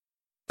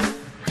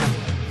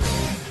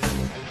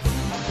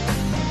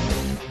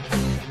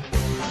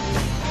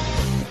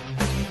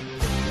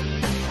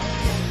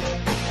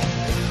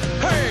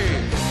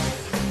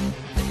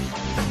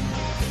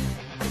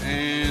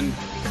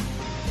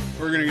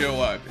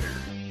live here.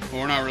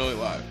 Well, we're not really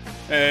live.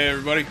 Hey,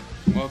 everybody.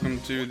 Welcome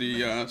to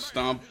the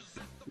Stomp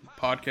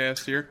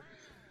Podcast here.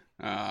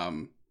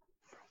 I'm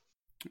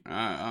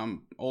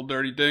Old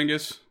Dirty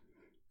Dingus.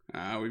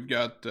 We've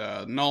got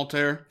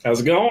Naltair.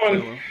 How's it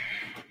going? Hello.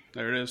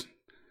 There it is.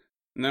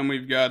 And then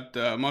we've got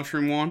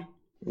Mushroom One.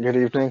 Good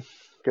evening.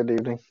 Good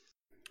evening.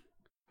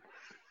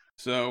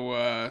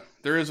 So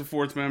there is a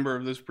fourth member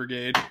of this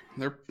brigade.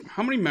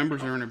 How many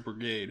members are in a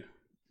brigade?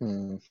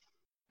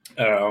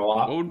 A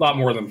lot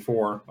more than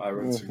 4, I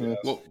would suggest.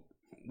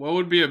 What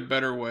would be a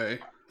better way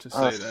to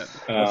say that?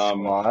 A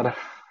squad.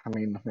 I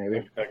mean,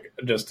 maybe.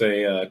 Just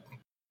a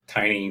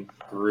tiny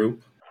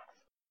group.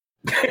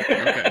 Okay,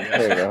 yes.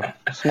 There you go.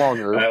 Small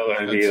group.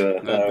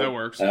 That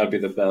works. That would be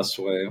the best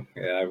way.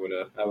 Yeah, I would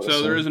So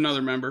assume. there is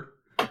another member.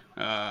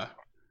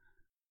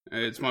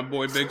 It's my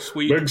boy Big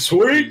Sweet. Big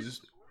Sweet! He's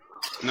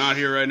not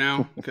here right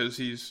now because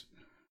he's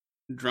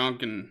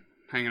drunk and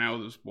hanging out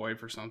with his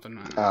wife or something.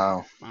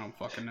 I don't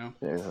fucking know.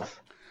 Jesus.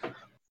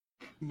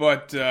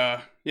 But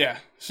yeah,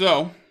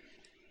 so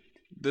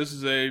this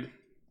is a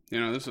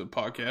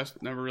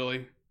podcast. Never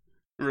really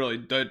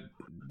did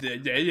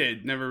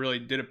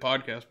a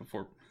podcast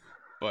before,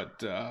 but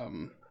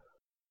so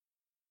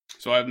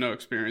I have no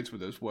experience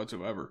with this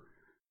whatsoever.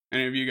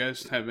 Any of you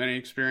guys have any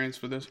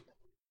experience with this?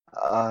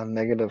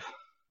 Negative.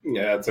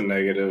 Yeah, it's a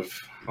negative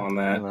on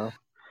that. No.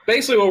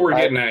 Basically, what we're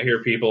getting at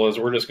here, people, is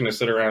we're just going to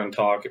sit around and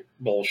talk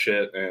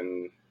bullshit,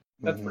 and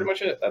that's pretty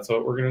much it. That's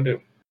what we're going to do.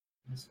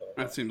 So,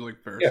 that seems like a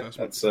fair assessment.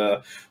 That's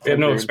we have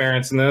no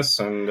experience in this,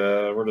 and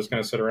we're just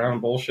going to sit around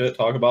and bullshit,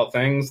 talk about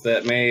things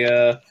that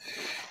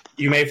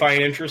you may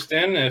find interest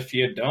in. If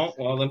you don't,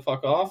 well, then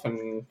fuck off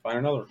and find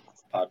another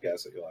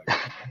podcast that you like.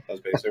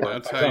 That's basically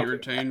that's how you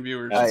retain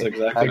viewers. That's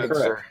exactly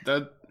correct.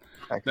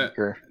 I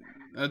concur.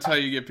 That's how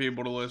you get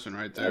people to listen,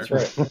 right there.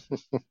 That's right.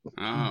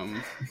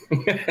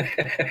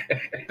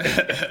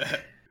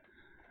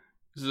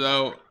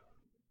 So,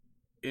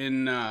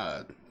 in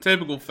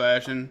typical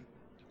fashion,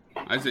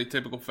 I say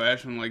typical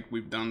fashion like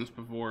we've done this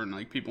before and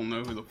like people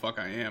know who the fuck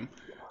I am.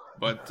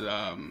 But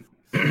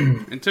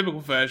in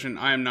typical fashion,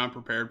 I am not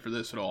prepared for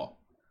this at all.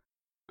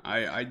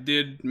 I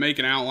did make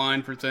an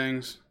outline for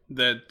things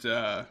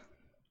that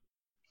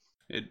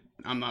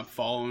I'm not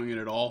following it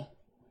at all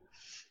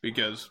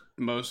because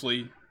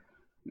mostly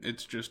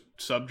it's just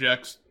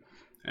subjects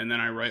and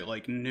then I write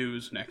like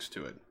news next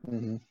to it.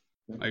 Mm-hmm.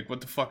 Like, what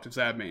the fuck does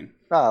that mean?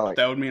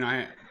 That would mean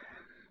I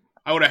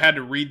would have had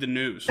to read the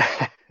news,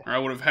 or I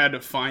would have had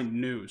to find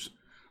news.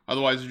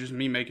 Otherwise, it's just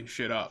me making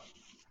shit up.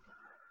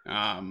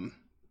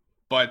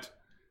 But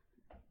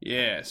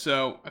yeah,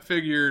 so I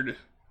figured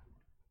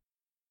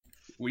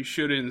we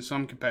should, in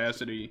some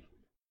capacity,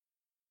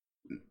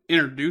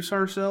 introduce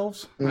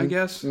ourselves. I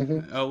guess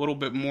a little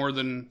bit more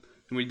than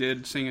we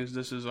did, seeing as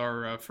this is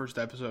our first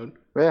episode.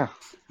 Yeah.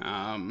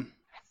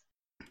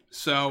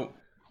 So,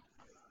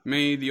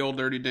 me, the old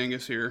dirty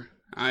dingus here,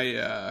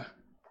 I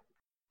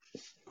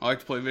like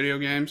to play video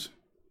games.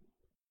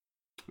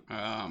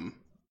 And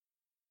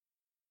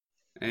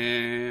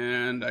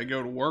I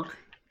go to work,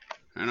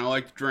 and I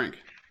like to drink.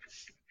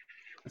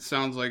 It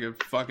sounds like a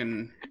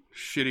fucking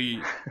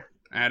shitty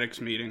addicts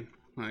meeting.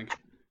 Like,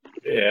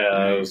 yeah,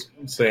 I was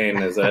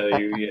saying, is that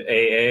you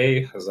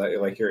AA? Is that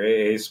like your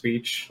AA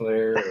speech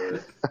there?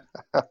 Or,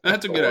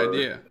 that's a good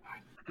idea.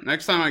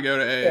 Next time I go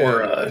to AA,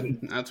 or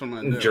that's what I'm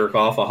going to do. Jerk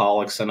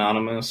Offaholics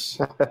Anonymous.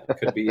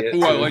 Could be it.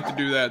 Ooh, I like to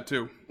do that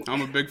too.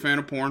 I'm a big fan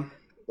of porn.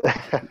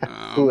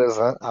 Who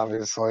isn't,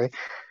 obviously.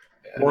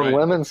 More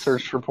women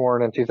searched for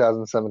porn in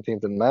 2017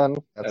 than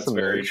men. That's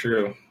very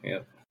true. Yeah.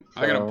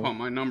 I got to pump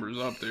my numbers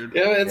up, dude.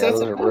 Yeah,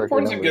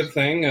 porn's a good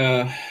thing.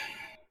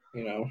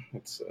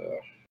 It's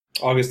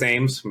August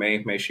Ames.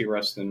 May she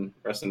rest in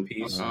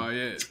peace. Oh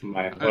yeah.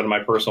 One of my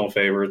personal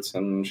favorites,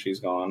 and she's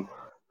gone.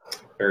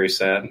 Very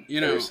sad.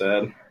 Very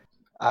sad.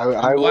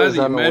 I was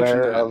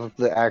unaware of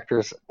the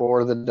actress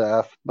or the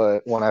death,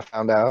 but when I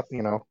found out,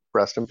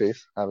 rest in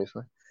peace,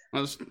 obviously.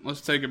 Let's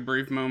take a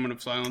brief moment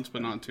of silence,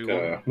 but not too long.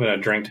 I'm gonna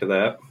drink to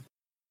that.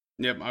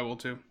 Yep, I will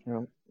too.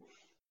 Yep.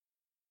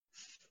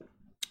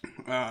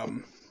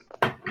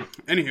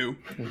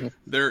 Anywho,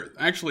 there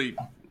actually,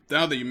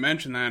 now that you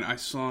mention that, I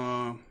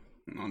saw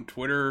on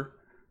Twitter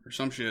or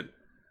some shit,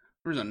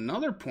 there's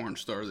another porn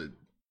star that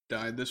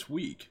died this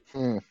week.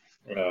 They're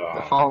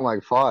falling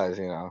like flies,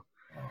 An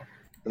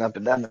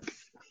epidemic.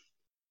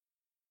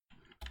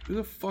 Who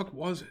the fuck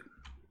was it?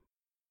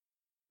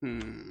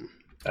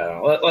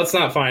 Let's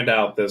not find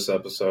out this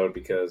episode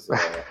because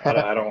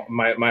I don't.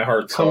 My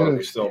heart's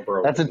already still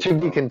broken. That's a to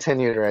be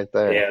continued right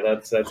there. Yeah,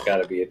 that's got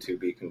to be a to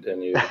be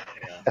continued.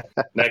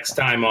 Yeah. Next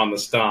time on the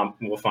Stomp,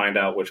 we'll find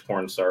out which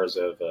porn stars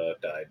have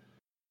died.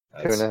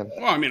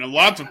 Well, I mean,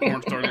 lots of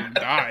porn stars have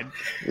died.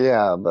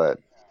 Yeah, but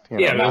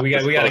but we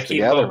got to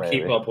keep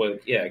up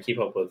with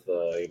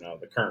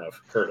the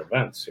current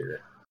events here.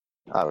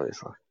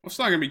 Obviously, well, it's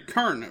not gonna be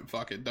current.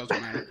 Fuck it, doesn't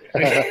matter.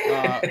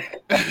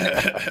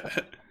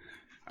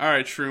 All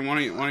right, Shroom,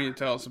 why don't you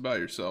tell us about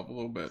yourself a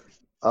little bit?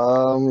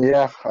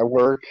 Yeah, I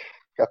work,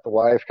 got the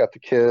wife, got the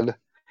kid,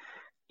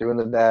 doing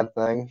the dad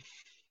thing.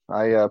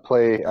 I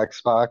play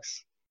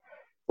Xbox,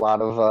 a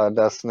lot of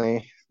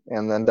Destiny,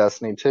 and then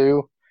Destiny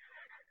 2.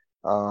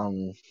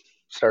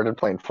 Started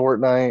playing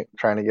Fortnite,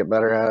 trying to get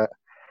better at it.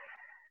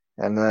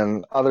 And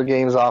then other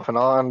games off and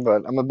on,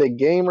 but I'm a big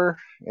gamer,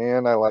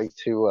 and I like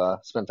to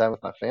spend time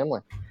with my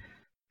family.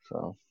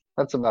 So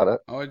that's about it.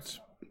 I like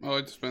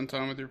to spend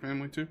time with your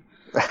family, too.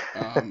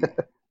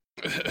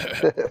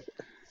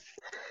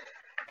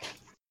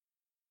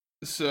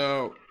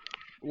 So,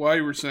 while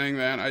you were saying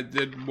that, I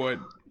did what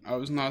I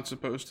was not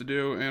supposed to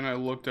do, and I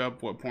looked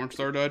up what porn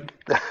star died.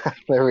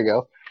 There we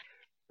go.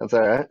 That's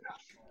all right.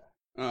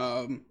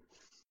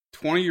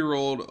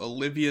 20-year-old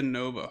Olivia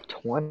Nova.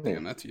 20.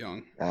 Damn, that's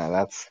young.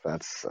 That's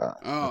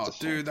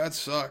dude, that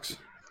sucks.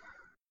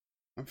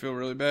 I feel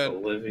really bad.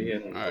 Olivia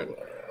Nova. Right.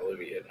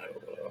 Olivia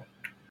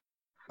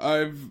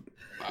Nova.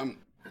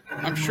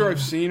 I'm sure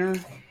I've seen her.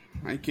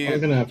 I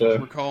can't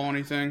recall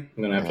anything.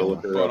 I'm gonna have to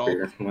look her up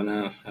here.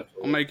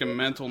 I'll make a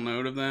mental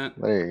note of that.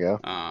 There you go.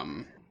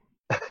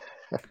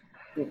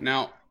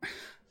 Now,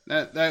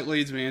 that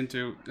leads me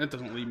into. That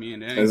doesn't lead me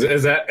into anything.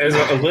 Is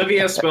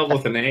Olivia spelled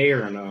with an A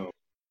or an O?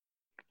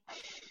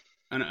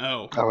 An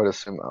O. I would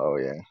assume O,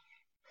 yeah.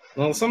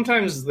 Well,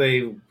 sometimes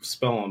they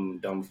spell them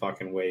dumb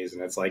fucking ways,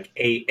 and it's like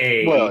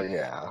A-A, well,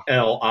 yeah.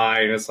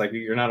 L-I, and it's like,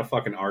 you're not a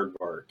fucking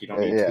aardvark. You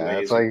don't need two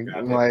A's. It's like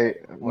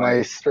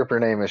my stripper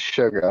name is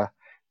Sugar,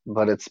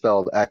 but it's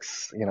spelled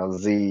X,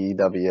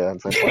 Z-W.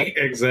 It's like, what?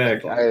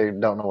 Exactly. I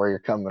don't know where you're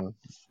coming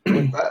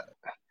with that.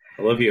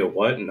 Olivia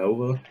what?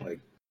 Nova?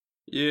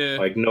 Yeah.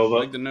 Like Nova?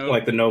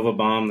 Like the Nova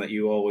bomb that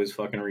you always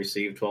fucking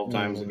receive 12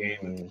 times a game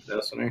in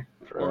Destiny?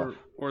 Or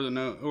the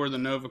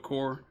Nova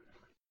Core.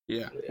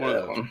 Yeah, one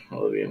of those.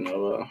 Olivia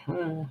Nova.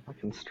 I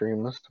can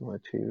stream this to my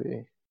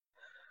TV.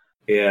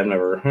 Yeah, I've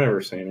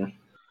never seen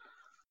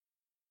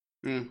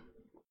her. Mm.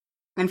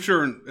 I'm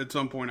sure at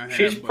some point I have.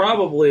 She's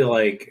probably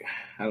like,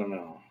 I don't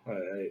know.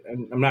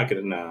 I'm not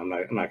gonna do that. I'm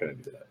not gonna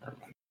do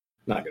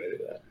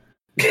that.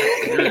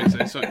 You're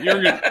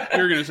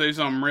gonna say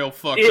something real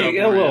fucked up.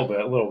 Yeah, a little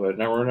bit.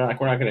 No, we're not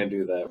gonna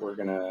do that. We're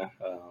gonna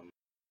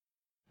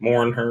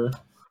mourn her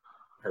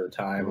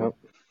time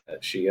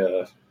that she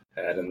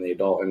had in the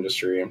adult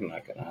industry. I'm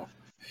not gonna.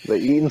 The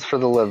eating's for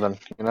the living,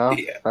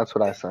 Yeah. That's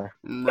what I say.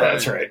 Right.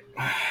 That's right.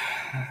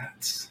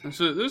 This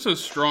is a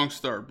strong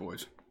start,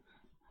 boys.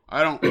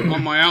 I don't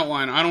on my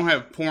outline. I don't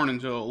have porn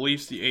until at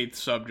least the 8th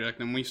subject,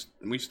 and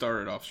we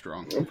started off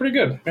strong. We're pretty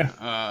good.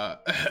 Yeah.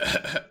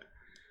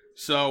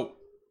 So,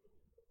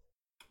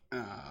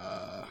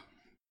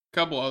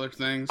 couple other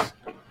things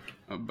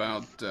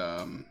about.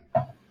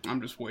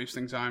 I'm just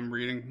wasting time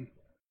reading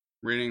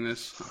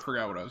this. I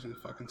forgot what I was gonna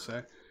fucking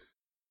say.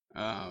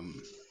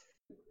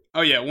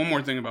 Oh yeah, one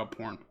more thing about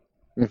porn,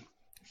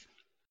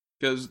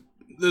 because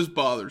this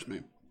bothers me.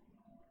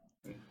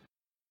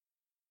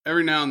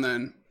 Every now and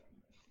then,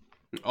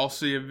 I'll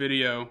see a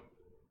video,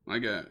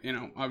 like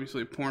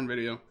obviously a porn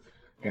video.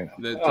 Yeah,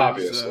 that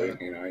obviously,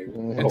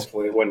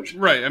 hopefully it wouldn't.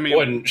 Right, I mean,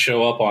 wouldn't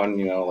show up on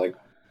like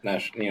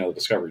national,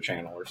 Discovery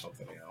Channel or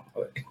something,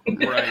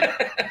 Right.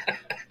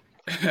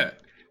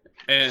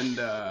 And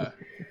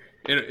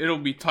it'll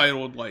be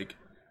titled like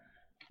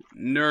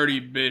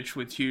 "Nerdy Bitch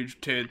with Huge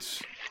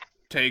Tits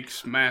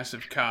Takes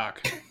Massive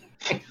Cock,"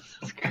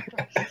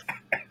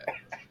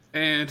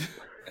 and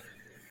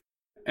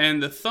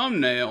the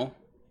thumbnail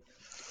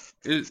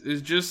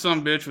is just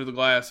some bitch with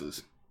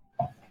glasses.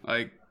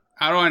 Like,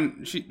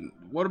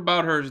 what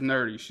about her is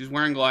nerdy? She's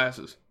wearing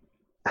glasses.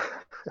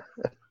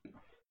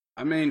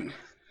 I mean,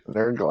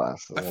 nerd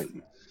glasses.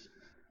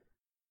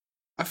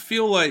 I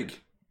feel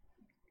like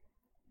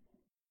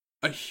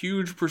a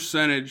huge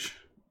percentage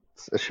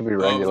it should be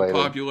of regulated the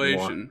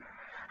population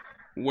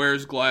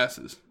wears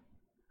glasses.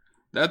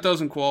 That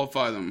doesn't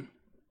qualify them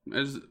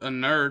as a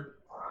nerd.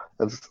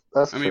 That's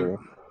true.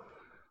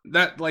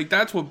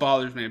 That's what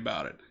bothers me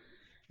about it.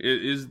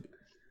 Is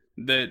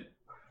that,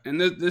 and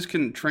this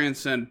can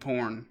transcend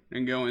porn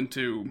and go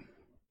into,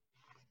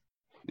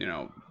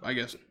 I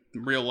guess,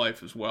 real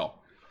life as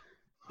well.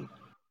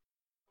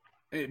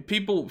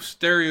 People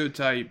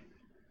stereotype,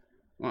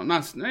 well,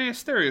 not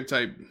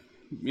stereotype,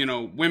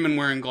 women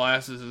wearing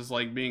glasses as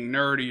like being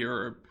nerdy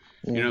or,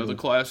 the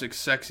classic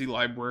sexy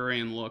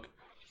librarian look,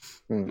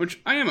 which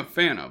I am a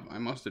fan of, I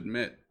must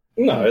admit.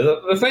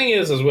 No, the thing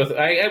is with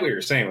I get what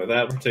you're saying with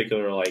that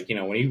particular,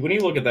 when you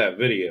look at that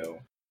video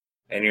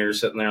and you're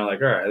sitting there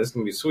like, all right, this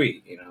can be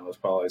sweet, it's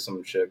probably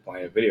some chick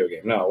playing a video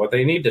game. No, what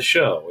they need to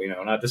show,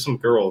 not just some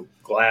girl with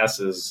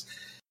glasses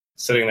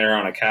sitting there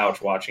on a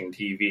couch watching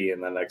TV,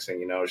 and the next thing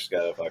you know, she's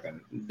got a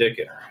fucking dick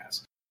in her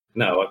ass.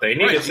 No, what they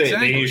need to say,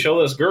 they need to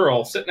show this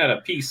girl sitting at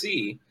a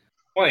PC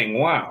playing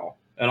WoW,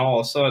 and all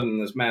of a sudden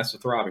this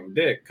massive throbbing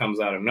dick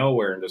comes out of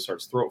nowhere and just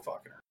starts throat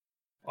fucking her.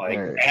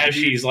 As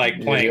she's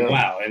playing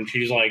WoW, and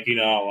she's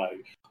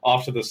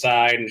off to the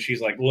side, and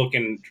she's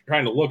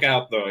trying to look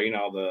out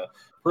the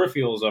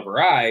peripherals of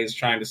her eyes,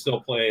 trying to still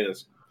play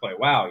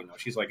WoW.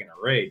 She's in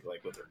a raid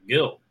with her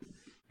guild,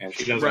 and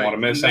she doesn't want to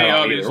miss out. They on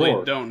obviously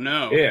either don't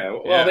know. Yeah,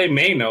 well, they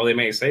may know. They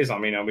may say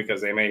something,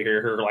 because they may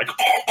hear her like,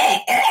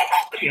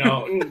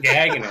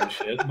 gagging and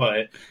shit.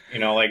 But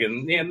like,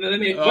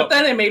 but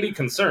then they may be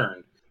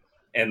concerned.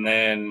 And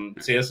then,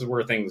 see, this is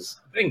where things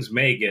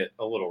may get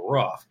a little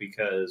rough,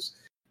 because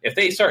if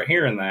they start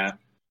hearing that,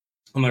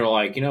 and they're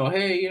like,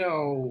 hey,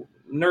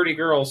 nerdy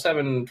girl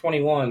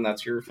 721,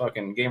 that's your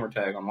fucking gamer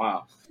tag on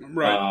WoW.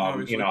 Right.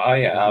 Obviously.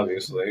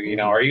 Obviously.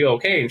 Are you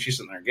okay? And she's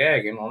sitting there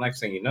gagging. Well, next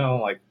thing you know,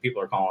 like,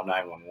 people are calling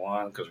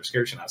 911 because they're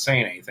scared she's not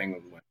saying anything.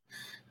 When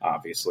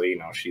obviously,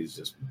 she's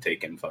just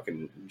taking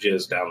fucking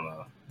jizz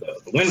down the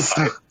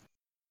windpipe.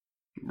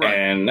 Right.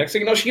 And next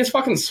thing you know, she gets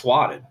fucking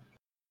swatted.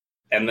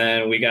 And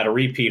then we got a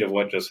repeat of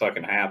what just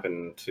fucking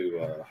happened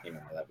to,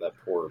 that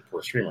poor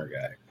streamer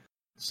guy.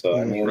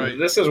 So, I mean,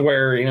 This is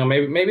where,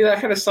 maybe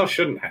that kind of stuff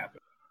shouldn't happen.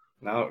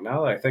 Now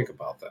that I think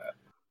about that,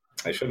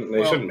 they shouldn't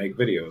make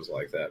videos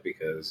like that,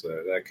 because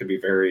that could be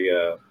very,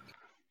 it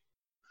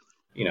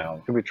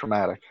could be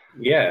traumatic.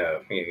 Yeah,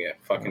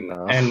 fucking,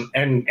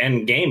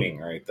 and gaming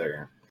right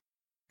there,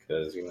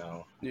 because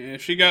Yeah,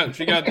 she got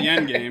the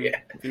end game. Yeah.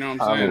 You know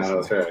what I'm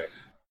saying? That's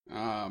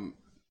right.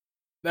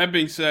 That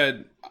being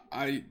said,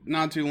 I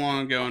not too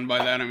long ago, and by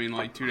that I mean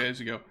like 2 days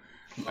ago,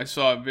 I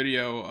saw a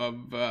video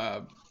of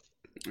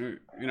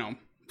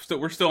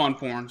we're still on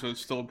porn, so it's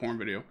still a porn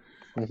video,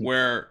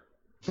 where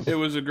it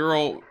was a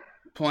girl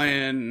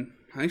playing,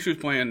 I think she was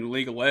playing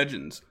League of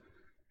Legends,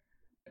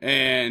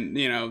 and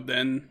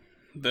then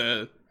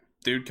the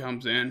dude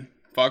comes in,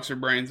 fucks her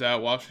brains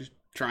out while she's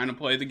trying to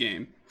play the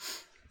game.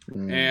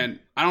 And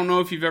I don't know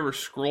if you've ever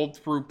scrolled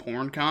through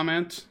porn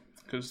comments,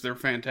 because they're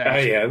fantastic. Oh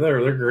yeah,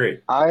 they're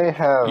great. I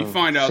have you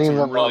find out seen some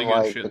them really on, good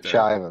like, shit the there.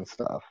 Chive and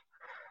stuff,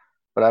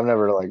 but I've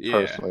never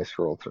personally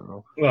scrolled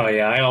through. Well,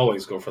 yeah, I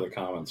always go for the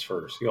comments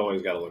first. You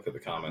always got to look at the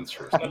comments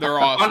first. They're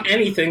awesome. On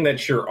anything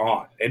that you're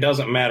on, it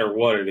doesn't matter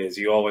what it is.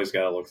 You always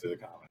got to look through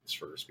the comments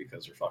first,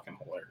 because they're fucking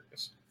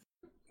hilarious.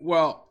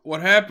 Well,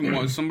 what happened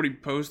was somebody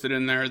posted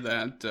in there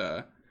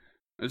that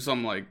it's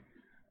something like,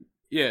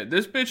 yeah,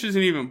 this bitch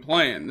isn't even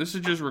playing. This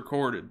is just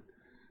recorded.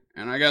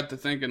 And I got to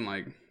thinking,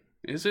 like,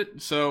 is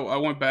it? So I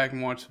went back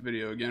and watched the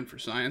video again for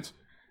science,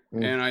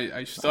 and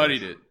I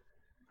studied it.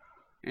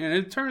 And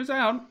it turns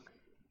out,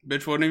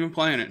 bitch wasn't even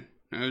playing it.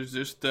 It was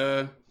just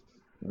it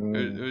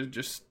was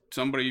just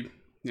somebody,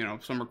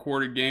 some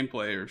recorded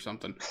gameplay or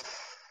something.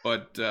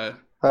 But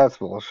that's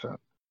bullshit.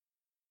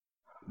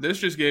 This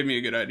just gave me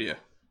a good idea.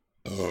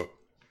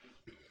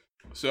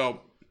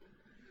 So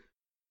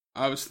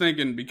I was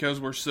thinking, because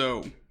we're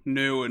so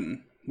new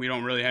and we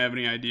don't really have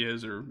any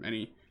ideas or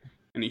any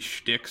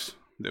shticks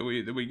that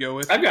we go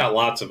with. I've got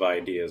lots of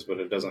ideas, but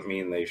it doesn't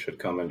mean they should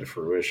come into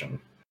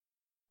fruition.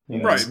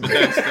 Right, but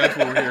that's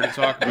what we're here to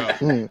talk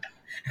about.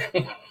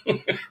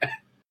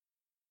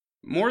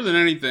 More than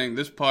anything,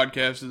 this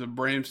podcast is a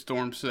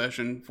brainstorm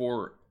session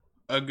for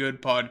a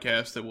good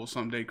podcast that we'll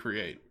someday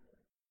create.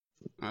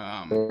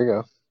 There you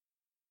go.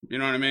 You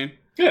know what I mean?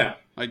 Yeah.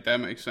 Like, that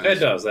makes sense. It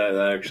does. That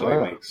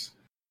actually makes...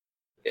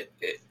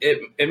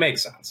 It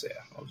makes sense, yeah.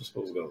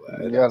 We'll go with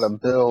that. You gotta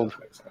build...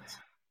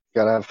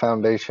 Gotta have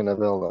foundation to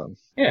build on.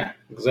 Yeah,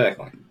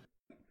 exactly.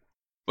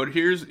 But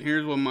here's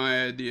what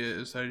my idea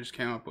is I just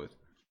came up with.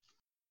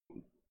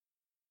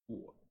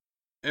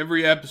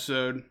 Every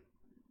episode,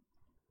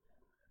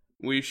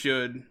 we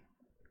should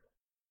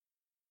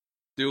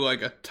do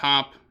like a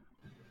top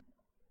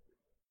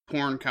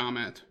porn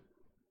comment.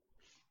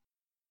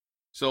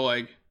 So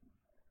like,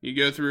 you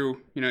go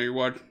through,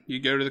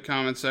 you go to the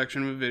comment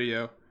section of a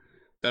video.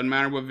 Doesn't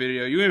matter what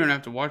video. You don't even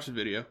have to watch the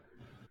video.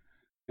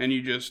 And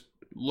you just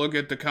look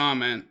at the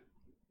comment.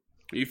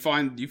 You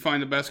find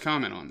the best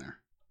comment on there.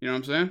 You know what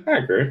I'm saying? I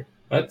agree.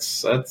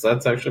 That's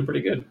actually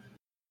pretty good.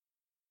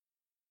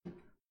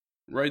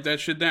 Write that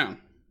shit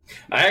down.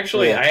 I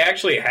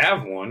actually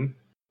have one,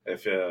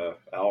 if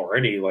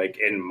already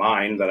in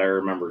mind, that I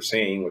remember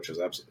seeing, which is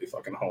absolutely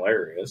fucking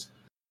hilarious.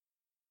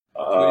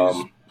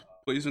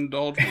 Please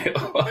indulge me.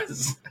 It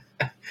was.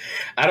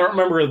 I don't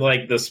remember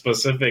the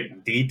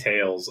specific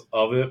details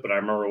of it, but I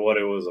remember what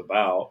it was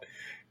about,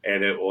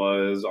 and it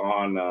was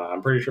on.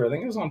 I'm pretty sure. I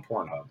think it was on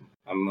Pornhub.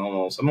 I'm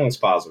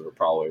almost positive it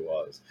probably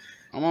was.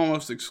 I'm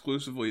almost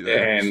exclusively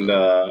there. And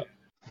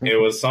it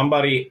was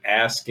somebody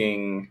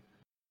asking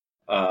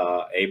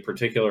a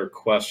particular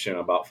question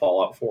about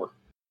Fallout 4.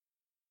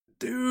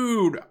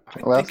 Dude,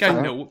 I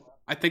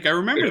think I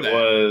remember that. It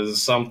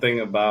was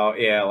something about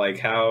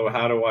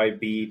how do I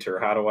beat or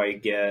how do I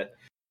get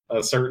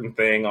a certain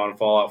thing on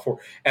Fallout 4.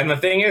 And the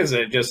thing is,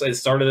 it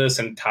started this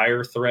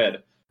entire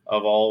thread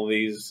of all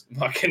these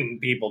fucking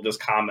people just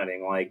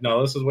commenting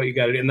no, this is what you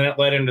got to do. And then it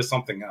led into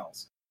something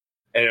else.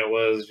 And it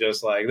was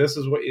just this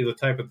is the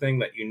type of thing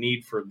that you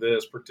need for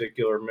this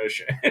particular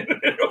mission.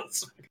 It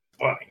was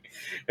funny.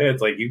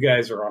 It's you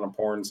guys are on a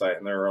porn site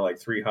and there are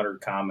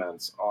 300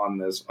 comments on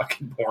this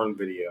fucking porn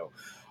video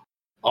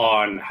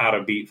on how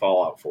to beat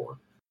Fallout 4.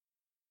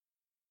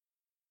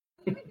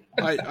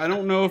 I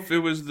don't know if it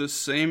was the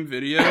same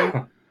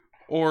video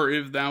or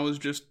if that was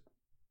just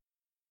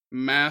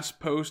mass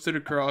posted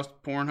across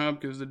Pornhub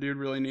because the dude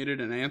really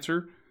needed an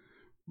answer.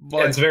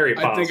 But it's very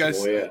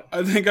possible, yeah.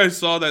 I think I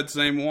saw that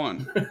same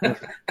one.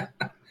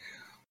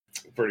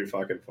 Pretty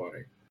fucking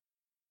funny.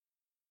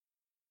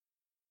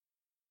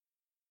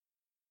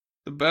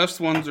 The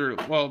best ones are,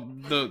 well,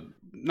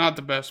 not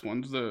the best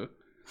ones. The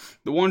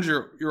ones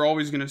you're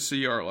always gonna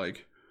see are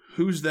like,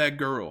 who's that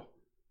girl?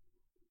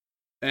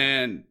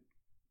 And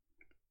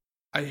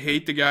I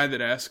hate the guy that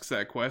asks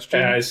that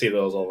question. Yeah, I see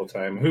those all the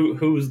time.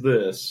 Who's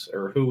this?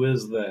 Or who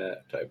is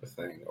that type of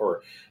thing?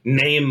 Or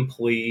name,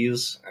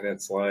 please. And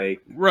it's like...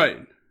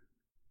 Right.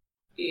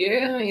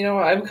 Yeah, you know,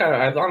 I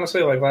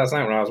honestly, like last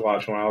night when I was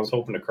watching, I was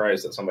hoping to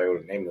Christ that somebody would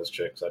have named this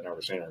chick because I'd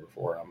never seen her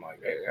before. I'm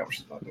like, hey,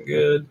 she's fucking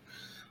good.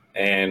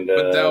 And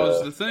but that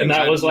was the thing. And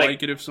that was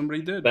like it if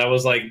somebody did. That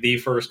was like the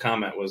first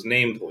comment was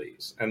name,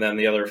 please. And then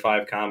the other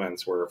 5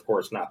 comments were, of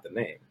course, not the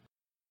name.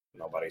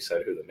 Nobody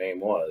said who the name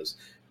was.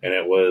 And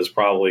it was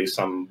probably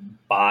some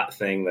bot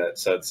thing that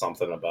said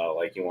something about,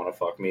 like, you want to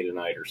fuck me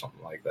tonight or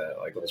something like that.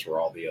 Like, those were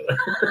all the other,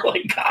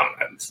 like,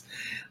 comments.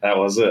 That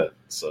was it.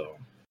 So,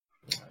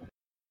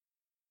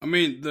 I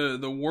mean,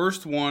 the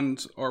worst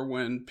ones are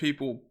when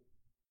people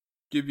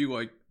give you,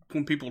 like,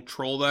 when people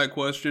troll that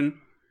question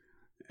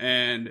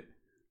and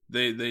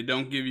they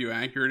don't give you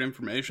accurate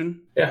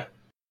information. Yeah.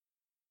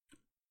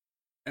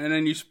 And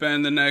then you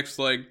spend the next,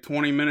 like,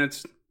 20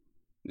 minutes,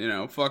 you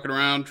know, fucking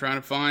around trying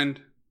to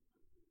find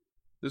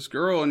this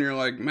girl, and you're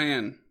like,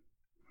 man,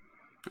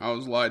 I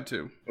was lied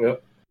to.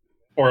 Yep.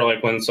 Or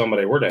like when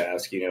somebody were to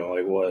ask, you know,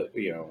 like what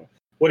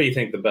do you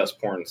think the best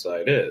porn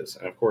site is?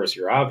 And of course,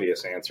 your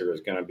obvious answer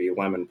is going to be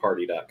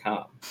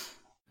lemonparty.com.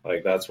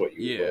 Like that's what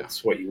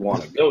you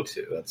want to go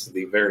to. That's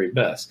the very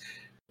best.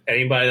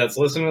 Anybody that's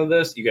listening to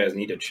this, you guys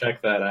need to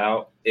check that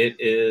out. It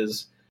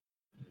is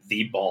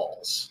the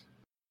balls.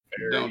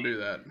 Don't do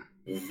that.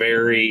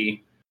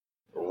 Very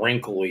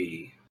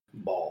wrinkly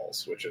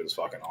balls, which is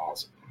fucking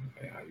awesome.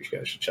 Yeah, you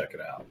guys should check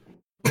it out.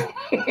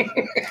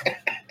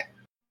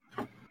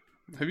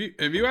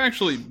 Have you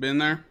actually been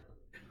there?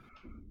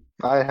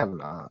 I have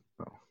not.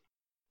 No.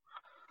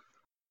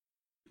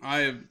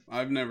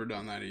 I've never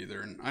done that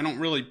either, and I don't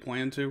really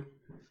plan to.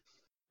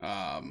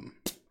 That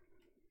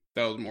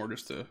was more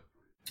just a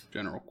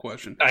general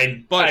question.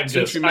 I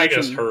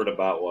just heard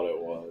about what it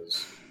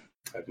was.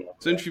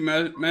 Since you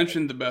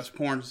mentioned the best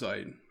porn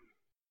site,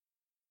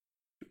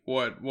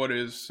 what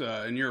is,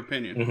 in your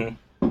opinion,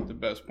 the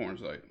best porn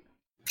site?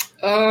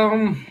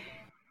 I've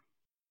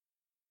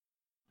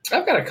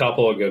got a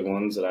couple of good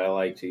ones that I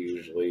like to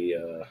usually,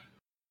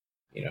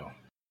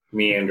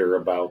 meander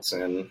abouts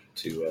in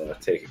to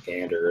take a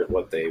gander at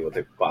what they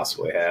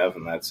possibly have,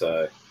 and that's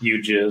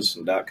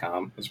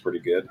ujiz.com is pretty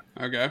good.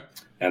 Okay.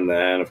 And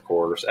then, of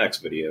course,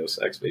 Xvideos.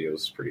 Xvideos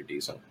is pretty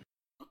decent.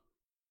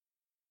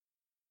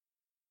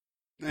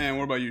 And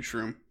what about you,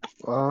 Shroom?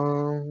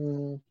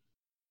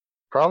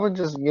 Probably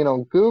just,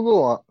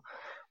 Google.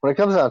 When it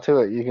comes down to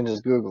it, you can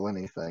just Google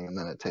anything, and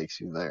then it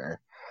takes you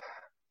there.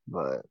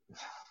 But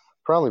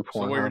probably Pornhub.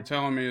 So what you're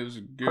telling me is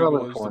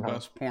Google is the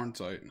best porn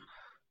site?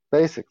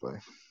 Basically.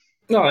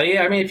 No,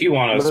 yeah, I mean, if you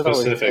want a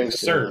specific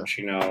search,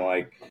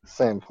 like...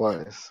 Same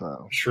place,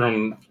 so...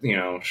 Shroom's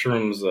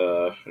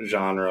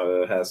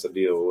genre has to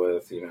deal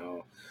with,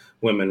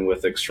 women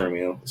with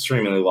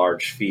extremely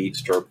large feet,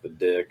 stroke the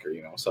dick, or,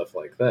 stuff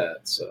like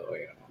that, so,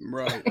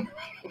 Right.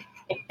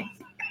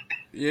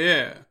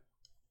 Yeah.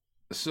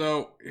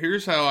 So,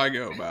 here's how I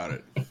go about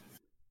it.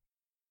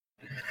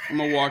 I'm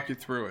going to walk you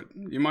through it.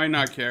 You might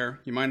not care.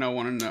 You might not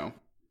want to know.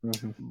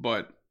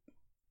 But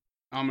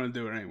I'm going to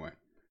do it anyway.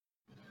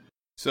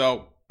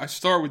 So, I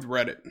start with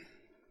Reddit.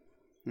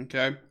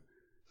 Okay?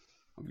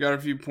 I've got a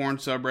few porn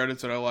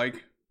subreddits that I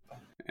like.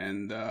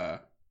 And I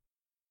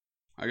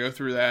go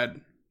through that.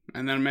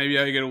 And then maybe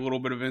I get a little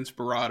bit of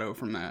inspirado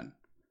from that.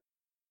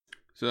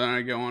 So then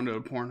I go onto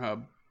the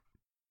Pornhub.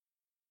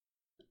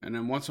 And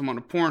then once I'm on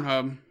the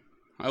Pornhub,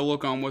 I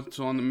look on what's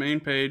on the main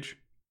page.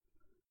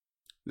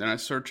 Then I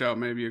search out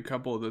maybe a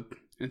couple of the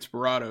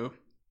inspirado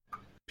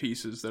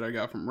pieces that I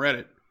got from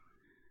Reddit.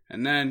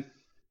 And then,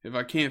 if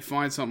I can't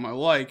find something I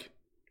like,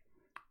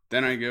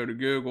 then I go to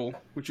Google,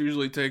 which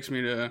usually takes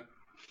me to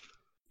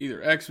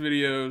either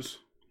Xvideos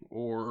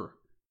or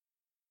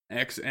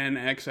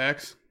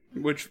XNXX,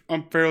 which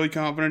I'm fairly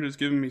confident is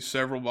giving me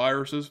several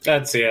viruses.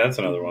 That's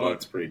another one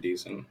that's pretty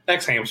decent.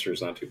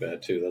 X-Hamster's not too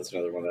bad, too. That's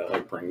another one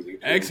that brings you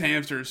to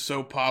X-Hamster is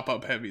so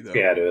pop-up heavy, though.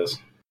 Yeah, it is.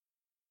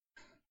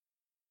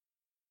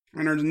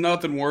 And there's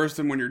nothing worse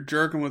than when you're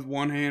jerking with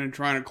one hand and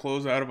trying to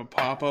close out of a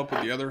pop-up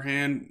with the other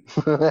hand.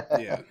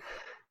 Yeah.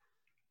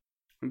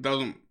 It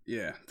doesn't...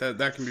 Yeah,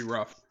 that can be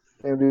rough.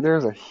 Hey, dude,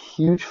 there's a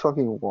huge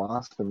fucking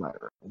wasp in my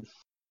room.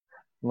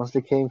 Must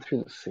have came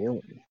through the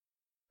ceiling.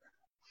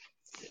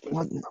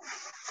 What the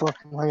fuck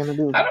am I gonna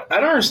do? I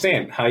don't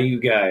understand how you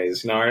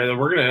guys...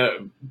 we're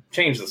gonna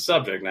change the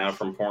subject now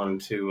from porn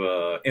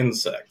to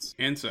insects.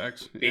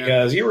 Insects, yeah.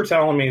 Because you were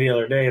telling me the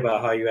other day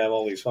about how you have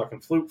all these fucking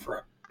fruit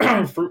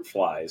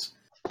flies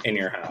in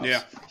your house.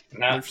 Yeah.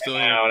 Now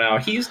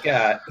he's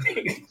got...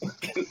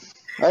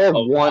 I have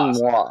one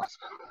wasp.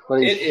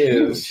 But it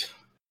is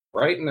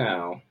right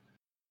now.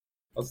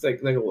 Let's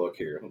take a look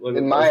here.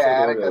 In my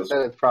attic, I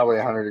said it's probably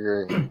 100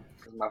 degrees.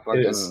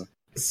 It is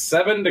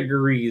 7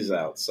 degrees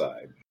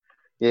outside.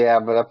 Yeah,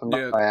 but up in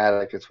my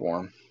attic, it's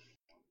warm.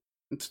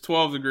 It's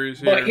 12 degrees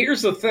here. But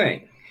here's the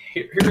thing.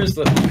 Here's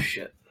the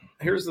shit.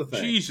 Here's the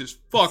thing. Jesus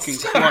fucking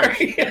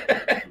Christ.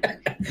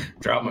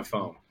 Drop my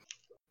phone.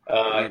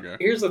 Okay.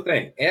 Here's the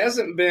thing. It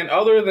hasn't been,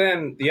 other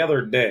than the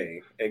other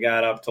day, it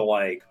got up to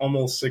like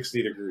almost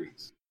 60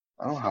 degrees.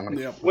 Oh, how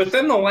many? Yep.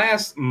 Within the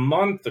last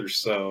month or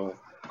so,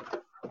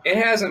 it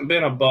hasn't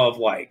been above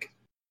like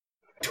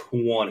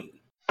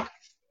 20.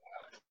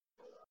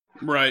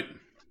 Right.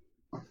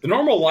 The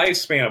normal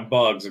lifespan of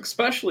bugs,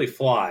 especially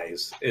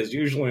flies, is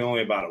usually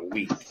only about a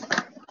week.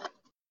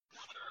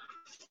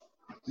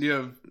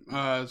 You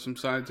have some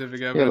scientific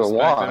evidence to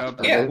wasp, back that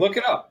up? Yeah, look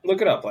it up.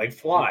 Look it up. Like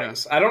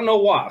flies. Okay. I don't know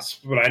wasps,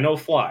 but I know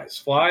flies.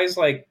 Flies,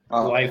 like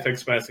life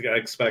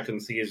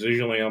expectancy is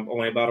usually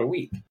only about a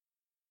week.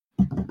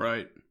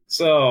 Right.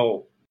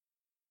 So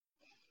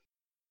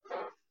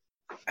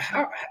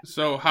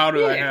how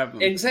do I have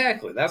them?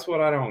 Exactly. That's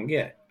what I don't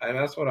get.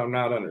 That's what I'm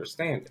not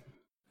understanding.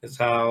 It's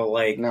how,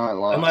 like,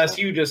 unless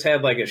you just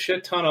had like a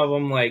shit ton of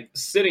them like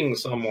sitting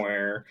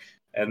somewhere,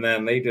 and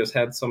then they just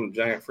had some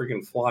giant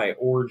freaking fly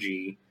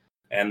orgy,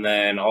 and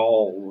then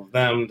all of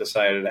them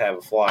decided to have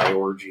a fly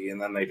orgy, and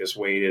then they just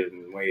waited,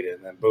 and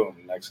then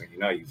boom, next thing you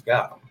know, you've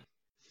got them.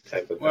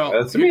 Type of thing.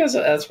 Well, to me,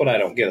 that's what I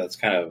don't get. That's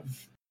kind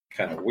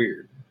of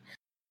weird.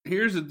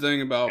 Here's the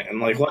thing about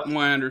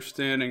my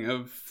understanding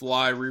of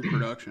fly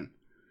reproduction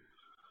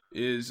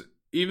is,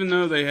 even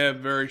though they have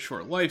very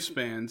short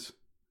lifespans,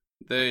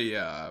 they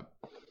have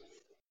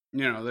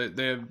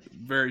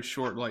very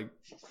short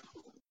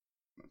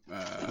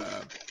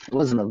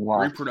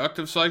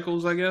reproductive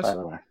cycles, I guess. By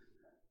the way.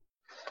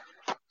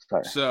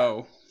 Sorry.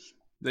 So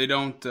they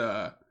don't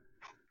they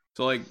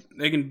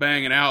can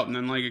bang it out, and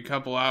then like a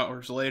couple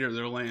hours later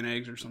they're laying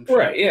eggs or something.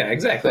 Right, yeah,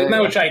 exactly.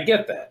 No, which I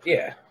get that.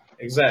 Yeah.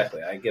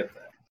 Exactly, I get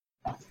that.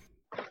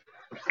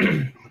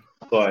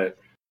 But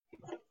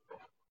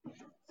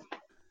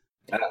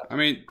I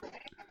mean,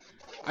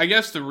 I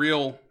guess to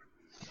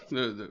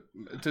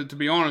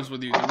be honest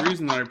with you, the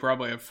reason that I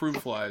probably have fruit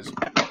flies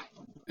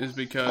is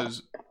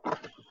because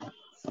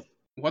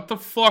what the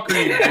fuck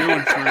are you doing,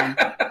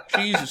 Shroom?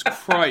 Jesus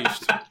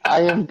Christ.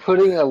 I am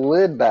putting a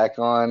lid back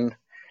on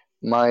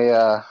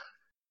my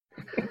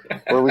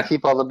where we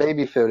keep all the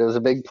baby food. It was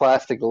a big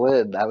plastic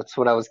lid. That's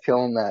what I was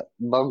killing that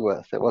bug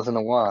with. It wasn't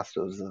a wasp.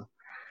 It was a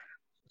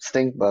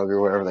stink bug or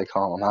whatever they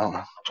call them. I don't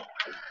know.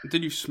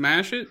 Did you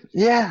smash it?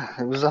 Yeah,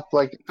 it was up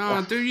like...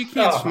 Oh, dude, you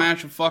can't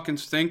smash a fucking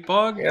stink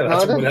bug. Yeah,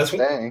 that's when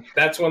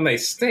they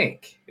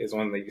stink, is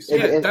when they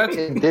stink. It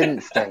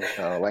didn't stink,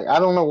 though. Like, I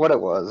don't know what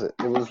it was.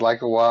 It was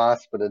like a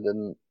wasp, but it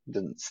didn't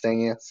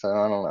sting you, so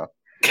I don't know.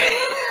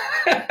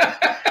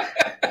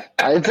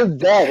 It's a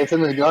dead. It's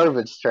in the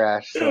garbage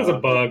trash. So. It was a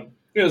bug.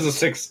 It was a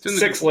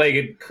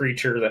six-legged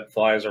creature that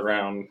flies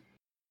around.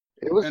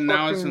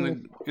 Now it's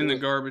in the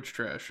garbage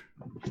trash.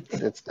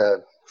 It's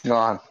dead. It's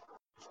gone.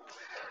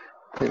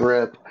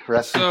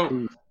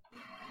 So,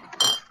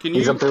 can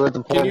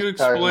you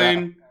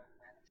explain?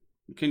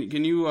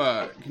 Can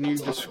you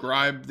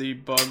describe the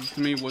bug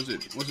to me? Was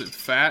it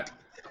fat?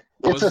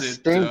 It's a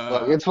stink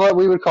bug. It's what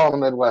we would call in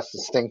the Midwest a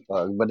stink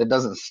bug, but it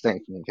doesn't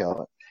stink when you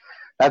kill it.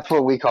 That's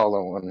what we called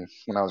it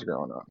when I was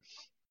growing up.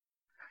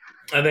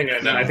 I think I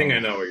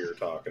know what you're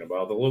talking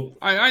about.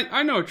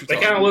 I know what you're talking about. They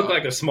kind of look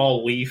like a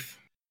small leaf.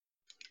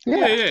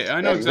 Yeah.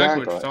 I know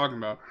exactly what you're talking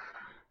about.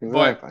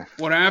 Exactly. But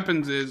what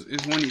happens is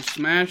when you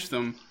smash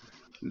them,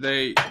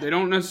 they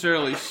don't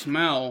necessarily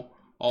smell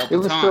all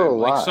the time.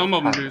 Like some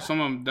of them do, some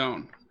of them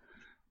don't.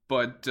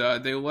 But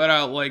they let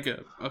out like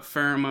a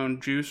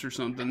pheromone juice or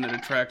something that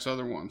attracts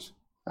other ones.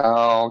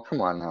 Oh,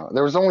 come on now.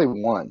 There was only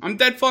one. I'm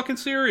dead fucking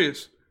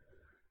serious.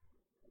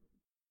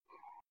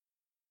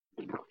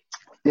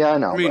 Yeah, I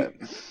know. I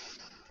mean,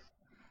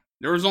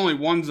 there was only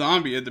one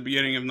zombie at the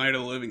beginning of Night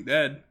of the Living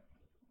Dead.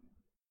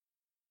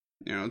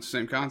 You know, it's the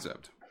same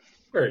concept.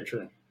 Very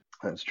true.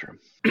 That's true.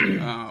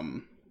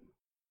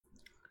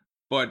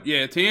 But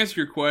yeah, to answer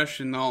your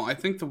question, though, I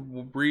think the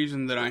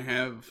reason that I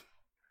have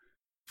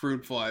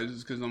fruit flies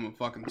is because I'm a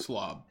fucking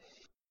slob.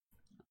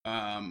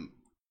 I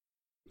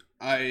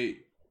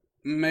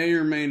may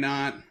or may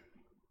not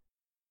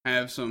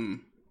have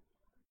some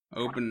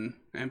open,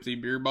 empty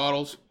beer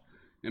bottles,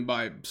 and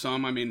by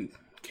some I mean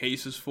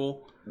cases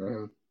full.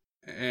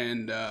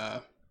 And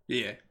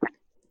yeah,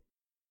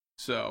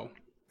 so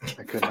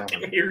I couldn't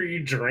have I hear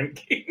you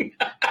drinking.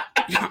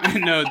 I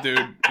know,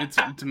 dude. It's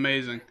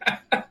amazing.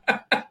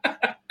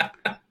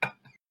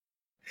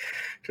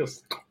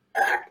 Just.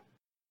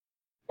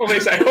 Well, at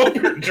least I hope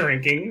you're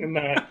drinking.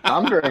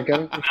 I'm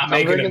drinking.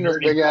 I'm drinking this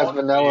big ass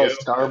vanilla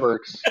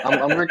Starbucks.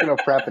 I'm drinking a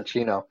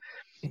Frappuccino,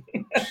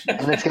 and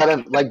it's got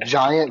a like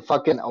giant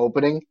fucking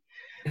opening,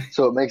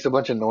 so it makes a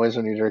bunch of noise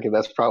when you drink it.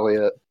 That's probably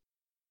it.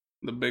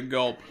 The big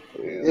gulp.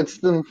 It's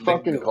the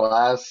fucking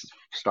glass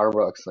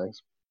Starbucks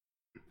things.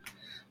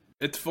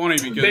 It's funny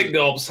because big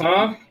gulps,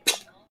 huh?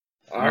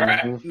 All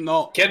right.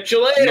 No, Catch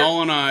you later.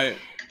 Noel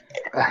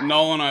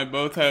and I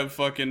both have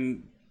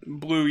fucking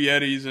blue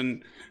Yetis,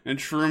 and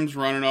Shroom's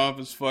running off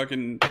his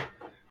fucking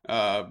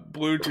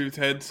Bluetooth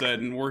headset,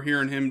 and we're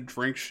hearing him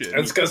drink shit.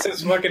 It's because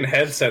his fucking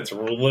headset's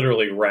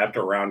literally wrapped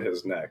around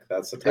his neck.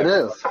 That's the type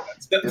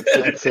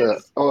it's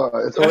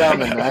around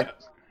the neck.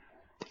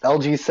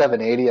 LG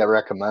 780, I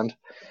recommend.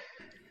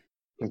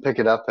 You can pick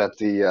it up at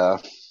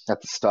the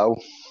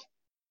stove.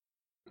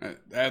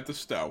 At the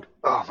stove.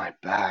 Oh, my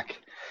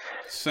back.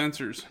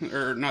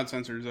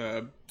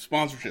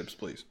 Sponsorships,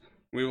 please.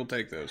 We will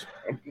take those.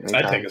 Okay.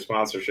 I'd take a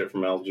sponsorship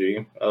from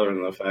LG, other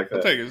than the fact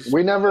that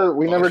we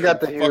never got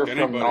to hear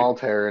from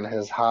Altair and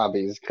his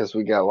hobbies because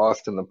we got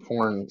lost in the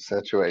porn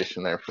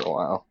situation there for a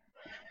while.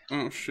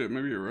 Oh shit,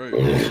 maybe you're right.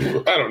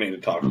 I don't need to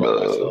talk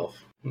about myself.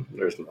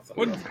 There's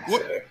nothing.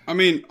 What? I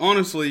mean,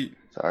 honestly.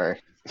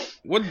 Sorry.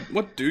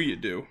 What do you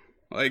do?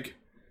 Like,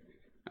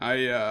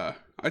 I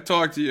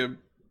talk to you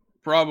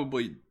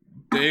probably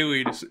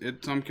daily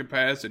at some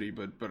capacity,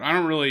 but I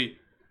don't really,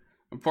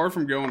 apart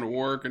from going to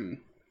work and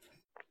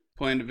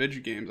playing the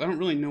video games, I don't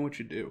really know what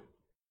you do.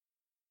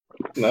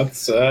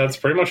 That's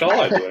pretty much all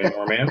I do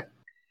anymore, man.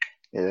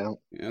 Yeah,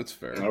 that's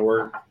fair. I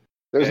work.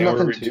 There's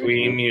nothing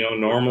between,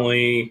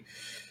 normally.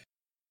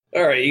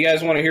 All right, you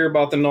guys want to hear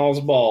about the Null's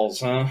balls,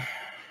 huh?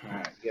 All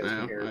right, you guys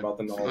want to hear about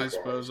the Null's balls? I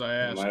suppose I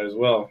asked. Might as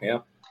well, yeah.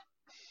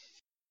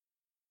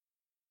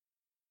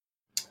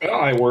 Well,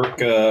 I work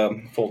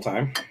full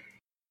time,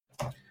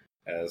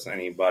 as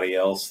anybody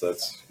else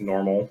that's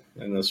normal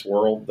in this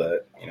world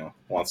that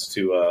wants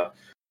to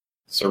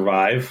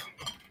survive.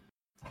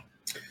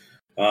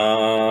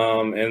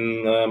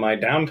 In my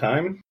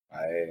downtime,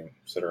 I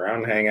sit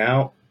around, hang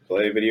out,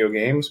 play video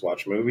games,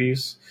 watch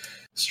movies,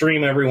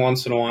 stream every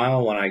once in a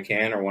while when I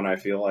can or when I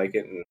feel like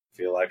it and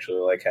feel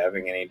actually like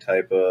having any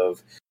type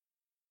of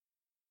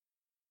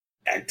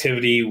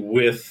activity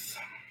with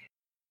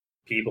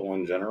people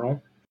in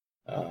general.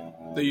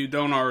 That you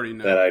don't already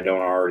know. That I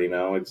don't already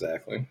know,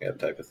 exactly. That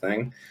type of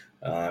thing.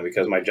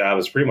 Because my job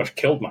has pretty much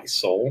killed my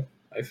soul,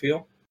 I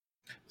feel.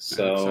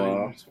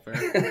 So,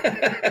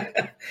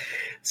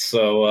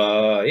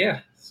 yeah.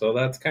 So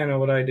that's kind of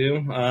what I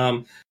do.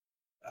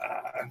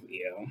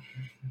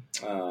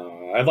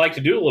 I'd like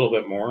to do a little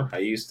bit more. I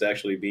used to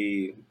actually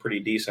be pretty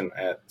decent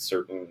at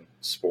certain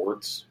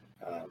sports,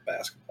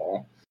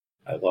 basketball.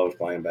 I loved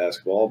playing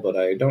basketball, but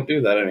I don't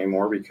do that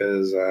anymore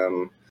because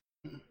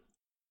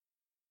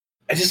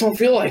I just don't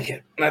feel like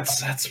it.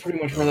 That's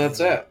pretty much where that's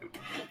at.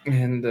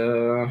 And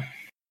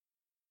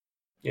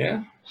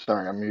yeah.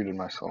 Sorry, I muted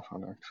myself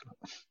on accident.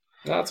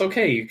 No, it's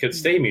okay. You could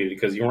stay muted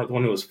because you weren't the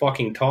one who was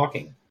fucking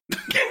talking.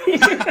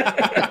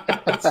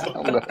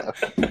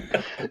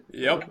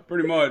 Yep,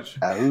 pretty much.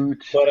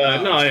 Ouch.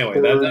 But no,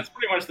 anyway, that's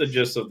pretty much the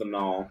gist of the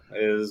null.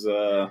 Is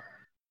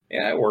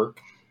I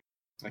work.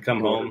 I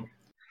come home,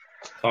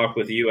 talk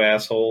with you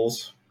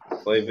assholes,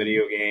 play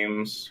video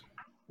games,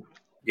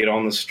 get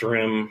on the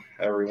stream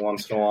every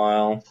once in a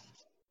while,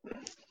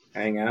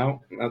 hang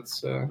out.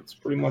 That's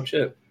pretty much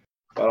it.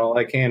 About all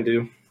I can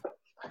do.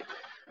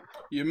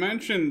 You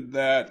mentioned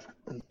that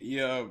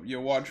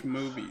you watch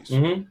movies.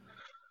 Mm-hmm.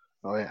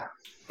 Oh yeah,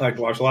 I like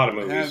to watch a lot of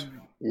movies.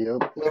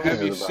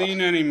 Have you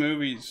seen any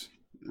movies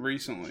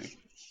recently?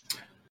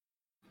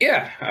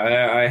 Yeah,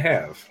 I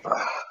have.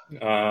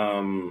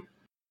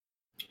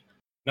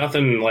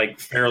 Nothing like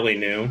fairly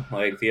new.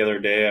 Like the other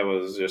day, I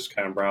was just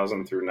kind of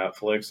browsing through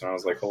Netflix, and I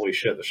was like, "Holy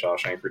shit, The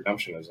Shawshank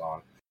Redemption is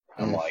on."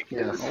 I'm like,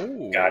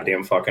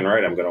 "Goddamn fucking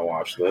right, I'm gonna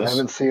watch this." I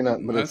haven't seen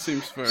it, but that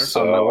seems fair.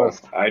 So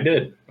I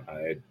did.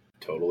 I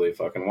totally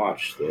fucking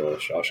watched The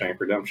Shawshank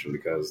Redemption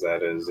because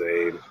that is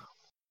a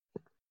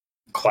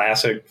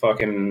classic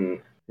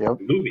fucking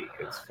movie.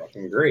 It's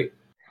fucking great.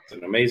 It's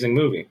an amazing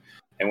movie,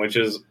 and which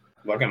is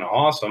fucking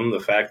awesome. The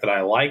fact that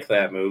I like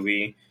that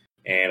movie.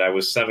 And I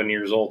was 7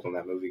 years old when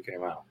that movie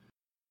came out.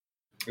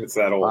 It's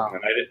that old. Wow.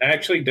 And I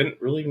actually didn't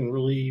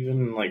really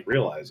even like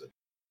realize it.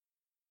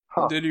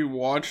 Huh. Did you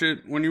watch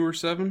it when you were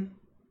 7?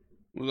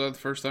 Was that the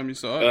first time you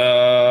saw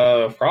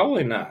it?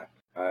 Probably not.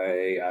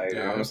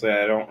 Honestly,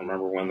 I don't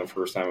remember when the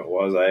first time it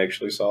was I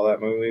actually saw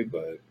that movie,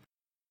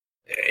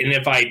 and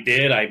if I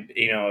did,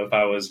 if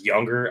I was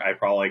younger, I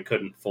probably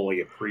couldn't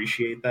fully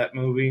appreciate that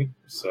movie.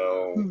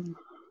 So,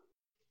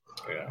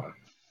 yeah.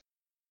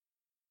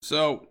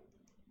 So,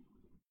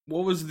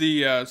 what was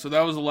the, so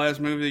that was the last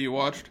movie that you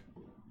watched?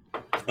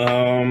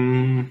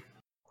 Yeah,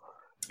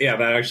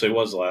 that actually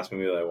was the last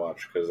movie that I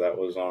watched, because that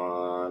was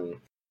on,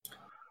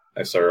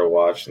 I started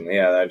watching,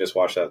 I just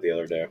watched that the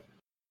other day.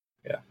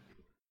 Yeah.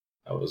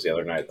 That was the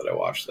other night that I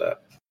watched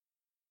that.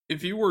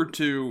 If you were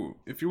to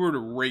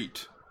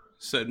rate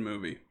said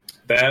movie.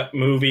 That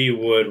movie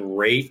would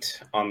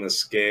rate on the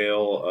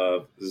scale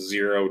of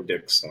 0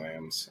 dick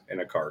slams in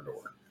a car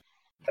door.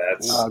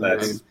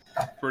 That's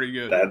pretty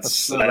good.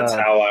 That's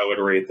how I would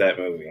rate that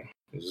movie.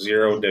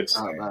 0 dick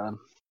slam.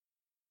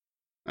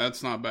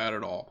 That's not bad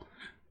at all.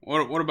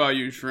 What about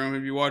you, Shroom?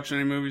 Have you watched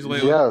any movies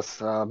lately?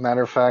 Yes.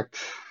 Matter of fact,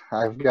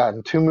 I've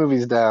gotten 2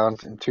 movies down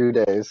in 2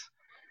 days.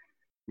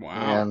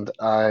 Wow. And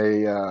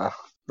I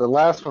The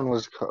last one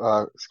was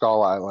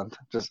Skull Island.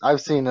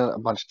 I've seen it a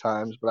bunch of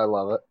times, but I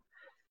love it.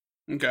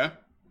 Okay.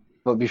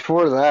 But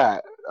before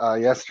that,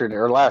 yesterday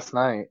or last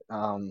night,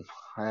 I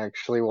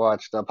actually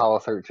watched Apollo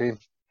 13.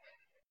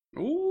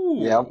 Ooh.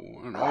 Yep.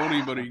 An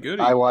oldie but a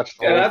goodie. I watched.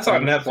 Yeah, that's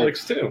on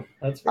Netflix too.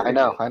 That's I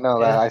know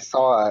that. I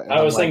saw it.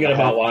 I was thinking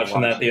about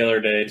watching that the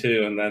other day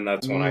too, and then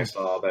that's when I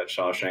saw that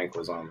Shawshank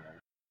was on there.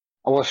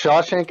 Well,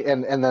 Shawshank,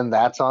 and then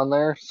that's on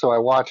there. So I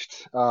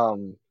watched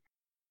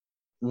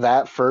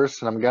that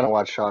first, and I'm gonna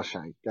watch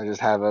Shawshank. I just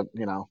haven't,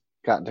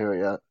 gotten to it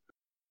yet.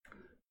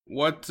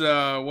 What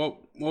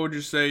would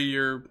you say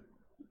your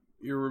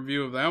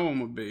review of that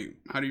one would be?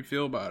 How do you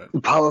feel about it?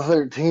 Apollo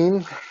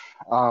 13.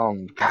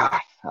 God,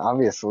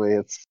 obviously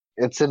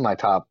it's in my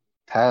top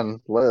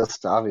 10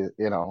 list.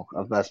 Obviously,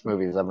 of best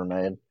movies ever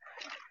made.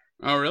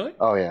 Oh, really?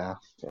 Oh yeah.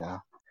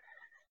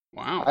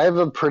 Wow. I have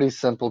a pretty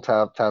simple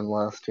top 10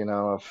 list,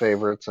 of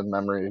favorites and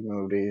memory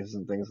movies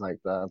and things like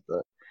that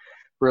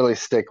really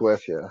stick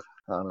with you,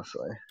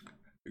 honestly.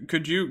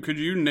 Could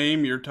you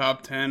name your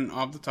top 10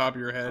 off the top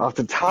of your head? Off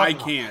the top, I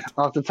can't.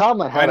 Off the top of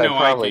my head, I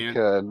probably I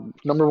could.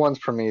 Number one's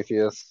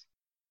Prometheus,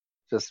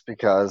 just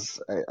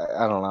because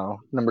I don't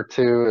know. Number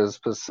two is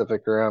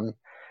Pacific Rim.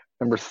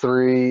 Number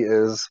three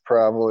is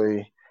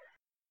probably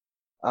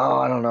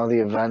I don't know, The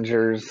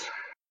Avengers.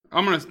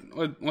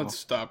 Let's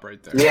stop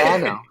right there.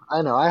 Yeah,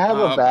 I know. I have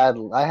a bad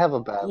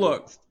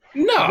look. list.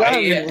 No,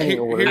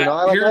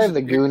 I have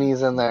the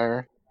Goonies in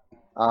there.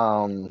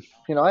 I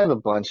have a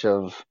bunch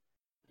of.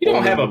 You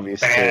don't have a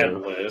bad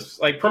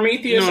list. Like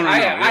Prometheus, No,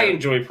 I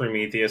enjoy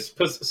Prometheus.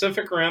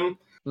 Pacific Rim.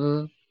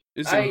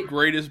 It's the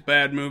greatest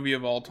bad movie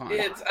of all time.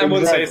 I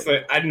wouldn't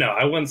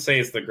say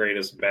it's the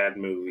greatest bad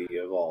movie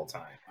of all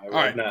time.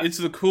 It's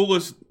the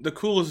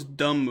coolest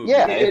dumb movie.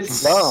 Yeah,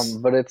 it's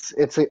dumb, but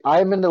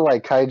I'm into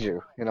like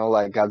kaiju,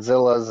 like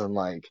Godzilla's and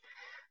like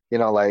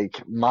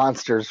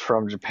monsters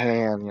from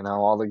Japan,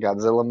 all the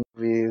Godzilla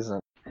movies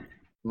and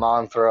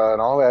Mothra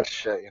and all that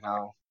shit,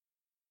 No,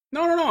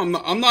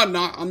 I'm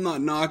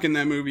not knocking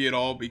that movie at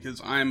all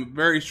because I'm a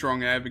very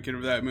strong advocate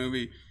of that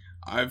movie.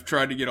 I've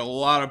tried to get a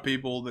lot of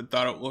people that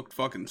thought it looked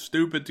fucking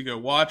stupid to go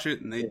watch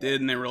it, and they did,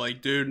 and they were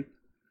like, dude,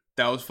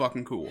 that was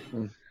fucking cool.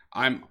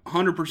 I'm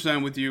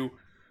 100% with you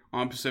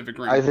on Pacific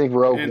Rim. I think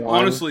Rogue One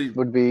honestly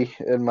would be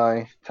in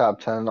my top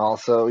 10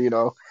 also,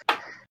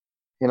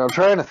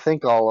 trying to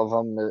think all of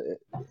them.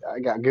 I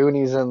got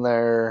Goonies in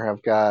there.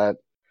 I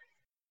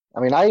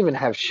even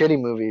have shitty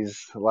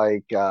movies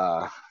like...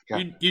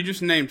 You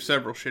just named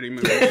several shitty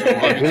movies.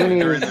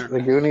 So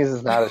the Goonies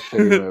is not a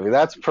shitty movie.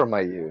 That's from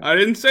my youth. I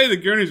didn't say the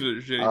Goonies was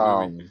a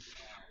shitty movie.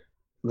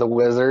 The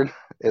Wizard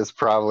is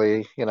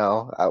probably,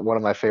 one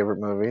of my favorite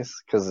movies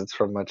because it's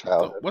from my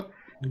childhood. What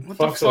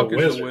the fuck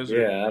is The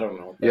Wizard? Yeah, I don't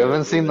know. You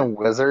haven't seen The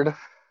Wizard?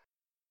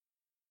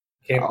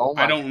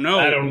 I don't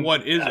know.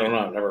 What is it? I don't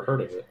know. I've never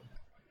heard of it.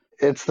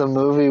 It's the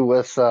movie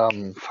with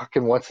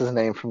what's his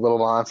name from Little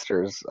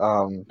Monsters?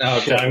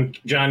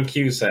 John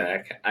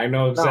Cusack. I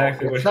know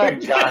exactly what. It's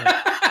not John.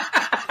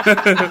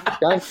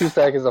 John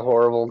Cusack is a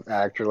horrible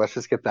actor. Let's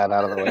just get that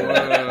out of the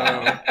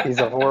way. He's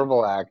a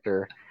horrible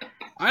actor.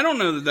 I don't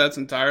know that's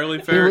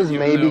entirely fair. He was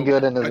maybe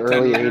good in his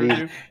early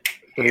 80s,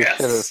 but he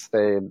should have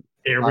stayed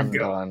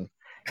undone.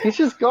 He's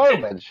just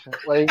garbage.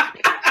 Like.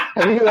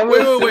 Have you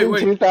ever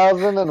seen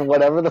 2000 and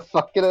whatever the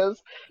fuck it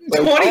is?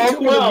 Like,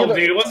 2012, dude.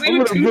 It wasn't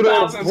even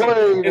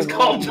 2000. It's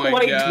called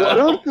 2012.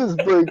 Earth is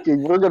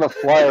breaking. We're gonna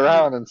fly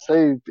around and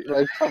save.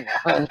 Like, come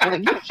on.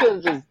 Like, you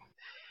should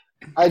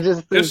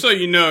just. Just so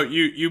you know,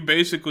 you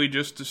basically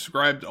just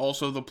described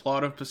also the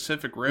plot of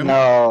Pacific Rim.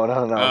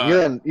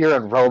 No. You're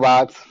in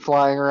robots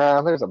flying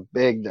around. There's a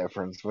big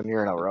difference when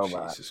you're in a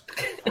robot. Jesus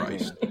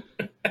Christ.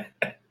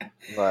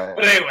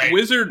 But anyway,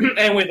 Wizard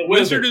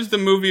is the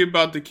movie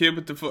about the kid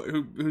with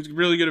who's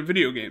really good at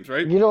video games,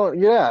 right?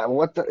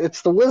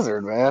 It's the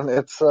Wizard, man.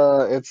 It's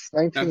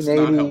 1980. That's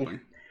not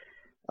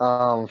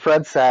helping.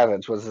 Fred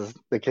Savage was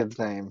the kid's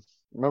name.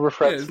 Remember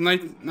Fred? Yeah, it's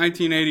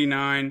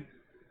 1989.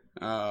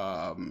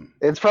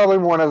 It's probably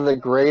one of the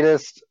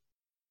greatest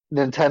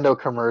Nintendo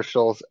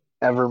commercials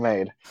ever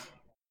made.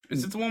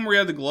 Is it the one where he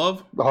had the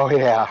glove? Oh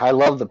yeah, I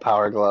love the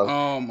Power Glove.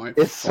 Oh my!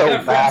 It's so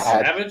bad.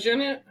 Fred Savage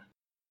in it?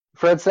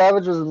 Fred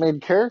Savage was the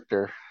main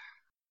character.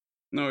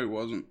 No, he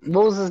wasn't.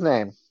 What was his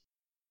name?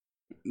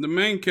 The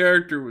main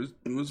character was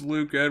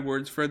Luke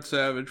Edwards. Fred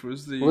Savage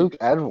was the... Luke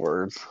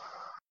Edwards?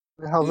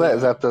 What the hell's that?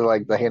 Is that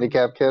the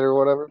handicapped kid or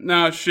whatever?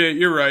 No, shit,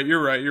 you're right.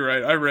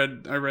 I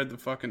read the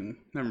fucking...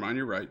 Never mind,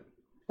 you're right.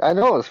 I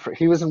know,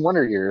 he was in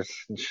Wonder Years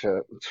and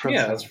shit.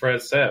 That's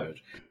Fred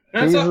Savage.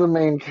 He's the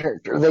main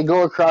character. They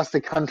go across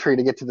the country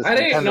to get to this I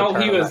didn't know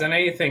tournament. He was in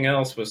anything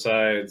else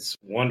besides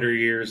Wonder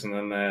Years and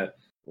then that...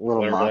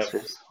 Little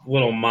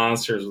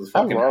Monsters with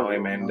fucking Howie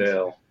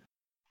Mandel.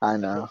 I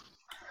know.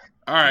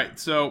 All right,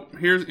 so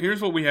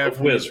here's what we have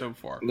for you so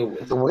far. The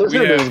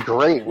Wizard is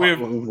great.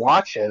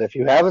 Watch it if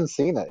you haven't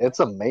seen it. It's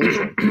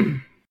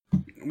amazing.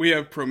 We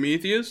have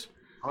Prometheus.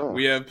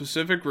 We have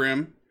Pacific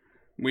Rim.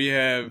 We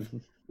have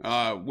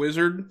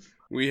Wizard.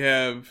 We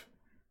have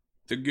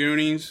The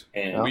Goonies.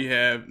 And We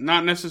have,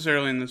 not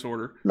necessarily in this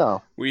order.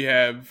 No. We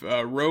have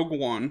Rogue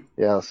One.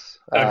 Yes.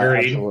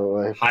 Agreed.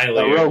 Absolutely.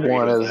 Highly Rogue agreed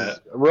One with is that.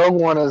 Rogue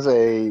One is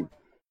a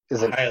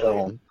Highly.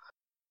 film.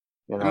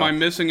 You know? Am I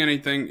missing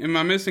anything? Am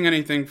I missing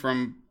anything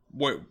from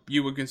what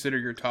you would consider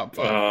your top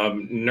 5?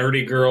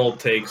 Nerdy Girl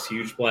Takes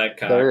Huge Black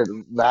Cock.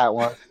 That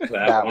one.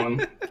 That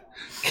one.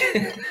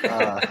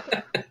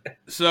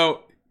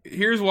 So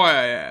here's why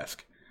I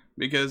ask,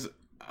 because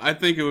I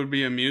think it would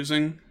be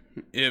amusing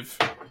if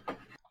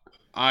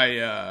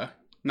I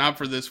not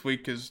for this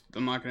week, because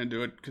I'm not going to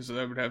do it because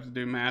I would have to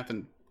do math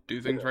and do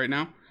things right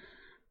now.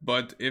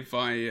 But if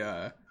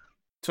I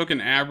took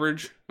an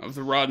average of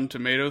the Rotten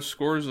Tomatoes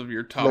scores of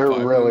your top 5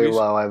 They're really movies,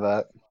 low, I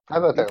bet. I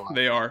bet they're low.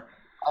 they are.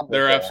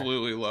 They're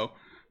absolutely low.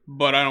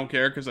 But I don't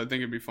care because I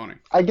think it'd be funny.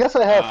 I guess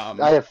I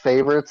have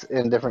favorites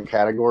in different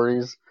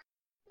categories.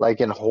 Like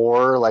in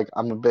horror, like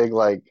I'm a big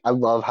I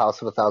love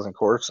House of a Thousand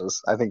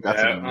Corpses. I think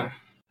that's I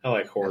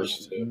like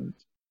horrors too.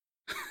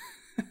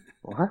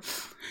 What?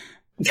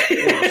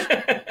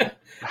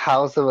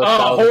 House of a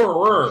Thousand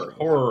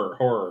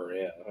horror,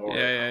 yeah.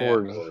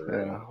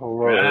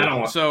 Horror. I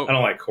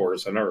don't like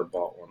horrors. I never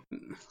bought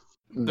one.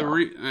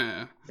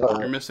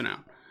 You're missing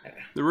out.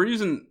 The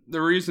reason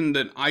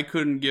that I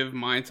couldn't give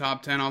my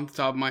top 10 off the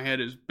top of my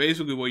head is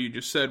basically what you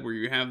just said, where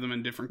you have them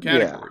in different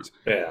categories.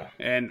 Yeah.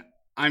 And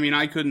I mean,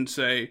 I couldn't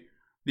say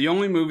the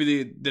only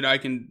movie that I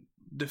can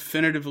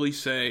definitively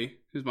say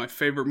is my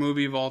favorite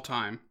movie of all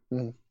time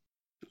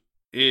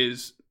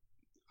is,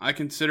 I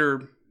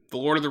consider the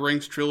Lord of the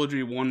Rings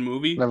trilogy one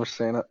movie. Never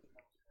seen it.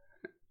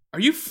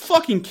 Are you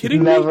fucking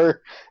kidding me?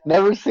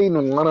 Never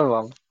seen one of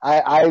them.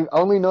 I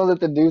only know that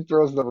the dude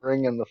throws the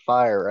ring in the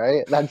fire,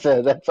 right? That's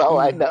it. That's all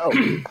I know.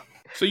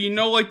 So you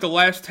know, like the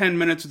last 10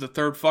 minutes of the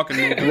third fucking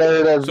movie. There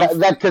it is.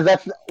 Because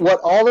that's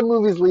what all the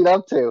movies lead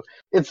up to.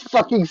 It's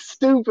fucking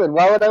stupid.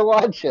 Why would I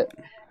watch it?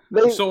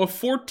 So a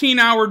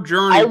 14-hour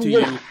journey to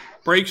you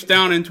breaks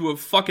down into a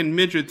fucking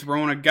midget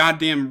throwing a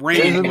goddamn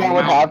ring. Isn't that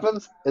what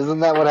happens?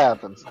 Isn't that what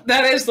happens?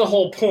 That is the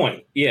whole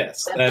point.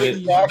 Yes, that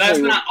is. That's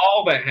not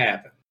all that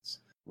happens.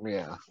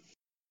 Yeah.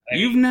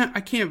 I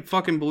can't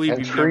fucking believe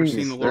you've never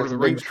seen the Lord of the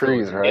Rings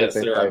trees, right? Yes,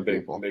 there are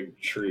big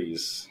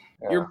trees.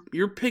 Yeah.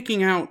 You're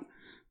picking out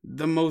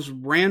the most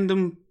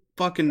random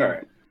fucking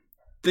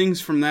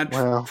things from that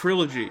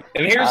trilogy.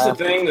 And here's the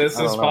thing: this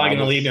is probably going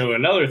to lead to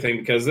another thing,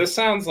 because this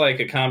sounds like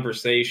a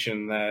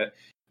conversation that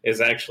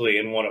is actually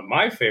in one of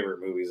my favorite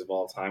movies of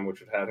all time,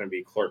 which would happen to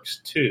be Clerks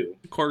 2.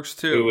 Clerks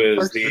 2, who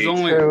is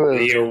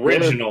the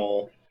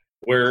original,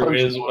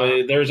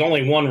 there's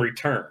only one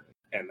return.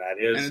 And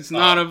that is, and it's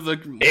not of the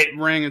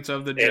ring; it's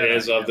of the Jedi. It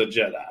is of the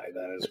Jedi.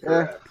 That is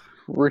correct.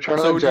 Return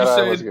of the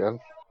Jedi was good.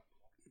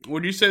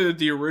 Would you say that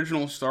the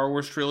original Star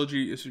Wars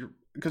trilogy is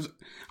because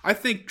I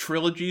think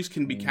trilogies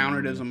can be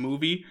counted as a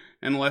movie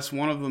unless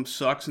one of them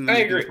sucks and then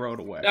you can throw it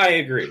away. I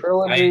agree.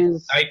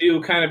 I do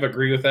kind of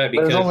agree with that,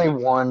 because there's only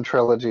one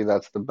trilogy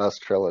that's the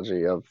best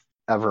trilogy of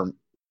ever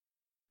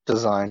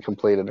designed,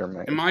 completed, or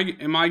made.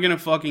 Am I gonna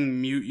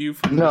fucking mute you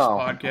from this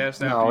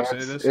podcast after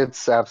you say this?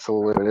 It's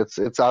absolutely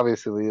it's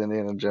obviously the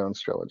Indiana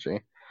Jones trilogy.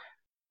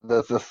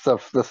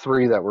 The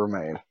three that were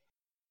made.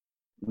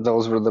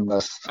 Those were the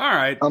best. All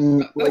right.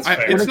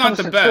 It's not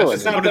the best.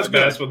 It's not the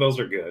best, but those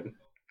are good.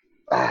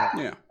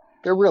 Yeah.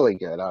 They're really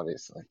good,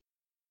 obviously.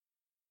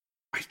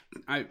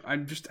 I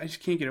just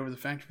can't get over the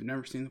fact you've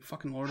never seen the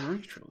fucking Lord of the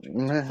Rings trilogy.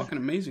 It's fucking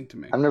amazing to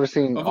me. I've never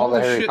seen all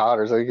the Harry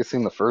Potters. I've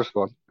seen the first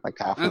one, like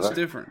half of it. That's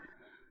different.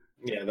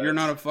 Yeah, you're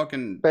not a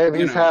fucking... Babe,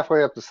 he's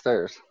halfway up the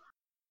stairs.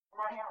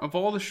 Of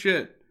all the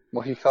shit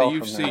he fell that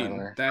you've seen,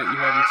 that you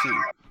haven't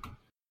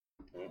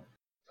seen.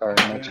 Sorry,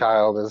 my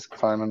child is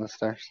climbing the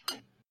stairs.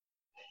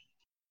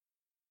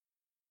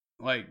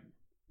 Like,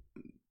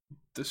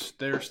 the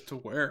stairs to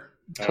where?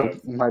 To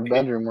my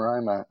bedroom where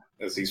I'm at.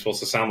 Is he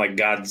supposed to sound like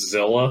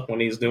Godzilla when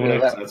he's doing it?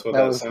 That's what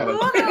that sounded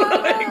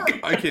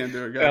like. I can't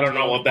do it, Godzilla. I don't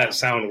know what that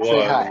sound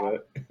was.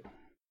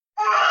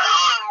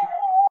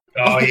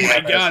 Oh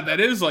my god,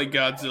 that is like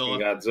Godzilla.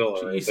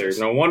 Godzilla right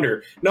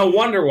there. No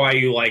wonder why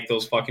you like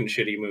those fucking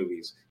shitty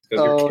movies. I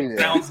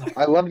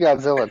love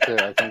Godzilla too.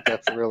 I think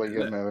that's a really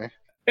good movie.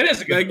 It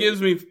is a good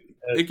movie.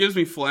 It gives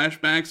me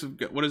flashbacks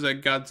of what is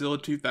that,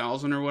 Godzilla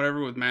 2000 or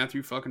whatever, with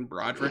Matthew fucking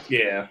Broderick.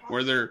 Yeah,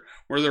 where they're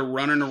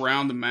running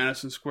around the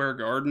Madison Square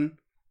Garden.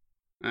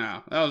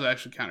 Yeah, that was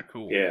actually kind of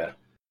cool. Yeah,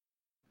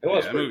 it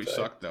was. That movie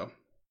sucked though.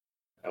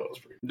 That was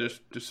pretty.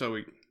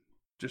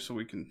 Just so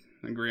we can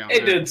agree on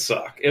it. It did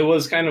suck. It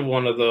was kind of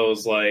one of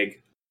those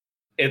like,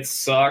 it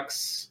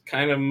sucks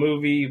kind of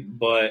movie,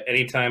 but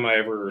anytime I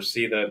ever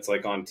see that it's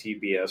like on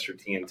TBS or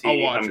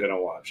TNT, I'm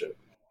gonna watch it.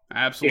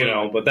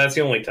 Absolutely. But that's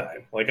the only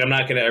time. Like, I'm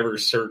not gonna ever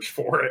search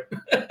for it.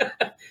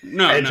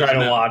 and try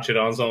to watch it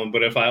on something.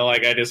 But if I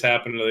just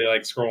happen to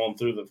like scrolling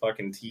through the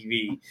fucking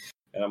TV,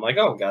 and I'm like,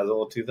 oh,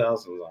 Godzilla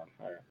 2000 is on.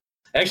 All right.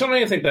 Actually, I don't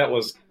even think that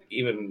was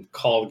even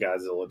called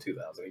Godzilla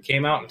 2000. It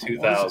came out in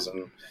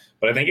 2000,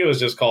 but I think it was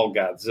just called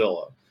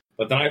Godzilla.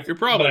 But then I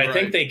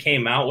think they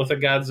came out with a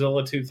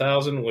Godzilla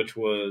 2000, which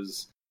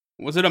was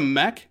it a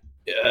mech?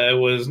 It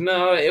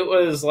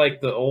was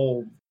like the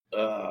old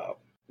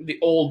the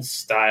old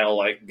style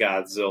like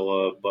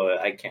Godzilla, but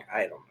I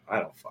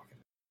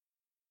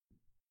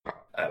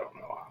don't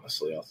know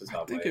honestly off the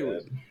top of my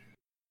head.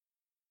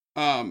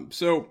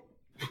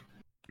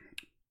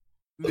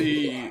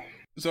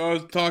 So I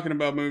was talking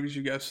about movies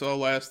you guys saw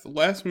last. The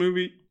last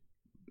movie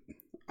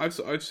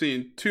I've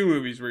seen 2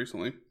 movies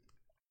recently.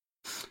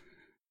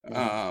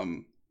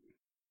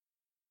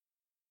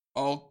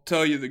 I'll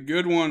tell you the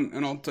good one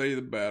and I'll tell you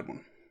the bad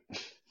one.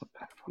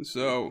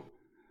 So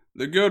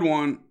the good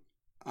one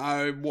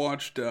I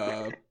watched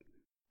on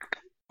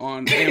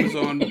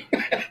Amazon.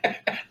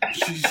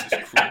 Jesus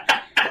Christ.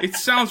 It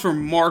sounds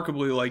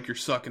remarkably like you're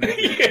sucking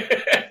it.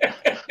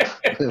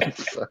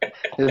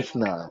 It's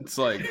not. It's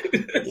like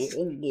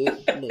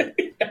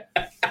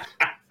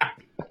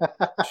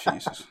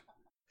Jesus.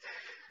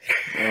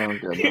 Oh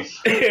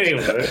goodness.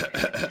 Anyway,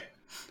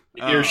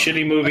 your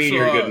shitty movie,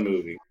 your good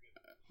movie.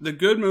 The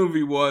good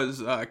movie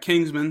was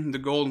Kingsman: The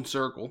Golden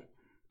Circle.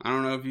 I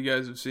don't know if you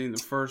guys have seen the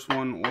first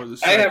one or the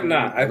second. I have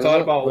not. I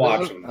thought about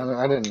watching that.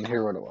 I didn't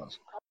hear what it was.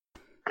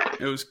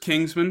 It was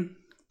Kingsman: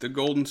 The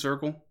Golden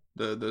Circle.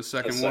 The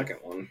second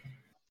one.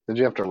 Did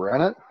you have to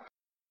rent it?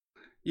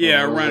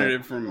 Yeah, I rented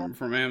it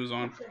from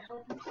Amazon.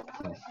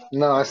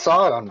 No, I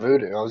saw it on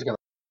Vudu.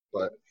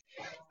 But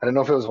I didn't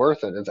know if it was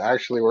worth it. It's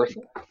actually worth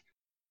it.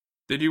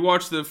 Did you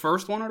watch the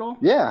first one at all?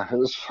 Yeah, it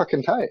was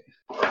fucking tight.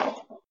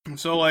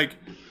 So, like,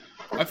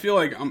 I feel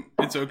like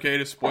it's okay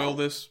to spoil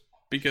this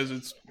because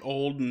it's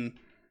old and...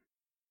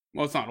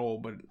 Well, it's not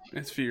old, but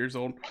it's a few years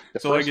old.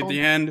 So, like, at the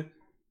end...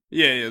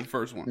 Yeah, the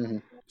first one. Mm-hmm.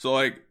 So,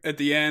 like, at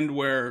the end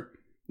where,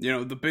 you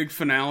know, the big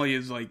finale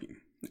is, like,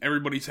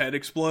 everybody's head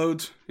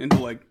explodes into,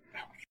 like,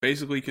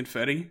 basically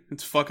confetti.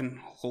 It's fucking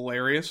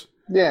hilarious.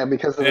 Yeah,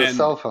 because of the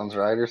cell phones,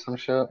 right, or some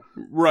shit?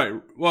 Right.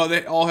 Well,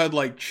 they all had,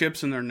 like,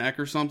 chips in their neck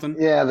or something.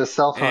 Yeah, the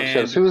cell phone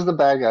chips. Who was the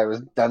bad guy? It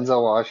was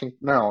Denzel Washington?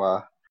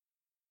 No,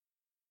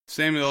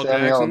 Samuel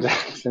L.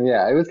 Jackson.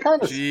 Yeah, it was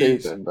kind of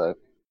stupid, but...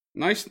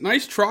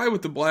 Nice try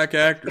with the black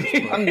actors.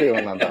 I'm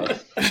doing my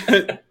best.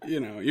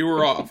 You know, you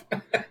were off.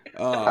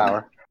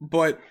 Power.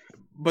 But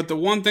the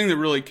one thing that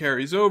really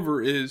carries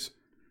over is...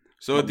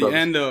 So at toward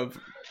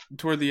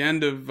the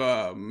end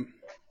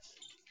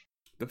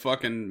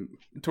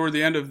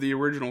of the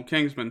original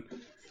Kingsman,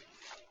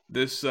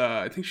 this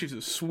I think she's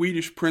a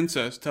Swedish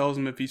princess tells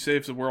him if he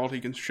saves the world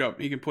he can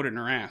put it in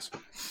her ass,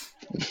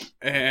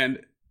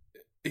 and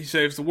he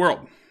saves the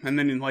world. And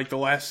then in like the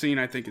last scene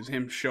I think is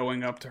him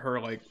showing up to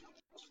her like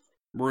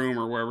room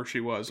or wherever she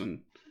was,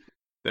 and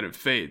then it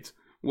fades.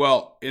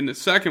 Well, in the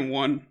second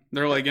one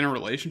they're like in a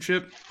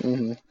relationship,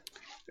 mm-hmm.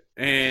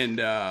 and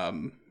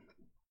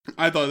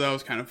I thought that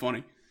was kind of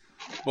funny,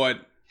 but.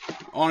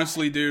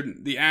 Honestly,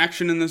 dude, the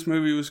action in this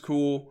movie was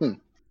cool.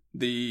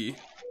 The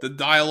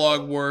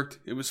dialogue worked.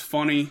 It was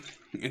funny.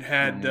 It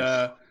had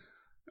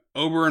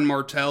Oberyn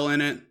Martell in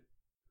it.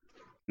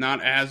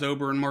 Not as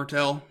Oberyn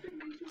Martell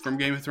from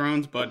Game of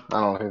Thrones, but...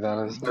 I don't know who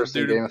that is. Never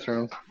seen Game of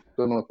Thrones.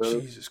 Don't know what that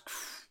is. Jesus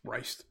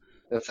Christ.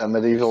 That's that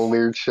medieval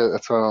weird shit.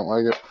 That's why I don't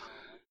like it.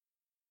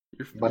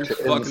 You're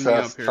fucking me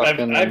up here.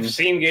 I've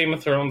seen Game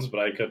of Thrones,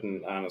 but I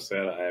couldn't, honestly,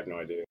 I have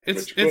no idea.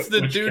 It's the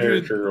which dude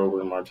character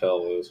Oberyn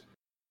Martell is.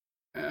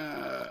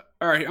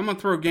 Alright, I'm gonna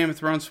throw a Game of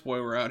Thrones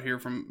spoiler out here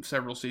from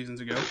several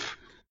seasons ago.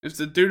 It's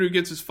the dude who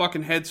gets his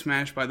fucking head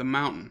smashed by the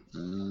mountain.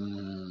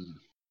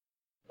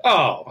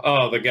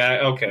 Oh, the guy.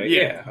 Okay,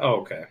 yeah.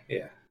 Oh, okay,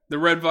 yeah. The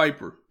Red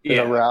Viper. Did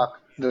a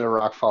rock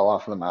fall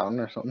off of the mountain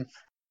or something?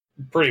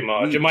 Pretty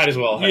much. It might as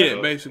well have.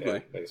 Yeah,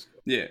 basically.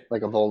 Yeah.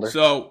 Like a boulder.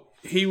 So,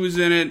 he was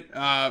in it.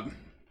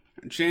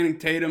 Channing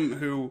Tatum,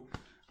 who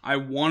I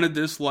want to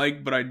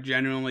dislike, but I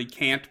genuinely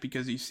can't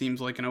because he seems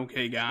like an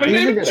okay guy. My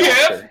name is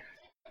Jeff!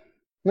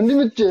 My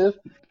name is Jeff.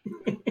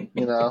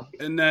 You know?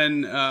 And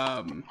then,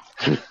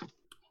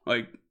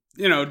 like,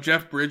 you know,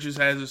 Jeff Bridges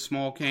has a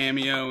small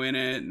cameo in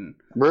it. And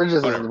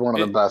Bridges is one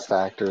of the best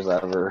actors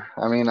ever.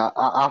 I mean,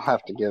 I'll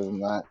have to give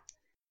him that.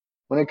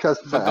 When it comes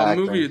to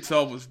acting. The movie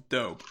itself was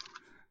dope.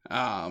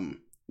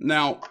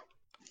 Now,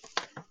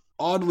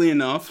 oddly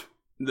enough,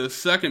 the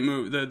second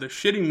movie, the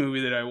shitty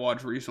movie that I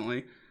watched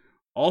recently,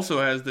 also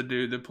has the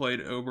dude that played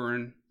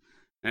Oberyn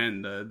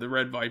and the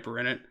Red Viper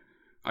in it.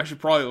 I should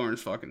probably learn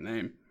his fucking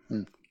name.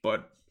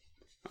 But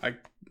I'm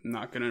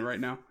not gonna right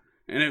now.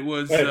 And it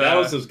was... Wait, that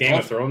was his Game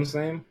of Thrones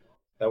name?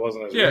 That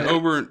wasn't his name?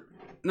 Oberyn...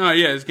 No,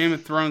 yeah, his Game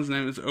of Thrones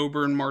name is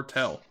Oberyn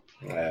Martell.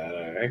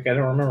 I don't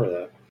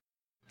remember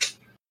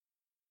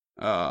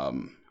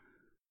that.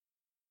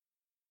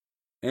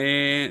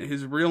 And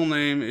his real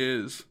name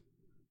is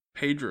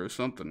Pedro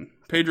something.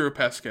 Pedro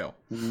Pascal.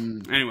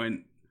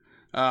 Anyway,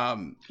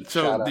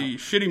 so the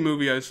shitty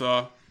movie I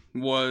saw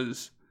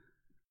was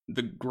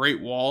The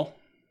Great Wall.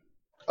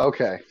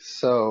 Okay,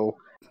 so...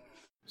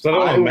 Is that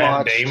one with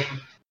Matt Damon?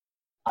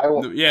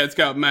 Yeah, it's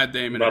got Matt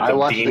Damon. I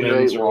watched The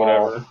Great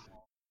Wall.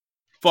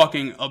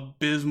 Fucking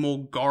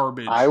abysmal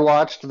garbage. I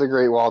watched The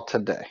Great Wall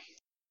today.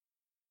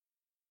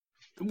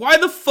 Why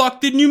the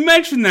fuck didn't you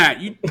mention that?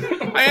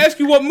 I asked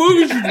you what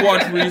movies you've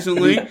watched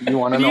recently. You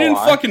want to know why? You didn't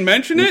fucking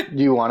mention it?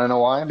 Do you want to know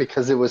why?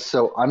 Because it was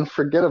so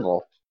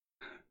unforgettable.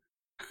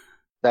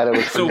 that it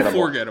was So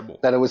forgettable. forgettable.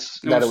 That it was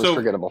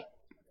forgettable.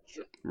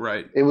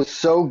 Right. It was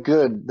so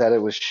good that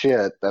it was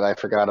shit that I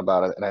forgot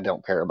about it and I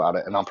don't care about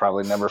it and I'll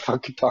probably never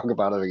fucking talk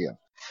about it again.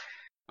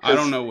 I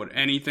don't know what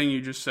anything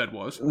you just said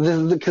was.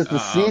 Because the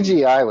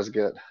CGI was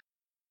good.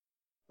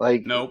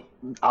 Like, Nope.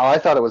 Oh, I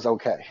thought it was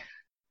okay.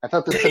 I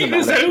thought the He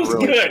even said it was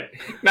really good.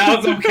 Now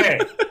it's okay.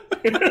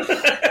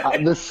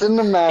 the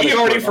cinematic. He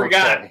already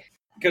forgot okay.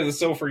 because it's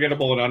so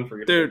forgettable and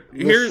unforgettable.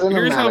 Dude,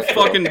 here's how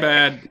fucking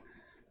bad.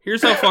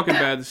 Here's how fucking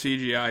bad the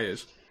CGI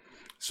is.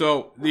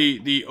 So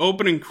the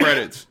opening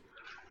credits,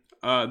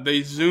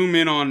 they zoom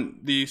in on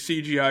the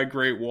CGI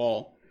Great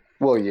Wall.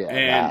 Well,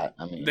 yeah,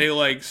 and they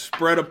like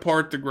spread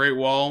apart the Great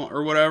Wall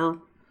or whatever.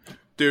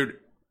 Dude,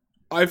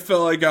 I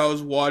felt like I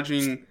was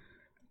watching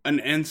an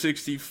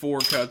N64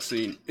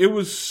 cutscene. It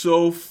was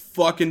so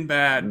fucking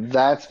bad.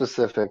 That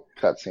specific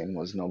cutscene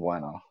was no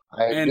bueno.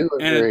 I do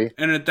agree.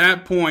 And at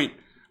that point,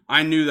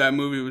 I knew that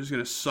movie was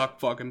gonna suck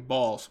fucking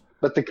balls.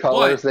 But the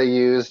colors they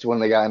used when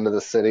they got into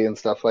the city and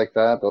stuff like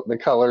that, the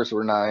colors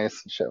were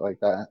nice and shit like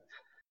that.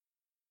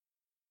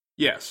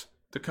 Yes,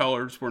 the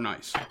colors were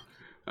nice.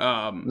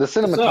 The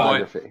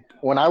cinematography.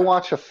 When I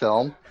watch a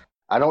film,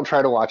 I don't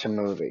try to watch a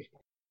movie.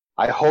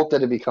 I hope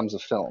that it becomes a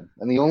film.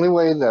 And the only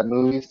way that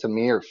movies to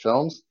me are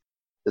films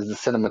is the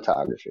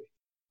cinematography.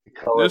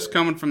 This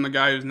coming from the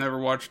guy who's never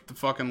watched the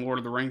fucking Lord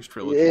of the Rings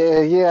trilogy.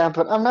 Yeah,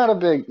 but I'm not a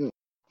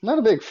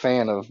big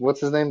fan of, what's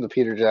his name, the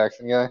Peter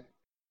Jackson guy?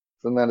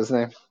 Isn't that his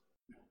name?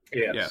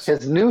 Yes.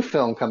 His new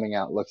film coming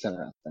out looks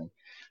interesting.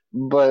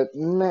 But,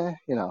 meh,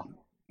 you know.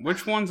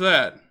 Which one's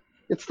that?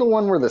 It's the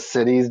one where the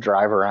cities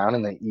drive around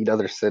and they eat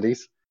other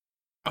cities.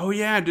 Oh,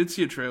 yeah, I did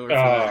see a trailer for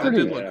that. That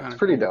did look kind of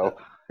pretty cool.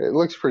 dope. It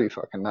looks pretty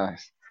fucking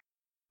nice.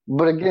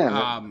 But again,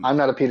 I'm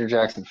not a Peter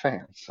Jackson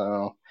fan,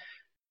 so...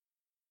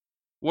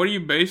 What do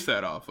you base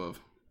that off of?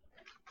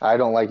 I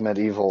don't like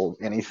medieval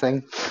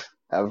anything,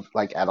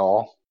 like, at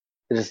all.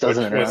 It just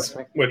doesn't interest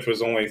me. Which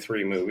was only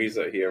 3 movies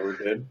that he ever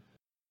did.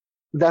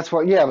 That's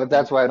why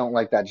I don't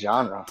like that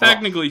genre.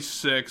 Technically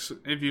 6,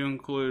 if you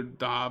include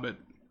The Hobbit.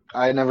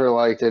 I never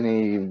liked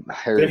any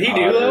Harry Did he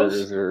do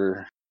those?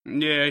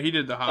 Yeah, he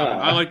did The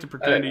Hobbit. I like to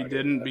pretend he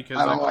didn't because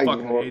I don't like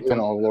fucking hate them.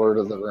 Lord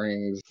of the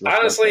Rings.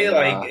 Honestly,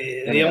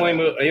 the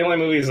only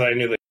movies I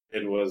knew that he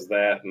did was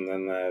that, and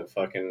then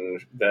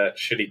that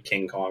shitty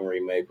King Kong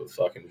remake with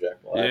fucking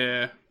Jack Black.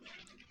 Yeah.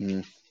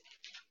 Mm.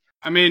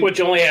 I mean, which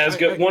only has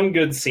one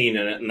good scene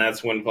in it, and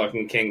that's when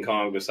fucking King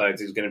Kong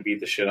decides he's going to beat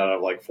the shit out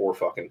of like 4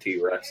 fucking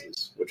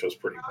T-Rexes, which was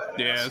pretty badass.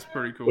 Yeah, it's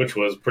pretty cool. Which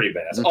was pretty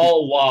badass.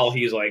 All while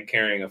he's like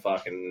carrying a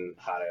fucking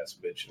hot ass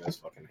bitch in his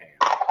fucking hand.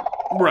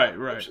 Right.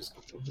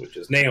 Which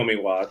is Naomi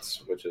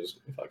Watts, which is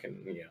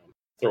fucking,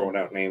 throwing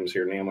out names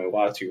here. Naomi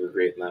Watts, you were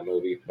great in that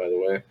movie, by the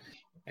way.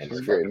 And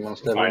you're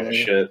fucking fine as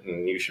shit,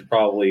 and you should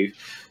probably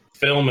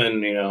film in,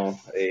 the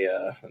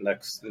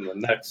next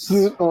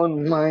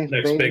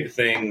big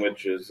thing,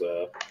 which is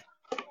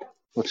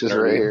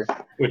nerdy, right here,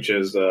 which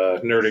is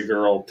nerdy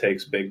girl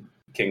takes big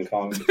King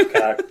Kong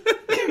cock.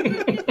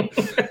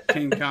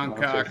 King Kong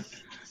cock.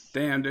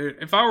 Damn, dude.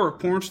 If I were a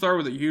porn star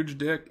with a huge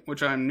dick,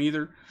 which I'm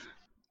neither,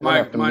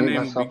 my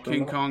name would be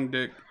King Kong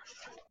Dick.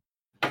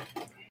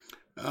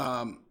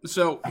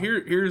 So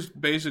here's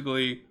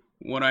basically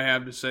what I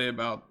have to say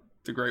about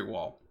the Great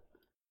Wall.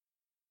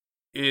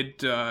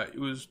 It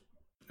was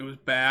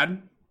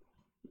bad.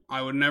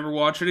 I would never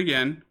watch it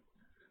again,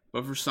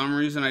 but for some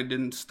reason I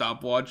didn't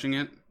stop watching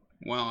it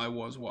while I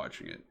was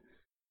watching it.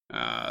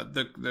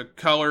 The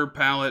color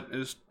palette,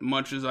 as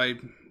much as I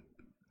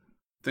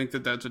think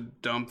that that's a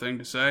dumb thing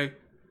to say,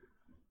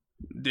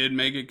 did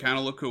make it kind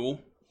of look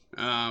cool.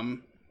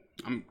 I'm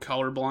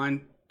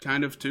colorblind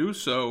kind of too,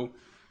 so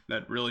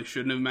that really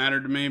shouldn't have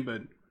mattered to me,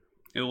 but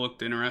it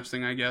looked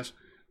interesting, I guess.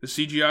 The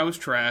CGI was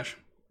trash.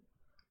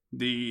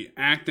 The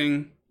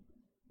acting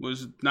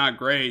was not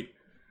great,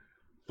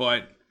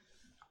 but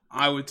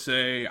I would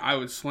say I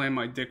would slam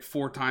my dick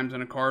 4 times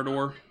in a car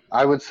door.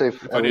 I would say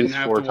if I didn't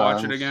have to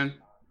watch it again.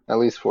 At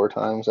least 4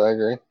 times, I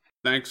agree.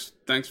 Thanks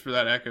for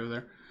that echo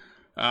there.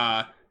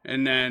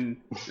 And then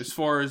as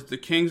far as the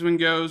Kingsman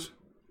goes,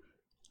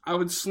 I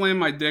would slam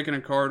my dick in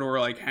a car door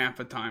like half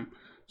the time.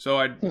 So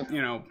I'd,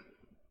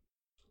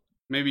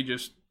 maybe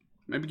give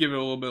it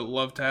a little bit of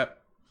love tap.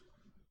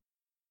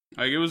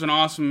 Like, it was an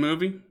awesome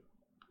movie.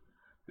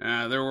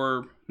 There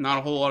were not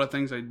a whole lot of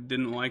things I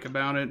didn't like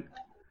about it,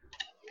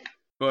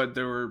 but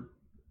there were,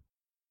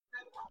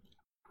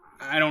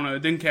 I don't know,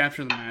 it didn't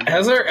capture the magic.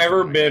 Has there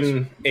ever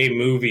been a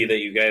movie that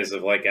you guys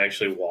have like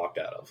actually walked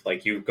out of?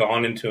 Like, you've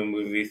gone into a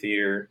movie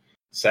theater,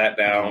 sat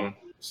down,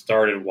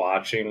 started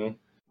watching.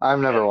 I've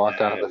never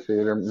walked out of the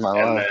theater in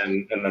my life.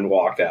 And then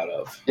walked out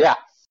of. Yeah.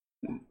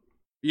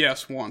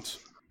 Yes, once.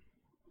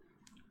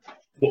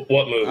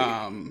 What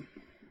movie?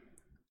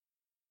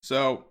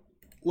 So,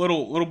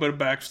 little bit of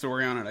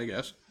backstory on it, I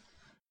guess.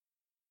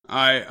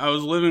 I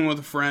was living with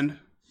a friend.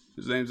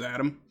 His name's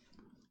Adam,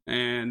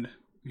 and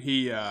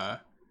he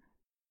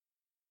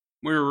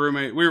we were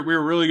roommate. We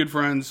were really good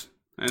friends,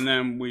 and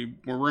then we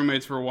were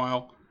roommates for a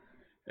while,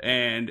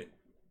 and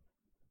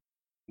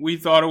we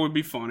thought it would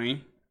be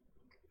funny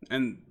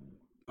and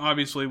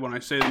obviously when I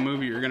say the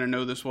movie, you're going to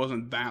know this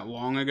wasn't that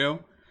long ago.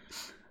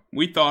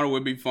 We thought it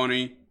would be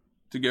funny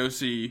to go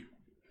see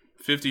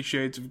 50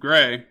 Shades of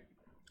Grey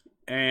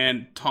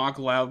and talk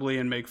loudly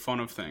and make fun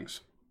of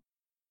things.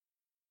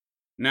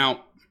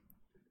 Now,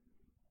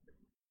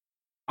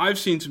 I've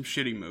seen some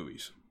shitty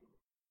movies.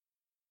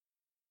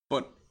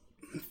 But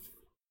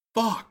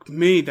fuck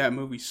me, that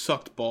movie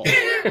sucked balls.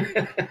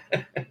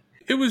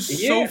 It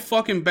was so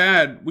fucking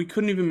bad, we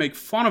couldn't even make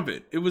fun of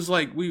it. It was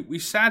like, we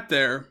sat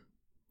there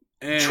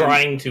and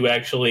trying to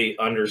actually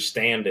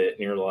understand it,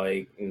 and you're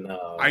like,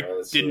 no. I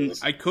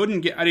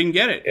didn't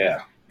get it.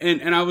 Yeah.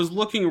 And I was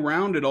looking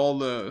around at all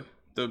the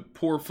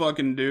poor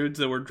fucking dudes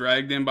that were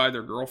dragged in by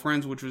their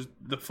girlfriends, which was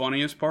the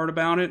funniest part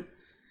about it.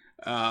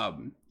 I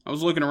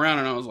was looking around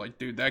and I was like,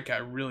 dude, that guy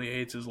really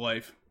hates his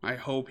life. I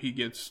hope he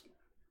gets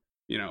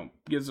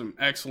some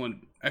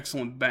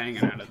excellent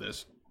banging out of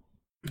this.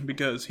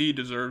 Because he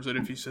deserves it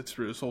if he sits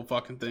through this whole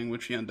fucking thing,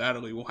 which he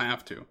undoubtedly will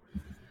have to.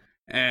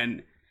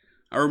 And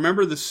I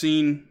remember the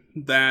scene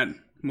that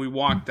we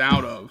walked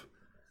out of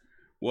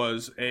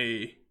was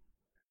the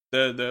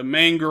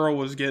main girl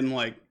was getting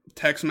like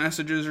text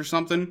messages or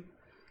something,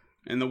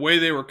 and the way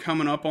they were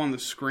coming up on the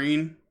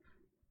screen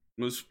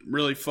was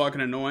really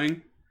fucking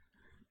annoying.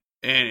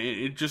 And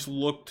it just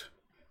looked,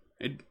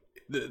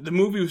 the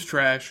movie was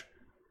trash.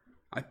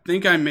 I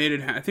think we made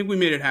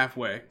it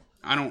halfway.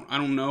 I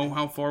don't know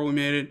how far we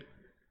made it,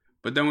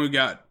 but then we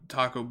got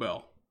Taco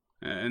Bell,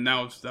 and that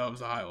was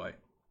the highlight.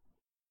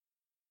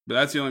 But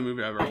that's the only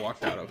movie I've ever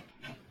walked out of.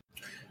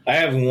 I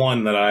have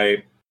one that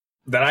I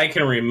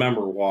can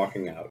remember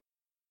walking out,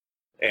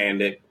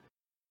 and it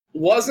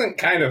wasn't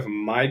kind of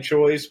my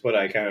choice, but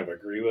I kind of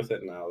agree with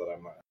it now that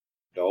I'm an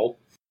adult.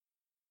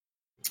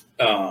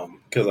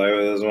 Because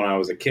was when I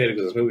was a kid,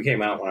 because this movie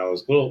came out when I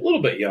was a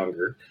little bit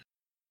younger.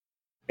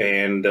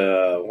 And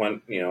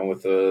went,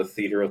 with the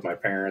theater with my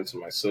parents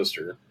and my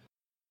sister.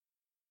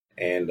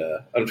 And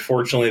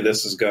unfortunately,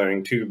 this is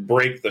going to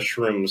break the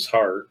Shroom's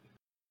heart,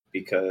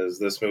 because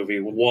this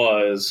movie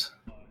was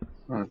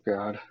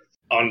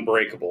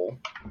unbreakable.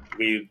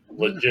 We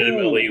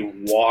legitimately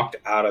walked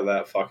out of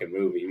that fucking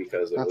movie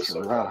because it was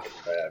so fucking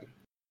bad.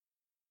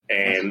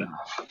 And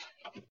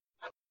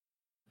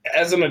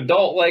as an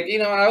adult,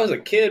 I was a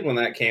kid when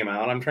that came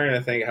out. I'm trying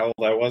to think how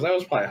old I was. I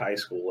was probably high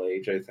school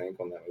age, I think,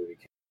 when that movie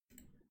came out.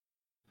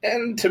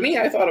 And to me,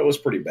 I thought it was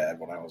pretty bad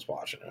when I was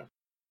watching it.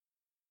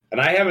 And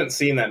I haven't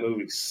seen that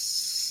movie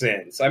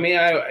since. I mean,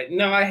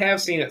 I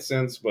have seen it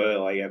since, but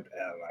I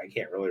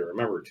can't really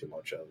remember too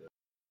much of it.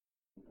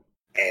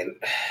 And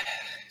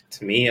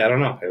to me, I don't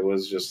know. It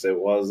was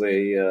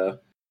a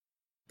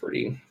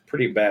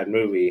pretty bad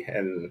movie.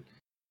 And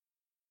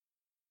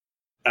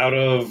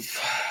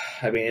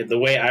the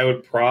way I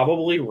would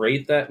probably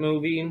rate that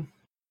movie,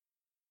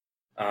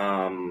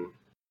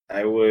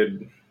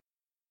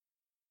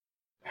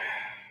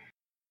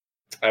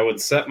 I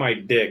would set my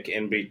dick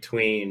in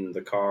between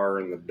the car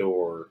and the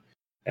door,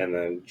 and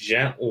then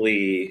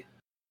gently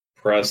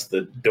press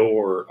the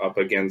door up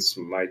against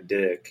my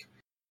dick,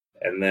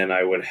 and then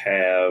I would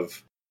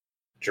have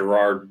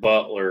Gerard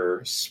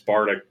Butler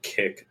Sparta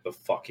kick the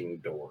fucking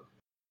door.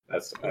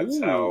 That's how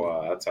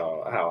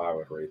I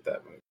would rate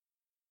that movie.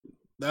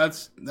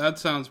 That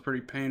sounds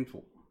pretty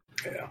painful.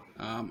 Yeah.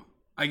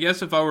 I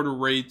guess if I were to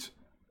rate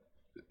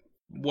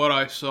what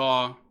I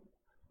saw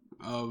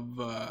of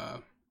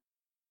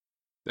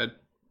that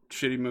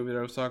shitty movie that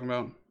I was talking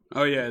about.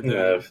 Oh yeah,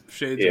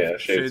 Shades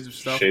of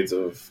Stuff. Shades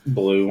of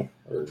Blue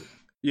or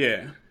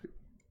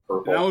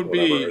purple. That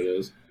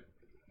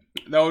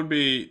would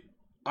be.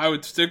 I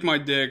would stick my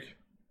dick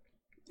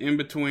in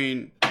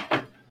between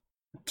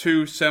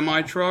two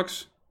semi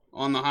trucks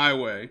on the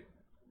highway,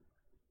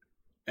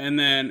 and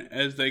then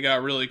as they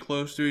got really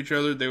close to each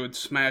other, they would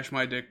smash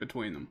my dick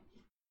between them.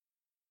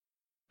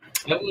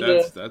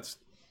 That's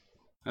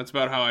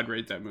about how I'd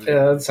rate that movie.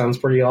 Yeah, that sounds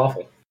pretty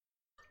awful.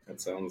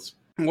 It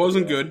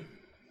wasn't good.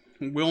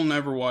 We'll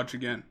never watch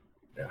again.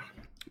 Yeah.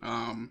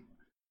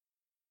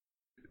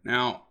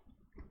 Now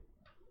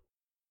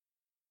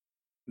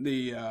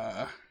the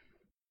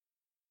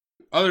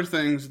other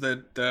things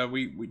that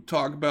we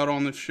talk about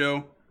on this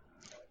show,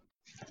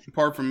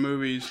 apart from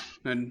movies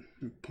and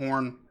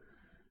porn,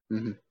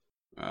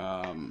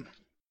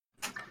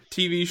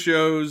 TV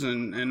shows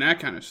and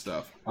that kind of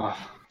stuff. I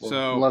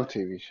love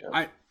TV shows.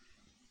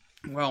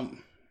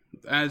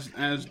 As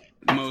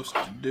most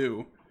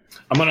do.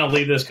 I'm going to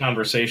leave this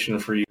conversation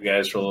for you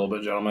guys for a little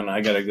bit, gentlemen.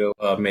 I got to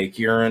go make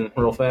urine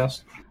real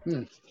fast.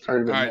 All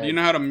right, do you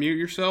know how to mute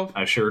yourself?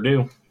 I sure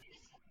do.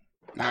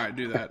 All right,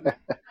 do that.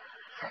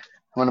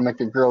 Want to make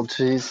a grilled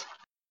cheese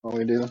while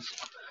we do this?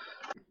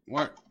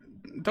 What?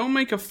 Don't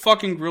make a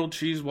fucking grilled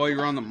cheese while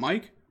you're on the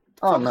mic.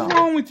 Oh, no. What's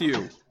wrong with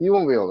you? You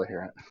won't be able to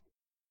hear it.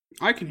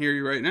 I can hear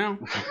you right now.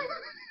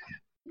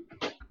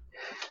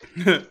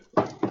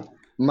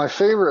 My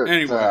favorite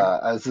anyway.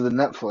 is the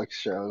Netflix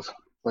shows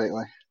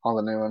lately. All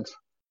the new ones.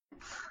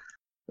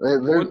 They're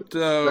doing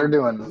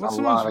a lot. What's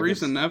the most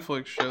recent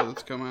Netflix show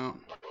that's come out?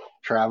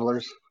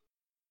 Travelers.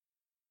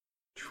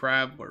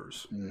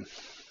 Mm.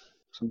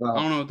 It's I don't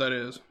about know what that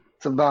is.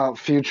 it's about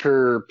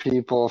future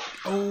people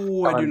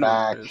Oh, I do coming know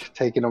back, what it is.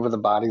 taking over the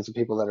bodies of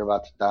people that are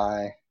about to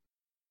die.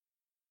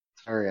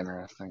 It's very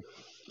interesting.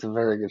 It's a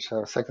very good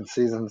show. Second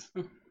season's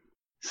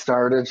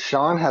started.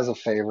 Sean has a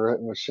favorite,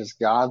 which is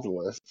God's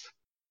List,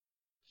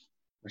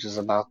 which is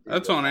about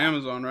That's on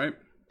Amazon, right?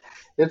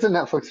 It's a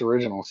Netflix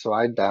original, so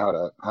I doubt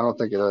it. I don't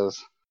think it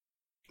is.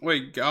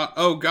 Wait,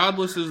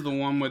 Godless is the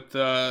one with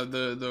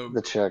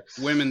the chicks,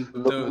 women,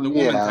 the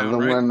woman town, the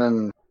right?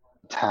 women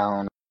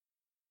town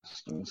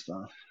and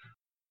stuff.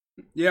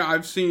 Yeah,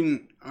 I've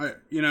seen.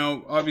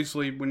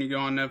 Obviously, when you go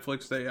on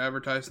Netflix, they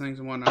advertise things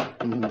and whatnot.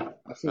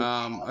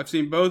 Mm-hmm. I've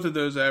seen both of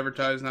those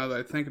advertised. Now that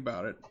I think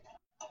about it,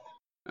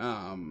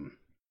 I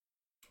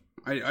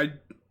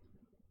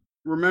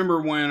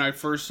remember when I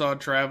first saw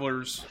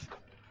Travelers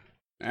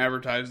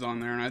advertised on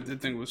there, and I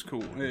did think it was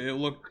cool.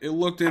 It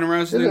looked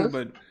interesting,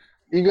 but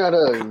you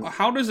gotta.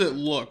 How does it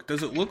look?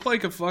 Does it look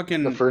like a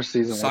fucking the first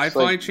season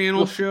Sci-Fi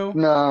Channel show?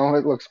 No,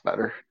 it looks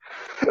better.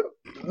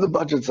 The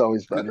budget's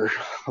always better,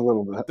 a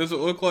little bit. Does it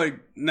look like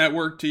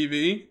network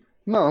TV?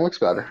 No, it looks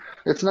better.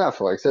 It's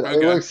Netflix.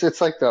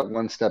 It's like that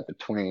one step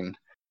between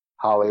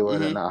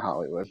Hollywood and not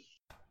Hollywood.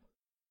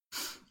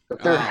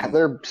 But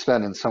they're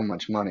spending so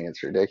much money,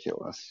 it's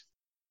ridiculous.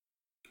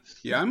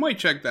 Yeah, I might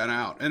check that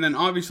out. And then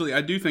obviously,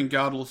 I do think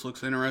Godless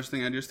looks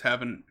interesting. I just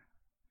haven't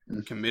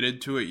committed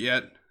to it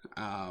yet.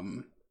 Have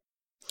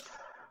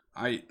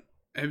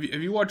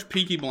you watched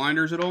Peaky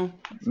Blinders at all?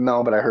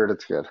 No, but I heard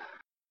it's good.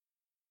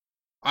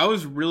 I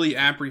was really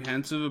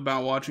apprehensive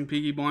about watching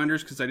Peaky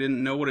Blinders because I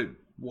didn't know what it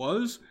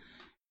was,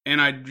 and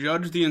I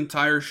judged the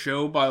entire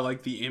show by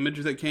like the image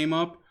that came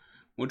up,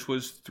 which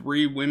was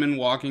several women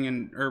walking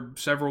in They in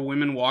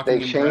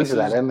changed dresses.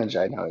 that image,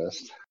 I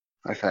noticed.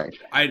 I think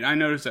I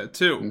noticed that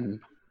too, mm-hmm.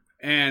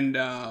 and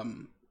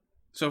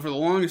so for the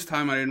longest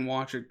time I didn't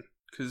watch it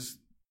because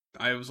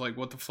I was like,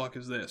 "What the fuck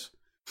is this?"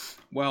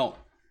 Well,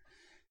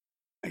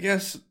 I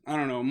guess I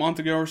don't know. A month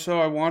ago or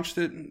so, I watched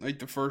it, like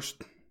the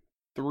first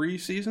 3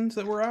 seasons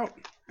that were out,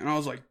 and I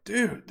was like,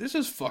 dude, this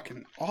is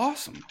fucking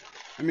awesome.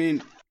 I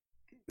mean,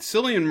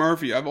 Cillian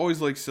Murphy, I've always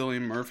liked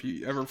Cillian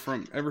Murphy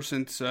ever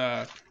since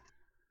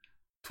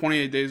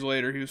 28 Days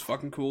Later. He was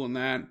fucking cool in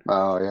that.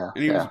 Oh yeah.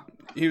 And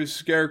he was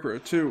Scarecrow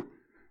too.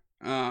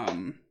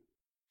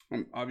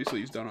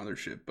 Obviously he's done other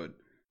shit, but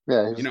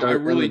yeah, he's I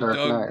really Dark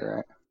dug Knight,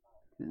 right?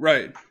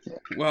 Right. Yeah.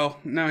 Well,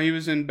 no, he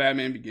was in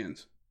Batman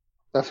Begins.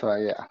 That's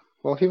right, yeah.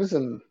 Well, he was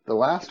in the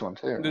last one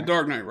too. Right? The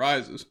Dark Knight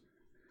Rises.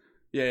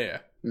 Yeah.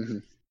 Mm-hmm.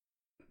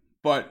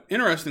 But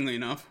interestingly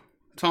enough,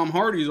 Tom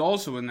Hardy's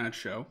also in that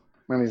show.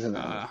 And he's in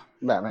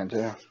Batman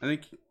too. I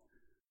think.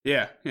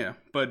 Yeah.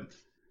 But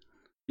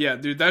yeah,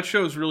 dude, that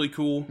show is really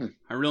cool.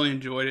 I really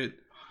enjoyed it.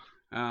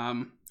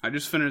 I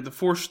just finished the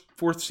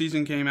fourth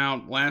season came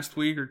out last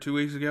week or 2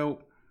 weeks ago,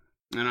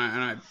 and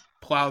I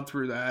plowed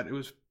through that. It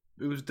was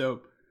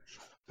dope.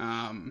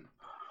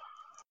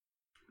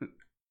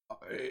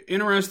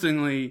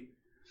 Interestingly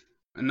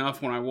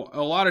enough, when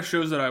a lot of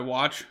shows that I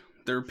watch,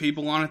 there are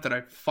people on it that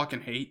I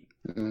fucking hate,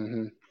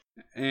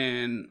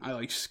 and I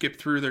like skip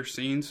through their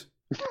scenes.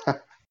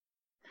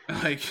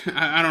 Like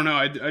I don't know,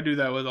 I do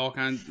that with all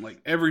kinds.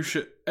 Like every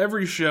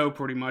show,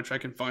 pretty much, I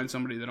can find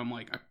somebody that I'm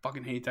like, I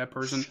fucking hate that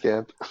person.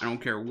 Skip. I don't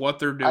care what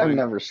they're doing. I've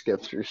never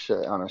skipped through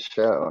shit on a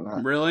show.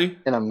 Really?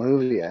 In a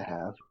movie, I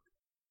have.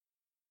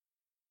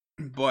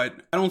 But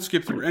I don't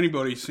skip through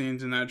anybody's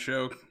scenes in that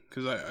show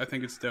because I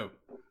think it's dope.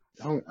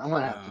 I'm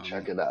gonna have to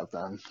check it out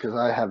then, because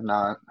I have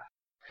not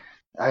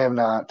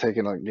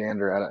taken a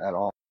gander at it at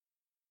all.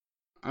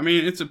 I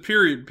mean, it's a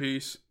period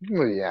piece.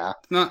 Well, yeah.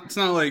 It's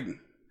not like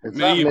it's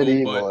medieval, not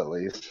medieval but, at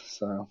least.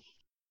 So.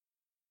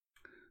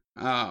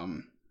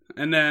 And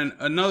then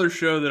another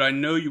show that I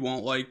know you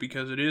won't like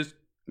because it is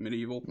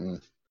medieval.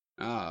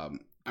 I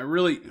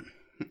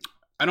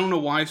don't know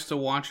why I still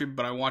watch it,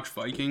 but I watch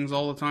Vikings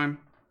all the time.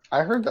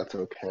 I heard that's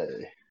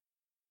okay.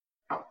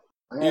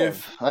 I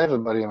have a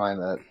buddy of mine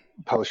that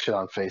posts shit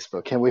on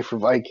Facebook. Can't wait for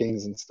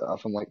Vikings and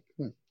stuff. I'm like,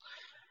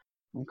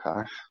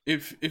 okay.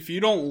 If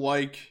you don't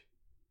like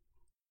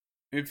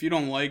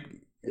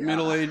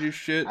Middle Ages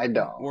shit, I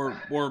don't.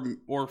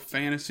 Or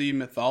fantasy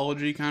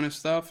mythology kind of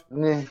stuff.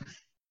 I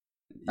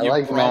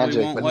like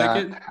magic, but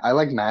not. I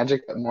like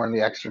magic, but more in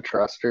the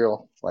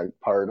extraterrestrial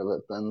part of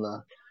it than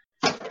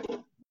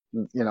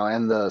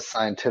and the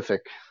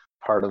scientific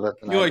part of it.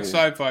 You like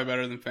sci-fi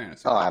better than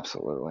fantasy? Oh,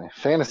 absolutely.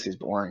 Fantasy's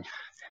boring.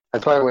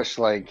 That's why I wish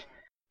I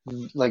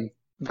like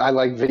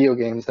video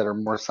games that are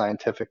more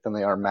scientific than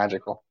they are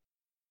magical.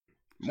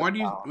 Why do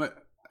you?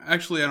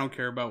 Actually, I don't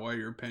care about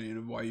your opinion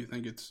of why you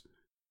think it's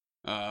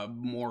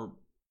more.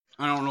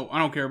 I don't know. I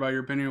don't care about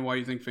your opinion of why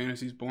you think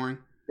fantasy's boring.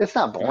 It's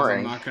not boring.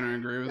 I'm not going to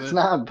agree with it. It's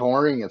not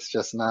boring. It's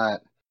just not.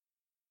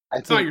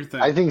 It's not your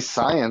thing. I think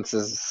science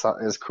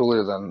is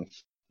cooler than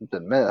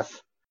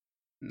myth.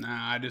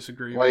 Nah, I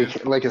disagree.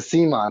 Like a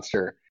sea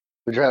monster.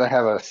 Would you rather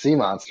have a sea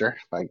monster,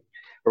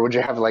 or would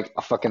you have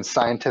a fucking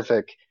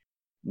scientific,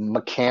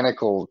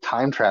 mechanical,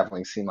 time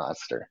traveling sea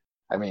monster?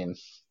 I mean,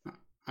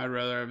 I'd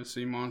rather have a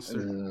sea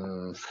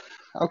monster.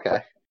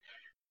 Okay.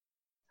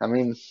 I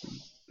mean,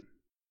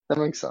 that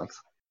makes sense.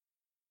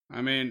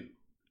 I mean,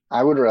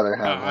 I would rather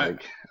have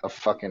like a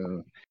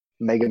fucking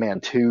Mega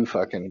Man 2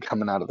 fucking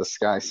coming out of the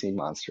sky sea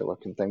monster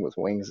looking thing with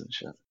wings and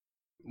shit.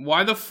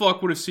 why the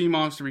fuck would a sea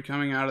monster be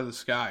coming out of the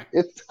sky?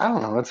 I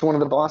don't know. It's one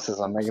of the bosses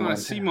on Mega Man 2.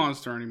 It's not a sea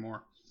monster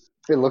anymore.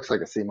 It looks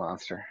like a sea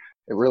monster.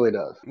 It really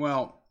does.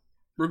 Well,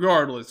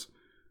 regardless,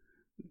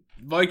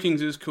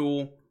 Vikings is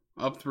cool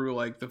up through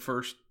like the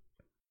first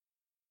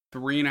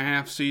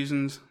 3.5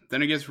 seasons.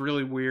 Then it gets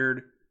really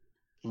weird.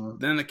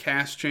 Then the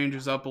cast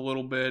changes up a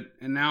little bit,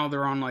 and now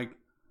they're on like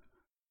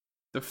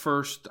the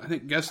first.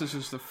 Guess this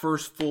is the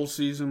first full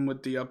season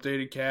with the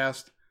updated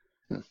cast,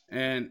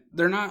 and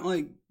they're not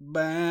like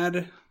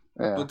bad,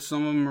 but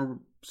some of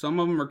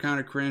them are kind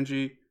of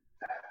cringy.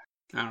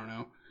 I don't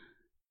know.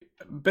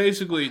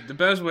 Basically, the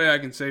best way I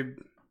can say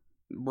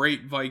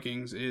rate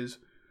Vikings is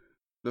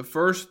the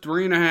first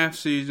 3.5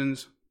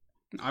 seasons.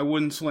 I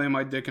wouldn't slam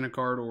my dick in a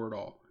car door at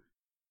all.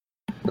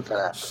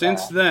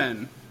 Since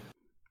then,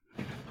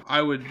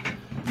 I would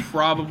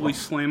probably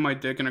slam my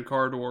dick in a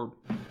car door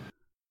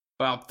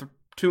about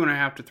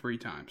 2.5 to 3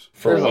 times.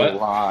 There's a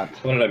lot.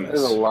 What did I miss?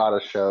 There's a lot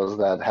of shows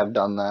that have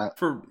done that.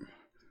 For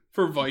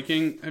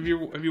Viking, have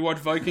you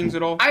watched Vikings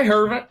at all? I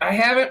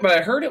haven't, but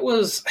I heard it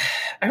was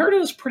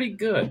pretty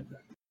good.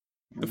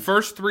 The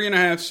first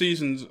 3.5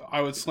 seasons,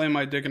 I would slam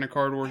my dick in a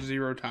car door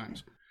 0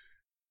 times.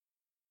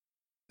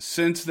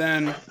 Since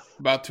then,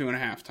 about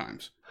 2.5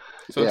 times.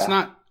 So it's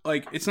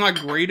not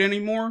great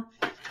anymore,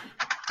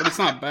 but it's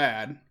not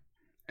bad.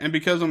 And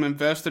because I'm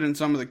invested in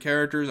some of the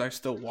characters, I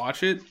still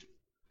watch it.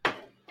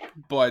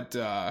 But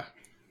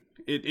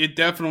it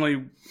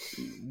definitely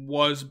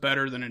was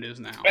better than it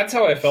is now. That's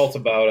how I felt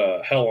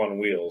about Hell on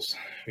Wheels.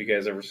 Have you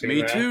guys ever seen that?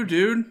 Me too,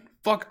 dude.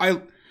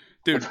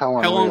 Hell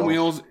on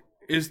Wheels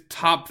is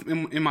top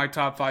in my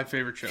top 5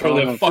 favorite shows.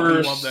 I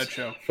fucking love that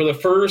show. For the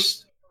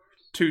first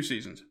 2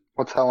 seasons.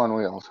 What's Hell on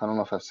Wheels? I don't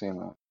know if I've seen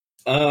that.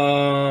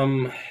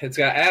 It's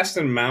got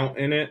Aston Mount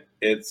in it.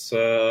 It's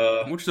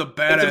which is a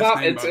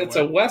badass name. It's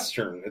a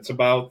western. It's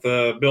about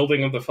the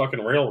building of the fucking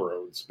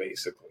railroads,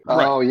 basically.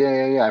 Oh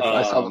yeah.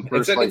 I saw the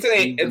first.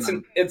 It's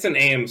an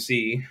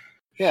AMC.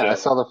 Yeah, show, I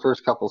saw the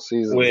first couple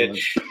seasons.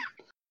 Which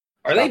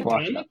are they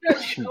done with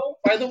that show?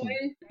 By the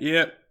way.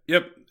 Yep.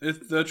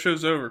 That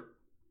show's over.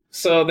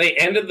 So they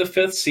ended the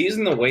 5th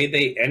season the way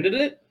they ended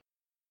it.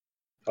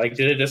 Like,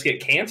 did it just get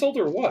canceled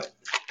or what?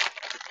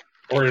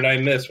 Or did I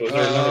miss? Was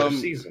there another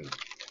season?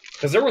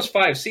 Because there was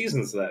 5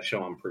 seasons of that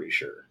show, I'm pretty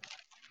sure.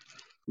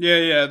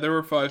 Yeah, there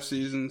were 5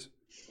 seasons.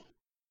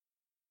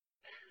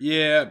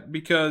 Yeah,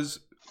 because,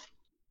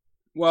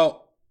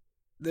 well,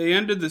 they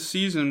ended the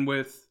season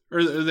with,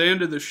 or they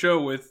ended the show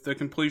with the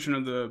completion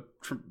of the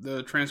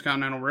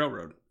Transcontinental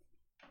Railroad.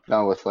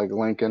 No, with like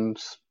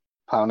Lincoln's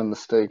pounding the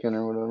steak in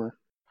or whatever.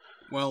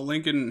 Well,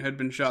 Lincoln had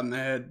been shot in the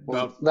head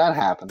about that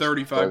happened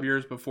 35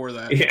 years before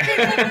that.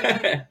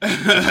 Yeah.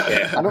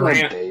 I don't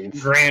know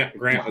dates. Grant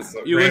was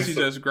the Ulysses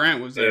S.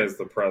 Grant was there. Is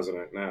the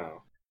president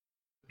now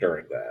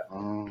during that.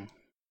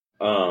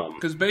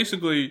 Because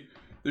basically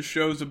the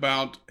show's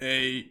about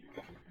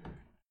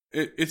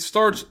it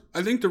starts,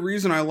 I think the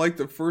reason I like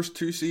the first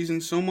 2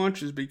 seasons so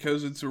much is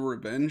because it's a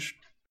revenge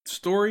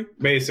story.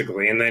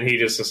 Basically, and then he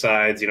just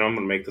decides, I'm going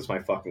to make this my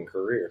fucking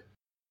career.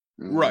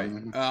 Right.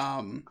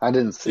 I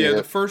didn't see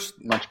the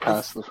first much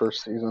past the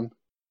first season.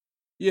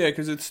 Yeah,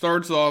 because it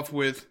starts off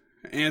with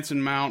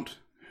Anson Mount,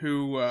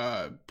 who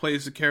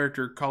plays the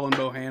character Colin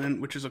Bohannon,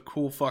 which is a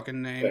cool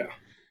fucking name. Yeah.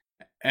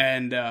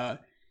 And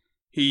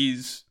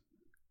he's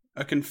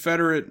a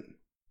Confederate.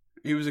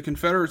 He was a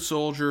Confederate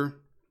soldier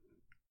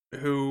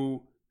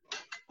who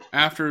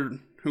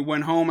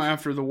went home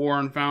after the war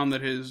and found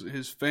that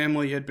his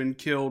family had been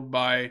killed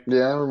by I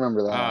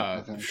remember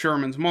that.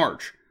 Sherman's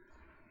march.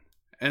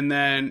 And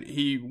then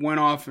he went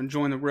off and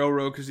joined the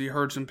railroad because he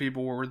heard some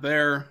people were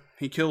there.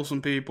 He killed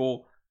some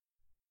people.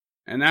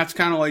 And that's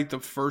kind of like the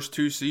first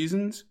 2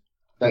 seasons.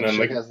 That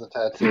chick has the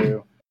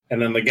tattoo.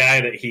 And then the guy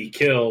that he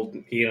killed,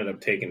 he ended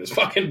up taking his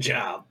fucking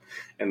job.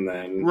 And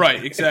then...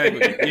 Right,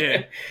 exactly,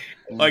 yeah.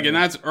 Like, and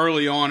that's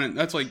early on. And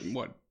that's like,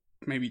 what,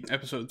 maybe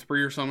episode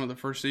 3 or something of the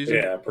first season?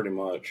 Yeah, pretty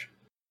much.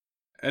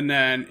 And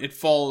then it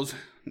falls,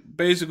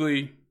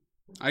 basically,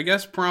 I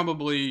guess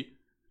probably...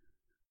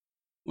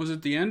 Was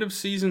it the end of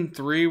season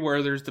 3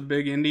 where there's the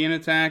big Indian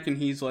attack and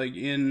he's like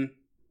in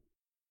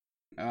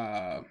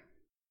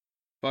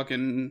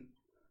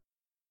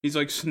he's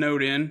like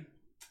snowed in?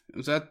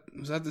 Was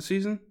that the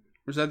season?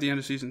 Or was that the end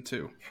of season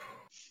 2?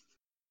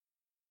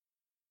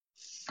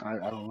 I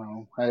don't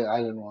know. I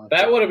didn't watch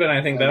that. Would have been,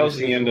 I think that was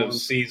the end of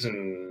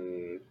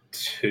season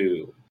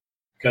 2.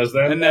 Because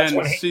then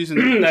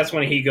that's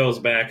when he goes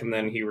back and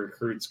then he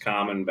recruits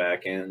Common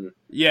back in.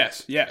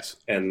 Yes.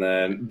 And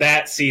then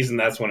that season,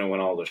 that's when it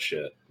went all to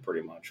shit,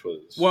 pretty much.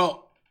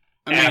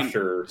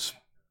 After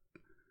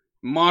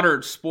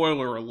moderate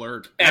spoiler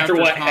alert. After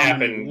what Common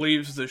happened.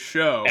 Leaves the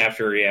show.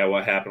 After,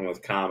 what happened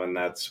with Common,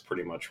 that's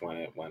pretty much when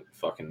it went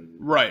fucking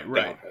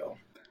downhill.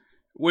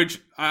 Which,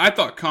 I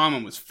thought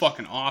Common was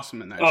fucking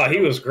awesome in that show. Oh,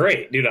 he was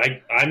great. Dude,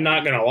 I'm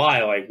not going to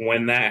lie. Like,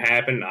 when that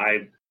happened,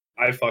 I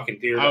I fucking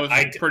teared I up. was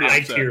I pretty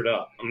upset. teared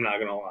up. I'm not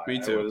gonna lie. Me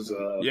too. I was,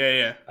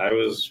 Yeah. I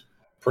was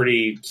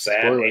pretty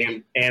sad Spoiler.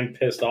 and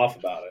pissed off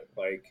about it.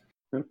 Like,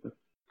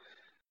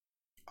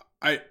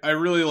 I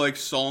really like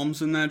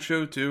Psalms in that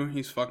show too.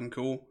 He's fucking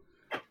cool.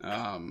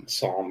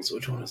 Psalms.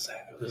 Which one is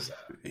that? What is that?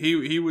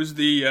 He was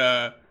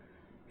the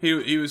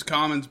he was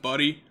Common's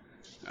buddy.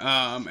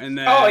 And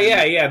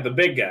then the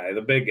big guy.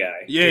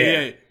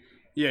 Yeah,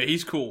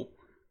 he's cool.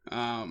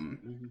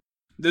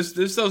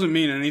 This doesn't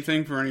mean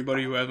anything for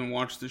anybody who hasn't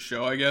watched the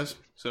show, I guess.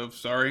 So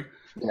sorry,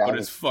 but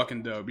it's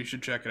fucking dope. You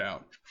should check it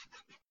out.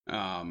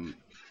 And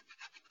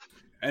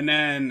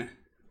then,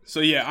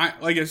 so yeah,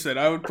 like I said,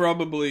 I would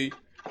probably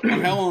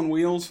Hell on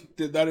Wheels.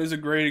 That is a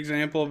great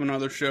example of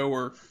another show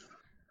where,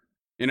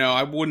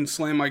 I wouldn't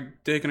slam my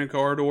dick in a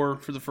car door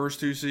for the first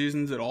 2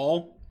 seasons at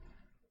all,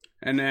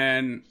 and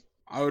then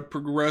I would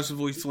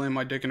progressively slam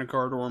my dick in a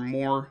car door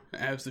more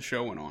as the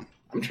show went on.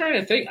 I'm trying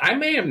to think. I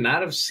may have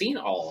not have seen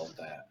all of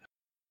that.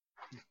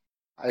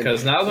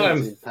 Because now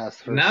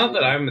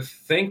that I'm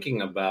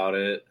thinking about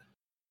it,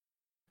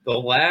 the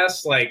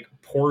last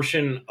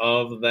portion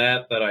of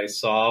that I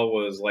saw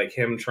was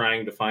him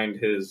trying to find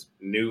his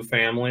new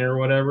family or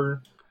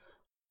whatever.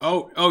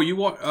 Oh,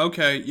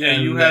 okay, yeah,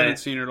 and you haven't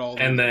seen it all.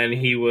 Then. And then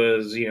he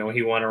was, he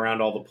went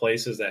around all the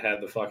places that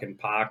had the fucking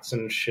pox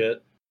and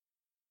shit.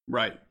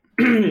 Right.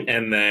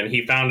 And then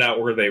he found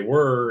out where they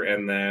were,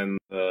 and then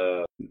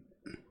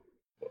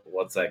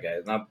what's that guy?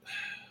 Not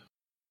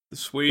the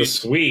Swede. The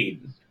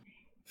Swede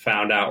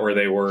found out where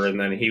they were, and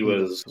then he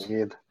was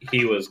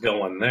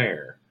going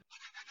there.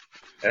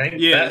 I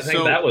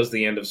think that was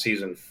the end of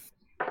season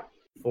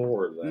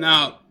 4. Then.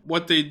 Now,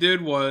 what they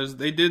did was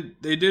they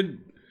did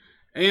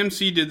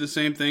AMC did the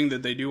same thing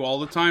that they do all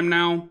the time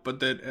now, but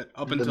that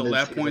up until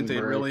that point they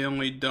really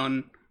only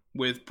done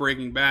with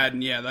Breaking Bad,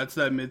 and yeah, that's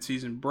that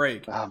mid-season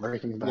break.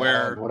 Breaking Bad.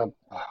 Where,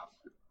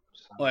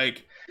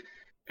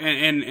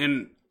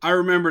 and I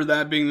remember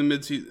that being the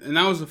mid-season, and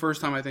that was the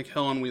first time I think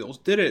Hell on Wheels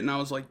did it, and I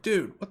was like,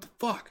 dude, what the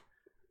fuck?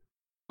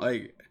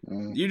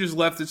 You just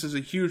left this as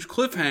a huge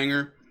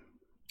cliffhanger,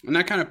 and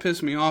that kind of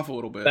pissed me off a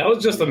little bit. That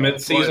was just a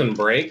mid-season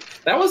break.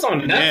 That was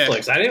on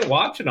Netflix. I didn't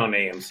watch it on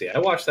AMC. I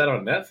watched that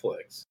on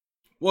Netflix.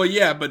 Well,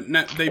 yeah, but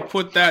they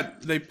put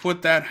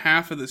that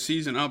half of the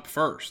season up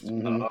first.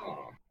 Mm-hmm.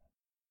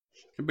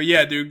 But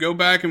yeah, dude, go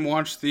back and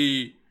watch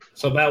the.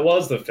 So that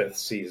was the 5th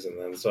season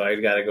then. So I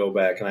got to go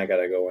back and I got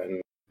to go in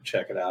and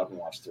check it out and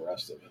watch the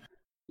rest of it.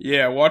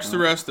 Yeah, watch the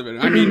rest of it.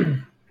 I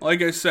mean,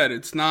 like I said,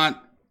 it's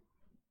not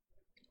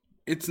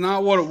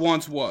what it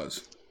once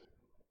was.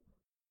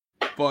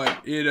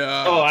 But it.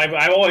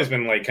 I've always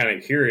been kind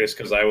of curious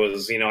because I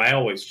was, I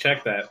always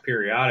check that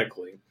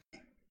periodically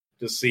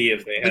to see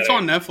if they. It's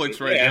on Netflix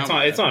right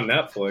now. It's on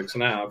Netflix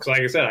now because,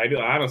 like I said, I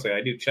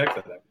do check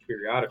that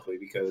periodically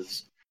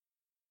because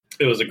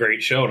it was a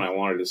great show and I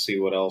wanted to see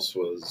what else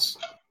was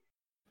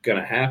going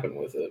to happen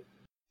with it.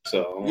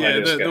 So yeah,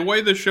 the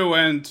way the show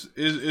ends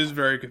is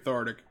very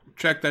cathartic.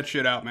 Check that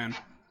shit out, man.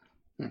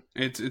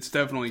 It's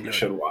definitely good. I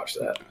should watch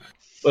that.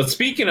 But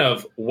speaking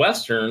of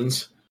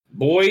westerns.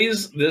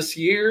 Boys, this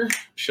year,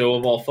 show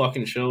of all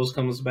fucking shows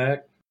comes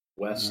back.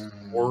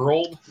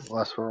 Westworld.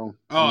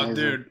 Oh, amazing.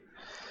 Dude.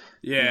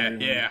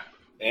 Yeah.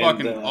 And,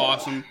 fucking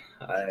awesome.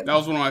 That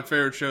was one of my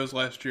favorite shows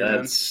last year,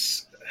 man.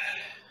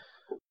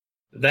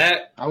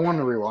 I want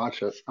to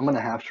rewatch it. I'm going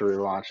to have to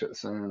rewatch it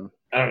soon.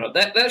 I don't know.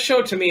 That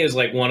show to me is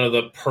one of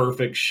the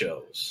perfect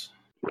shows.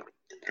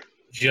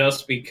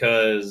 Just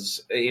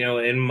because,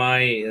 in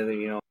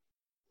my,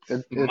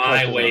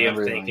 my way of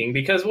thinking.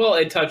 Because,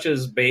 it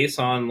touches base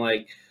on,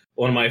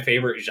 one of my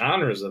favorite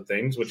genres of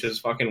things, which is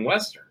fucking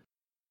Western.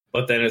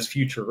 But then it's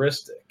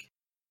futuristic.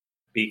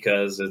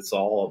 Because it's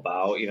all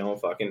about,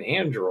 fucking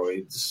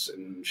androids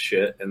and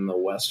shit in the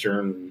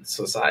Western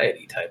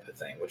society type of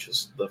thing, which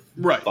is the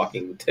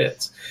fucking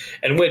tits.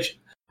 And which,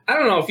 I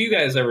don't know if you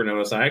guys ever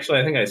noticed. I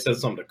think I said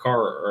something to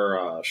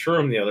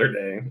Shroom the other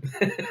day.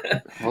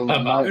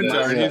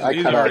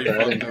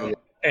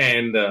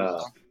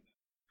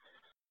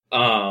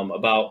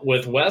 About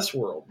with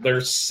Westworld, their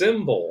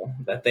symbol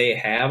that they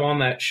have on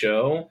that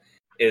show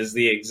is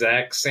the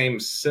exact same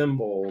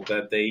symbol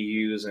that they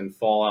use in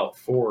Fallout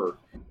 4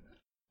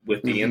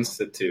 with the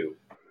Institute.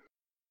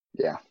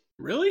 Yeah.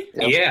 Really?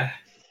 Yep. Yeah.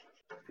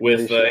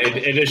 With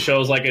it just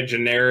shows a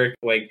generic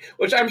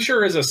which I'm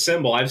sure is a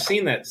symbol. I've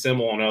seen that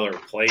symbol in other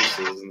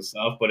places and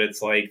stuff, but it's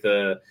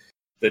the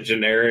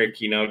generic,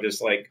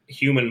 just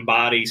human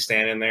body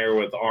standing there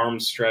with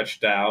arms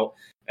stretched out.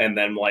 And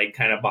then,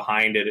 kind of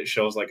behind it, it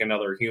shows,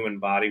 another human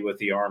body with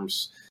the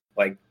arms,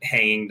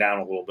 hanging down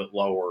a little bit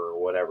lower or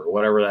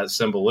whatever that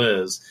symbol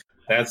is.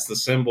 That's the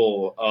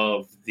symbol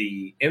of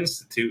the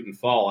Institute in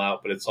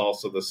Fallout, but it's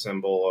also the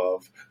symbol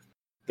of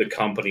the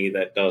company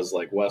that does,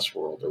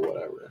 Westworld or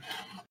whatever.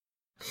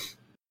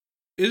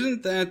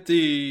 Isn't that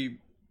the...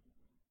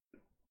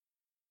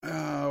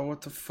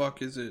 what the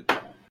fuck is it?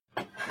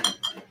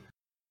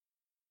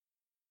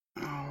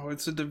 Oh,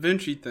 it's a Da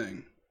Vinci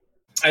thing.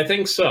 I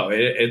think so.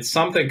 It's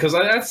something because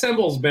that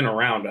symbol's been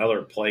around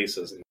other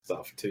places and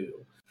stuff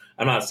too.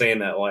 I'm not saying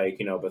that like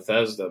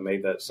Bethesda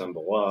made that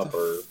symbol up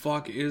or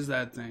fuck is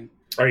that thing?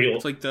 Are you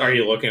like are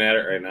you looking at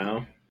it right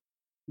now?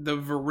 The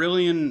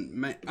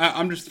Virillion.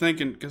 I'm just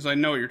thinking because I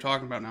know what you're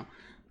talking about now.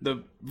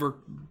 The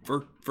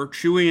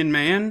Virtuian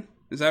Man.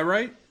 Is that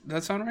right? Does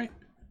that sound right?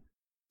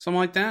 Something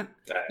like that?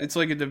 It's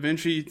like a Da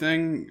Vinci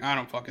thing. I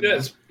don't fucking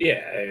know.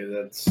 Yeah,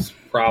 that's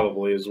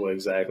probably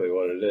exactly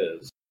what it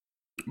is.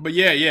 But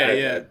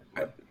yeah.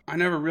 I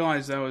never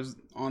realized that was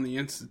on the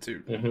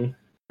Institute. Mm-hmm.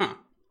 Huh.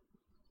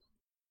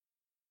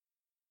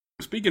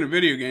 Speaking of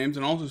video games,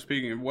 and also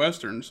speaking of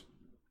westerns,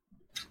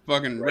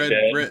 fucking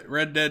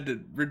Red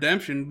Dead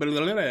Redemption,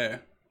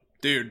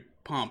 dude,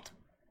 pumped.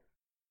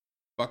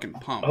 Fucking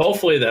pumped.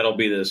 Hopefully that'll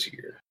be this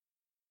year.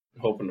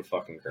 I'm hoping to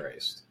fucking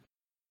Christ.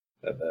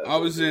 I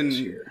was in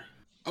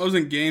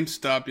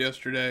GameStop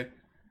yesterday.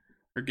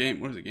 Or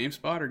what is it,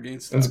 GameSpot or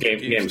GameStop? It's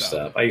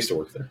GameStop. I used to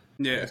work there.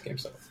 Yeah. It's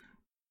GameStop.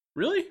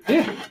 Really?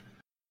 Yeah.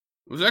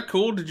 Was that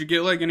cool? Did you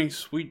get like any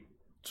sweet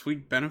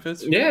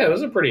benefits? Yeah, it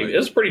was a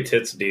pretty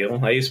tits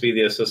deal. I used to be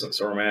the assistant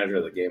store manager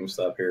at the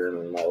GameStop here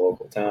in my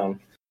local town.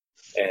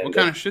 And what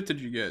kind of shit did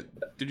you get?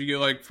 Did you get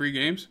like free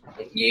games?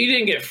 You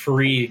didn't get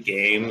free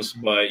games,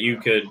 but you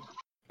could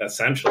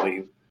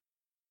essentially.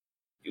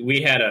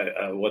 We had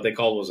a what they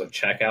called was a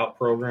checkout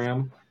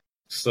program,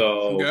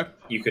 so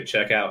you could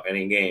check out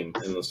any game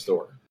in the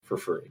store for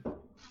free,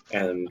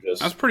 and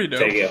just that's pretty dope.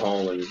 Take it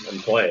home and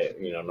play it.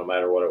 No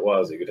matter what it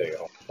was, you could take it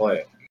home and play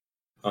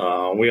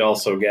it. We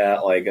also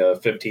got like a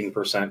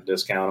 15%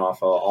 discount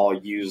off of all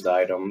used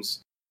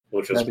items,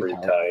 which was pretty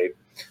tight.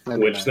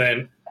 Which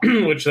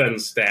then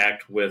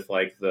stacked with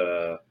like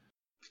the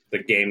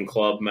game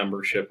club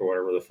membership or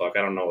whatever the fuck.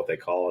 I don't know what they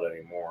call it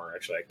anymore.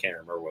 Actually, I can't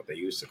remember what they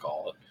used to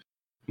call it.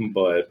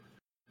 But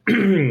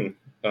if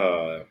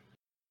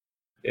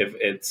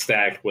it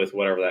stacked with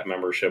whatever that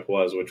membership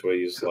was, which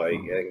was like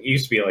it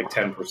used to be like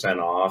 10%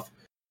 off,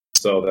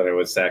 so that it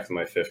would stack to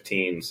my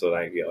 15, so that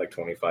I could get like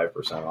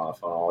 25%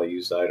 off on all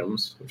used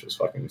items, which was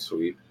fucking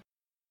sweet.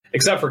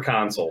 Except for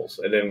consoles,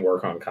 it didn't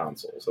work on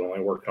consoles. It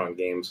only worked on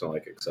games and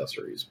like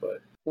accessories.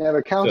 But yeah,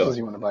 but consoles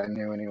you want to buy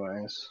new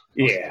anyways.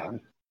 Yeah,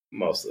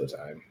 most of the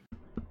time.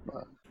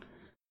 But.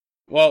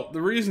 Well,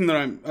 the reason that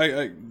I'm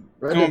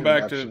going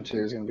back to 2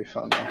 is gonna be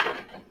fun though.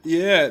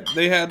 Yeah,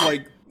 they had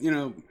like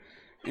in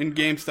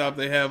GameStop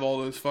they have all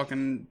those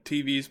fucking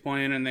TVs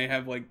playing, and they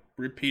have like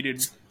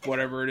repeated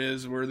whatever it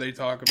is where they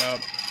talk about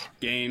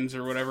games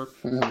or whatever.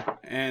 Mm-hmm.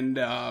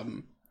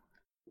 And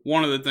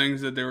one of the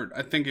things that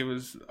I think it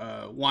was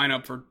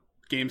lineup for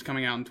games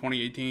coming out in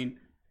 2018,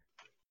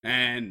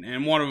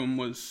 and one of them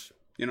was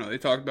they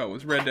talked about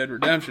was Red Dead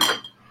Redemption.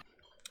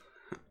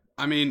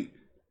 I mean.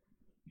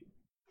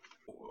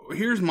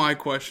 Here's my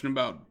question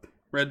about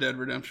Red Dead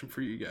Redemption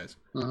for you guys.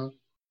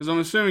 Because I'm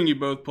assuming you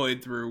both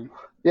played through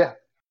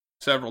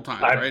several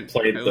times, right?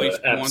 Played at least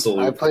once.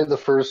 I played the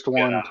first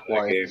one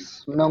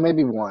twice. No,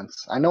 maybe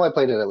once. I know I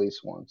played it at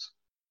least once.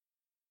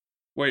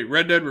 Wait,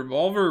 Red Dead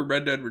Revolver or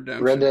Red Dead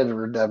Redemption? Red Dead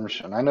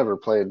Redemption. I never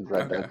played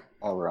Red Dead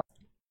Revolver.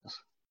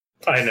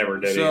 I never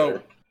did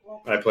either.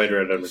 I played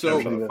Red Dead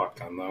Redemption a fuck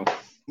ton, though.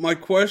 My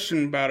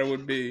question about it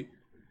would be...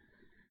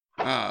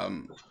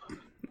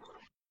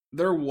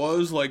 there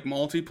was like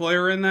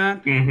multiplayer in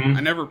that. Mm-hmm. I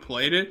never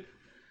played it,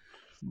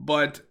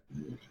 but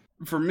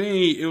for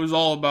me, it was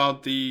all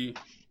about the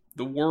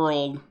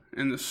world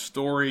and the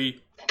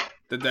story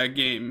that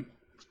game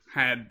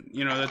had.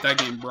 That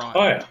game brought.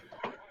 Oh yeah.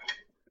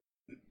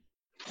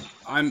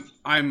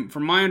 I'm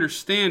from my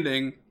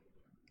understanding,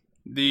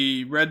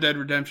 the Red Dead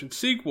Redemption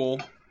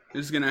sequel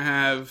is going to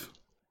have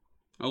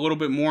a little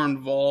bit more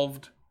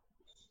involved.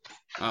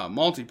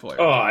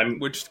 Multiplayer,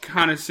 which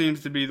kind of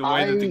seems to be the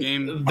way that the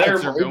game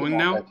are going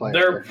now.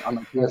 They're on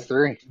the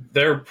PS3.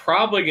 They're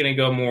probably going to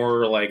go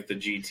more like the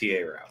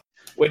GTA route,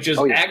 which is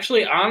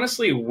actually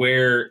honestly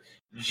where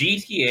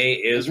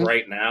GTA is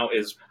right now,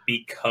 is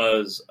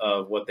because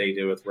of what they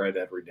did with Red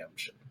Dead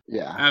Redemption.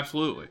 Yeah,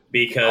 absolutely.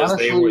 Because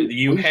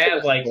you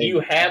had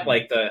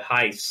the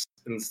heists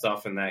and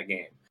stuff in that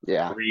game.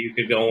 Yeah, where you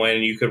could go in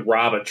and you could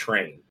rob a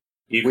train.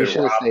 You could should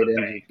have rob stayed a in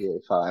bank.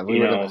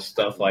 GTA 5.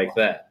 Stuff like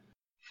that.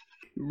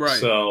 Right.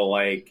 So,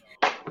 like,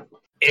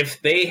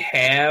 if they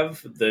have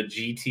the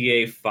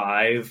GTA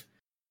 5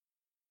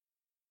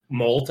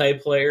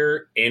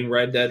 multiplayer in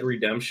Red Dead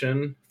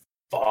Redemption,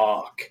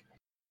 fuck.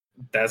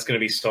 That's going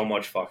to be so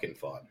much fucking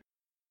fun.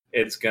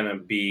 It's going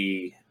to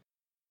be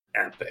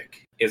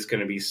epic. It's going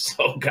to be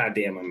so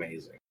goddamn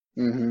amazing.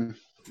 Mm-hmm.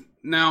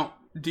 Now,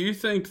 do you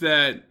think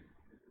that...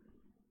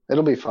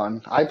 It'll be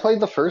fun. I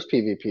played the first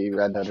PvP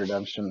Red Dead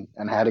Redemption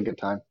and had a good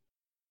time.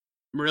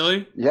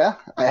 Really? Yeah,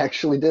 I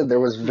actually did.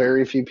 There was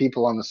very few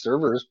people on the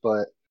servers,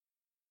 but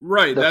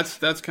right.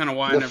 That's kind of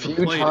why I never played it.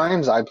 The few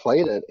times I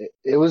played it,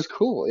 it was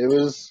cool. It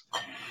was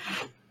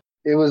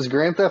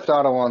Grand Theft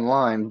Auto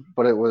Online,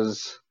 but it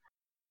was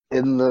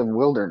in the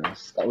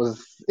wilderness. It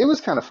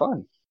was kind of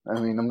fun. I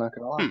mean, I'm not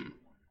gonna lie.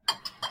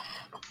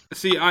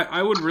 See,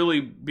 I would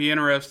really be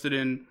interested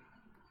in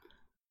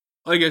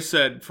like I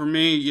said, for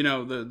me, you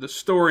know, the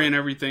story and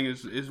everything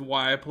is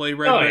why I play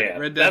Red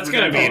Dead. That's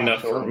going to be Redemption.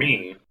 enough for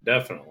me,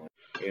 definitely.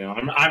 You know,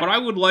 But I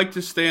would like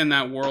to stay in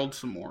that world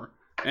some more.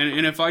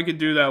 And if I could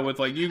do that with,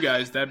 like, you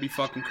guys, that'd be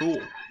fucking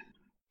cool.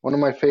 One of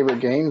my favorite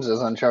games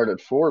is Uncharted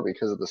 4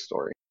 because of the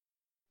story.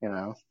 You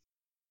know?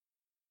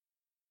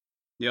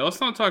 Yeah, let's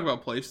not talk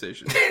about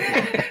PlayStation.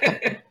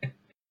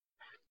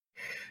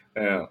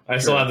 Yeah, I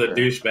still have the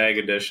douchebag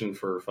edition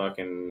for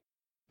fucking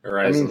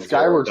Horizon. I mean,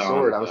 Skyward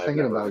Sword. I was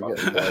thinking about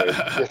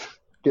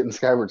getting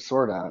Skyward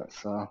Sword out.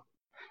 So,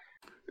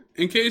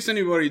 in case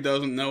anybody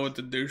doesn't know what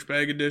the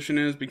douchebag edition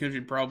is, because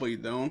you probably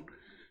don't,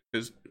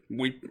 because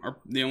we are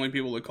the only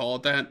people that call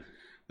it that.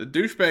 The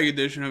douchebag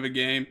edition of a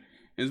game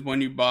is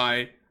when you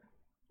buy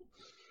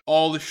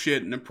all the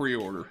shit in a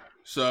pre-order.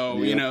 So,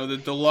 you know, the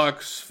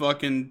deluxe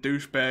fucking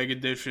douchebag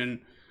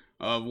edition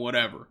of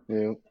whatever.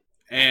 Yeah.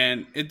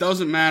 And it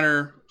doesn't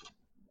matter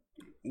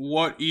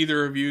what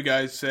either of you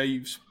guys say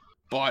you've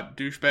bought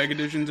douchebag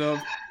editions of.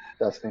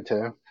 Destiny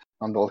 2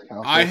 on both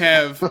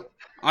consoles.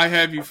 I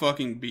have you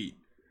fucking beat.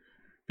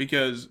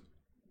 Because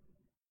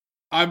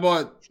I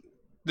bought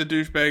the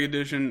douchebag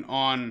edition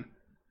on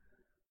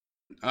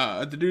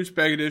the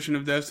douchebag edition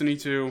of Destiny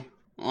 2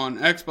 on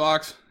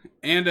Xbox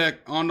and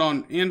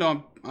on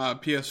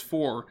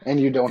PS4. And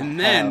you don't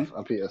have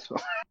a PS4.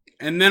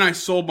 And then I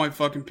sold my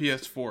fucking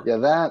PS4.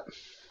 Yeah,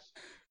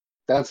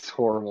 that's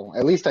horrible.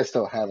 At least I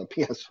still have a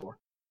PS4.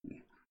 Do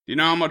you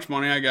know how much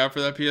money I got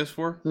for that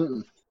PS4?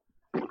 Mm-mm.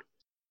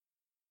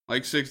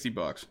 Like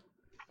 $60.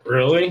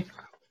 Really?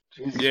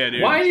 Jesus. Yeah,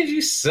 dude. Why did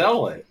you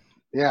sell it?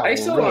 Yeah, I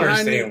still don't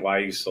understand why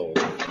you sold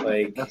it.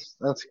 Like,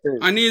 that's crazy.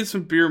 I needed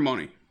some beer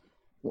money.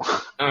 All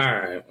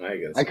right, I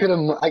guess I could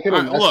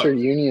have Western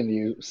Union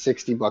you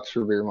 $60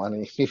 for beer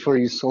money before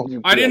you sold your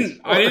PS4.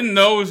 I didn't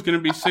know it was going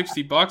to be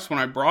 $60 when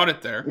I brought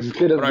it there.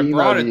 But I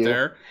brought it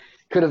there.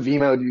 Could have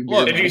Vmo'd you.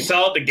 Look, did you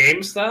sell it to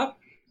GameStop?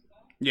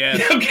 Yeah.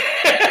 Okay.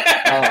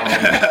 Oh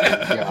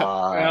my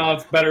god. Well,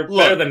 it's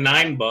better than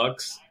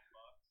 $9.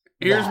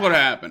 Here's what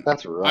happened.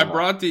 That's rough. I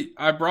brought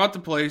the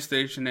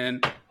PlayStation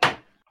in.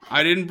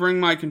 I didn't bring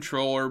my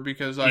controller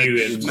because I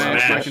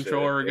smashed my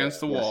controller against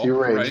the wall.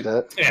 You raged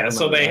it. Yeah,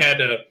 so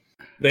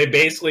they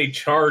basically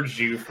charged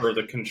you for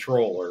the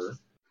controller.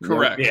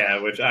 Correct. Yeah,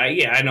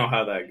 I know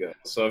how that goes.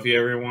 So if you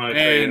ever want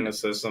to trade in the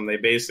system, they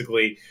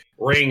basically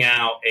ring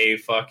out a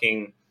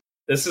fucking.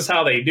 This is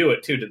how they do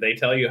it too. Did they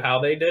tell you how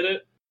they did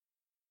it?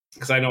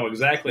 Because I know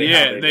exactly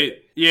how they did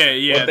it.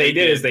 Yeah. What they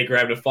did is they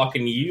grabbed a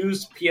fucking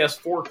used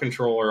PS4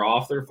 controller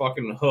off their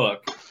fucking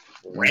hook,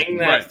 rang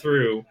that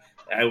through,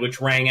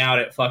 which rang out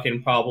at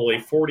fucking probably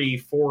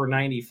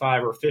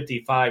 $44.95 or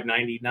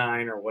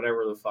 $55.99 or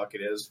whatever the fuck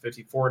it is,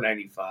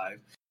 $54.95.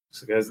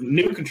 Because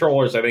new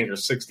controllers, I think, are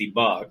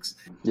 $60.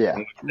 Yeah,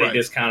 they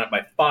discount it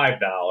by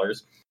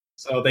 $5.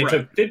 So they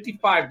took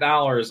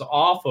 $55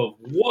 off of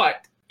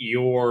what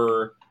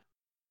your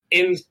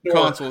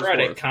in-store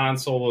credit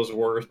console was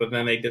worth, but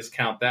then they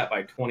discount that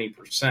by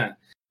 20%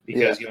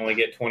 because you only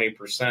get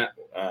 20%.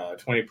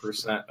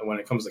 20% when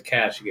it comes to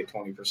cash, you get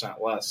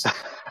 20% less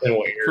than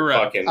what you're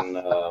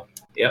fucking.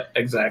 Yep,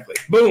 exactly.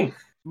 Boom.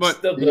 But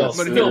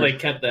still, they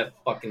kept that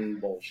fucking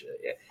bullshit.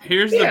 Yeah.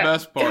 Here's the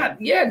best part. God,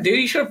 yeah, dude,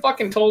 you should have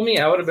fucking told me.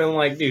 I would have been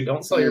like, dude,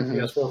 don't sell your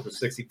PS4 for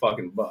 $60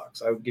 fucking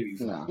bucks. I would give you.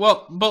 No.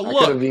 Well, but I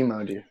look, could have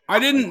Vmo'd you. I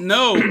didn't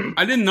know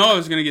I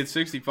was gonna get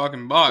 $60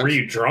 fucking bucks. Were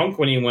you drunk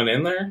when you went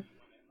in there?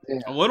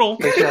 Yeah. A little.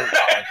 They can't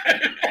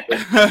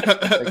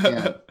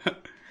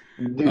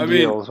do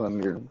deals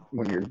when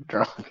you're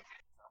drunk.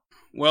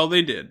 Well,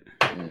 they did,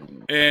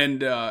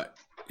 and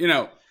you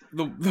know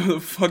the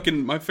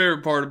fucking my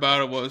favorite part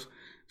about it was.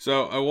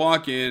 So I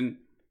walk in,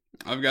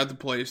 I've got the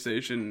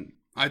PlayStation.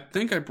 I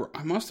think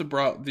I must have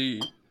brought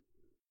the,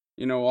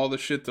 you know, all the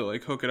shit to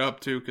like hook it up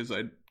to because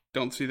I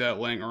don't see that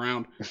laying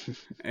around.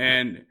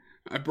 And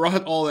I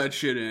brought all that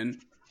shit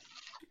in,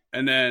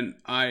 and then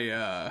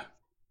I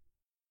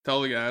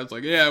tell the guy, I was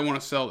like, yeah, I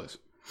want to sell this.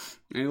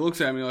 And he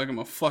looks at me like I'm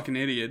a fucking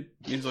idiot.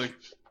 He's like,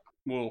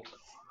 well,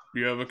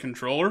 do you have a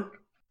controller?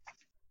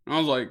 And I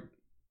was like,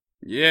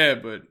 yeah,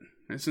 but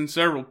it's in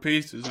several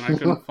pieces and I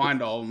couldn't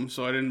find all of them,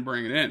 so I didn't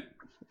bring it in.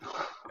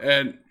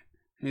 And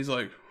he's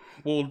like,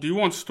 well, do you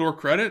want store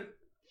credit?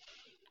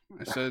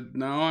 I said,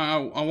 no,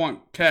 I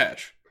want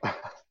cash.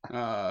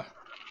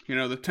 You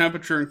know, the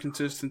temperature and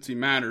consistency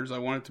matters. I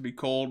want it to be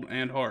cold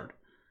and hard.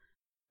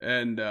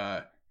 And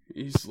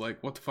he's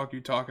like, what the fuck are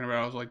you talking about?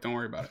 I was like, don't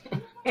worry about it.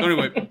 So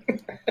anyway,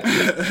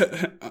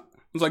 I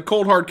was like,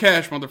 cold hard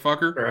cash,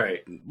 motherfucker. Right.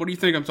 What do you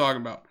think I'm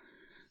talking about?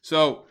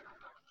 So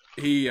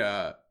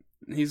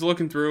he's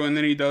looking through, and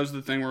then he does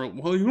the thing where,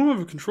 well, you don't have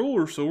a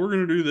controller, so we're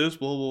going to do this,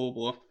 blah, blah,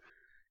 blah.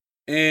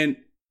 And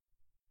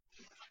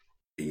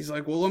he's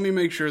like, well, let me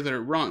make sure that it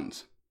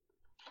runs.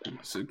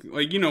 So,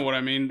 like, you know what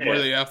I mean, where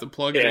they have to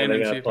plug it in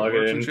and see if it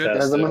works and shit.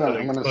 Guys, I'm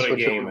gonna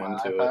switch over my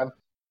iPad.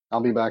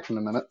 I'll be back in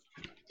a minute,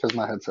 because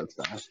my headset's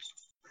dying.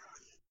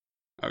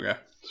 Okay.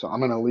 So I'm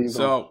going to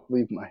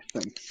leave my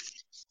thing.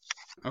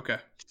 Okay.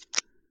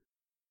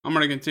 I'm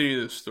going to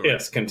continue this story.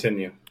 Yes,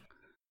 continue.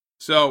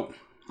 So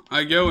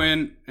I go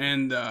in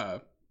and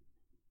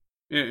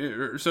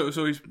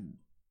So he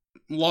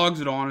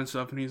logs it on and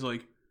stuff, and he's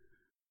like,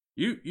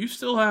 you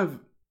still have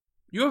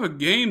a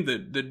game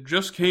that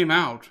just came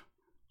out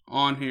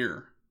on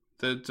here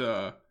that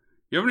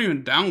you haven't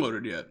even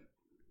downloaded yet.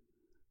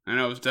 And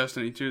it was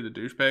Destiny 2, the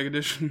douchebag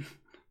edition.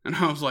 And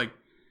I was like,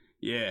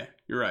 yeah,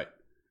 you're right.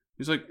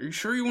 He's like, are you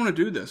sure you want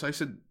to do this? I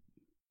said,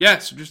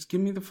 yes, just give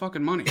me the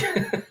fucking money.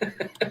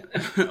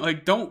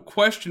 Like, don't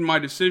question my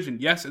decision.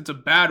 Yes, it's a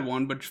bad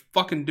one, but just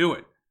fucking do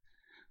it.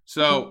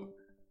 So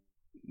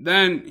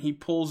then he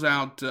pulls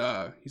out,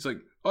 he's like,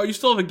 oh, you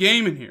still have a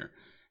game in here.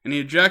 And he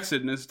ejects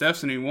it, and it's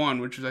Destiny 1,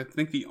 which is, I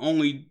think, the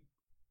only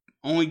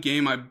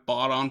game I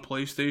bought on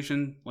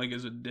PlayStation, like,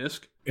 as a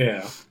disc.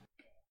 Yeah.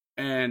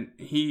 And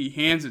he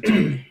hands it to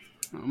me.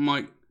 I'm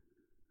like,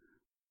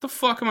 what the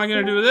fuck am I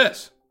going to do with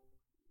this?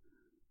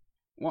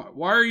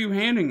 Why are you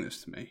handing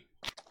this to me?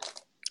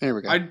 Here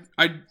we go.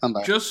 I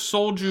just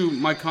sold you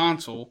my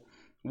console.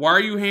 Why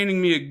are you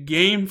handing me a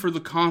game for the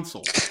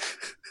console?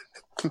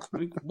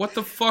 Like, what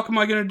the fuck am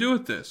I going to do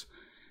with this?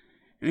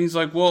 And he's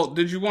like, well,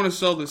 did you want to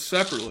sell this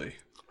separately?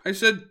 I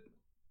said,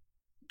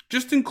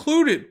 just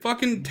include it.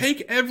 Fucking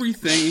take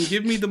everything and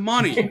give me the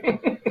money.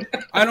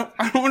 I don't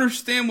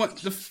understand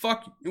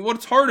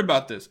what's hard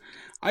about this.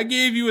 I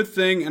gave you a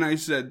thing and I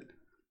said,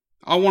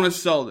 I want to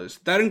sell this.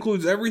 That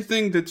includes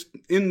everything that's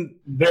in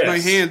my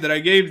hand that I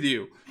gave to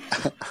you.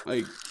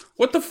 Like,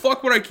 what the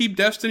fuck would I keep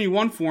Destiny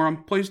 1 for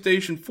on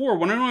PlayStation 4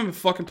 when I don't have a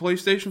fucking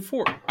PlayStation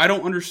 4? I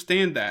don't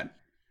understand that.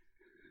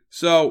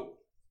 So,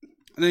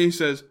 and then he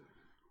says,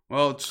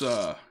 well, it's,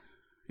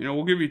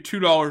 we'll give you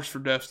 $2 for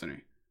Destiny.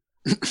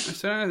 I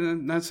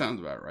said, that sounds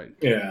about right.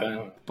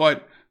 Yeah.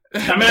 But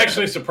I'm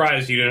actually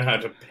surprised you didn't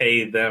have to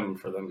pay them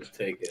for them to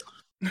take it.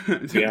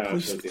 Yeah,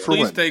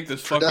 please take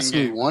this fucking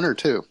Destiny game. 1 or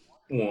 2?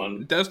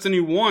 1. Destiny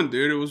 1,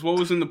 dude. It was what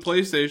was in the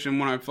PlayStation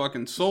when I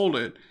fucking sold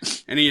it,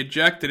 and he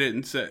ejected it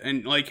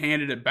and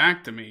handed it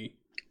back to me.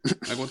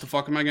 Like, what the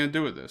fuck am I gonna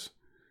do with this?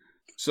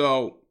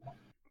 So,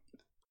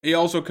 he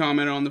also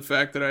commented on the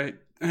fact that I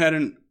had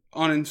an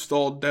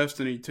uninstalled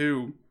Destiny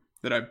 2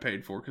 that I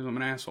paid for because I'm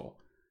an asshole.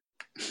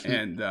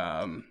 And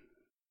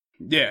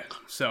yeah,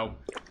 so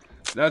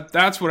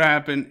that's what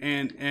happened.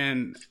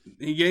 And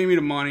he gave me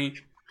the money,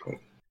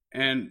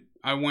 and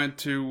I went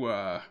to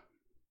a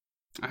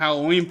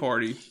Halloween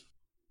party,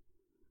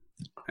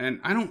 and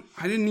I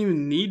didn't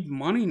even need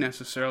money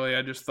necessarily.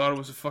 I just thought it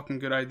was a fucking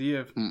good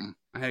idea.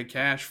 I had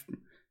cash,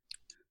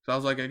 so I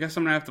was like, I guess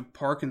I'm gonna have to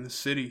park in the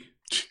city.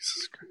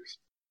 Jesus Christ!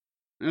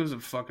 It was a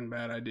fucking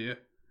bad idea.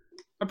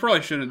 I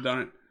probably shouldn't have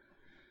done it.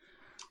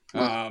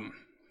 You're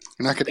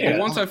not gonna.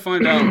 Once I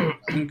find out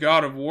when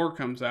God of War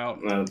comes out,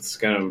 that's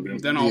gonna be.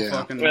 Then I'll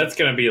fucking. That's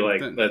gonna be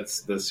like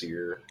that's this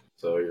year,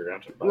 so you're gonna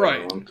have to buy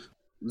one.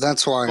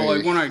 That's why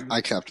when I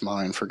kept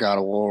mine for God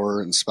of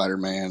War and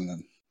Spider-Man,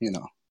 and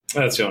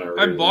That's the only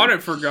reason. I bought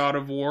it for God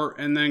of War,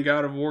 and then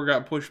God of War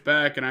got pushed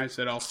back, and I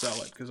said I'll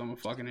sell it because I'm a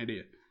fucking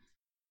idiot.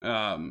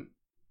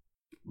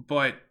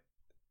 But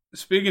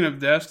speaking of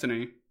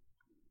Destiny,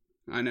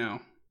 I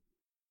know.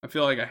 I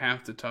feel like I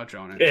have to touch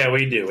on it. Yeah,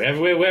 we do. We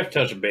have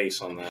to touch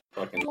base on that.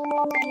 Fucking.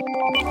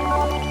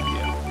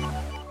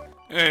 Yeah.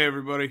 Hey,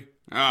 everybody.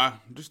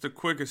 Just a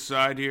quick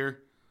aside here.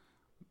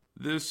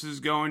 This is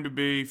going to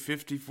be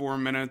 54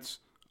 minutes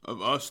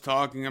of us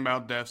talking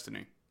about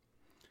Destiny.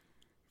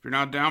 If you're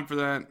not down for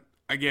that,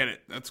 I get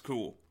it. That's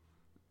cool.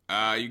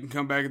 You can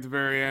come back at the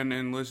very end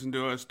and listen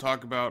to us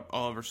talk about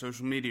all of our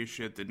social media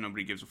shit that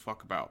nobody gives a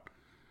fuck about.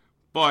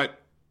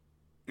 But,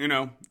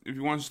 if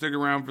you want to stick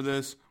around for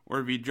this, or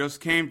if you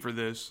just came for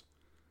this,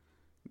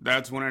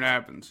 that's when it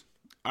happens.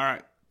 All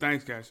right.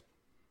 Thanks, guys.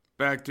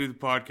 Back to the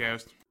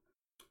podcast.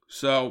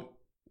 So,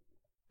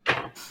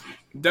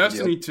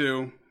 Destiny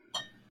 2,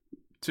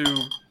 to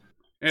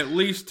at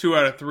least 2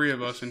 out of 3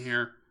 of us in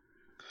here,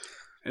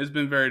 has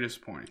been very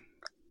disappointing.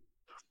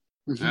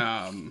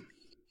 Mm-hmm.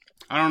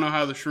 I don't know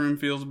how the Shroom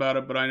feels about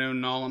it, but I know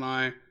Null and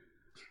I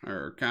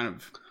are kind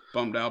of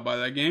bummed out by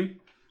that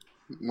game.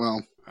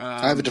 Well,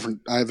 I have a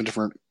different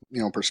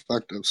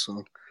perspective,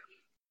 so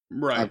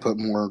right. I put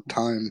more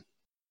time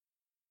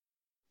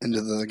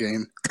into the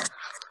game.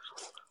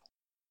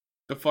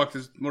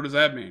 What does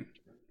that mean?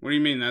 What do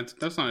you mean?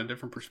 That's not a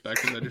different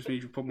perspective. That just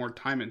means you put more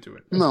time into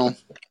it. No.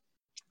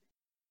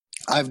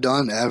 I've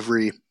done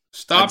every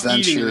Stop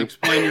adventure. Eating and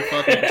explain your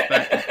fucking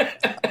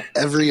perspective.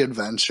 Every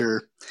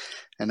adventure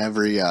and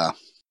every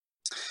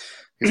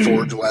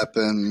forge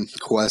weapon,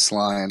 quest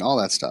line, all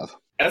that stuff.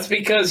 That's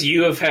because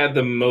you have had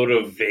the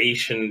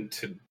motivation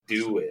to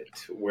do it,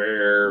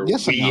 where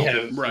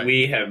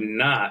we have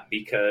not,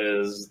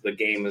 because the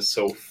game is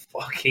so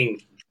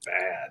fucking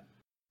bad.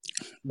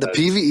 The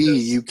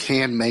PvE you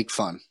can make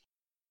fun.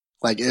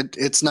 Like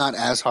it's not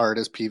as hard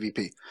as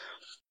PvP.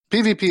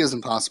 PvP is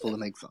impossible to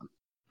make fun.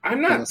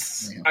 I'm not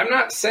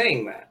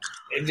saying that.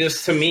 It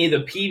just, to me, the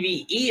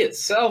PvE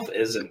itself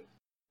isn't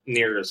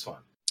near as fun.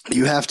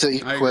 You have to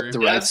equip the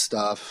right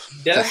stuff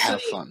to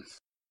have fun.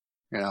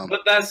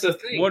 But that's the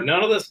thing.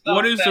 None of the stuff.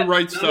 What is the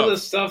right stuff? None of the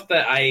stuff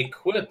that I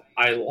equip,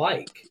 I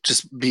like.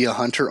 Just be a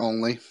hunter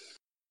only.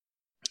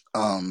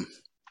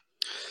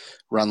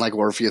 run like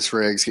Orpheus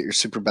rigs, get your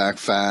super back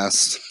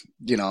fast,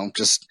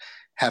 just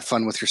have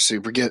fun with your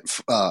super, get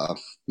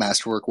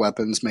masterwork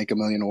weapons, make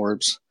 1,000,000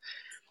 orbs.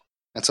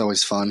 That's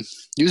always fun.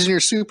 Using your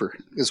super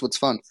is what's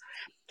fun.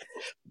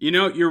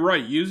 You're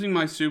right. Using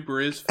my super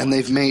is fun. And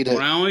they've made it.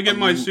 When I only get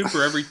my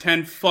super every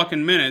 10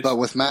 fucking minutes, but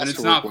with and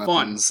it's not masterwork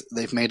weapons,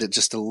 they've made it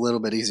just a little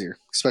bit easier,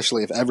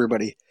 especially if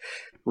everybody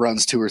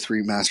runs 2 or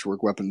 3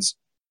 masterwork weapons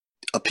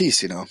a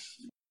piece, Are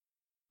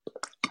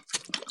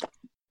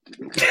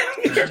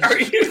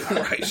you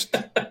Christ.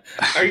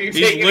 Are you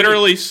He's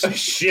literally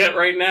shit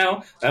right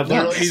now?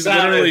 He's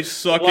literally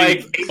sucking like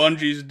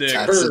Bungie's dick.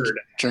 That's a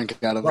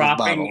drink out of a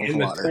bottle of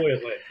water.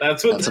 Toilet.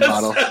 That's what that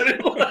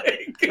sounded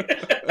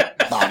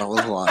like. Bottle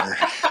of water.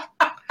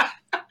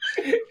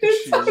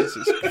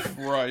 Jesus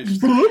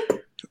Christ.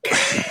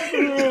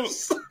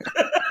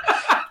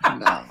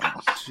 No.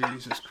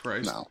 Jesus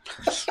Christ. No.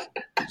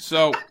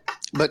 So,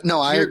 but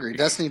no, I agree.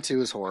 Destiny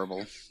 2 is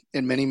horrible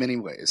in many, many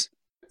ways.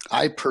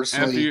 I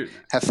personally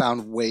have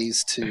found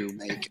ways to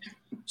make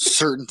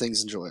certain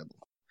things enjoyable.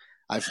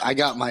 I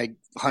got my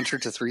Hunter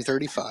to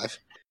 335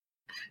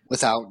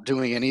 without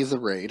doing any of the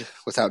raid,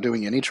 without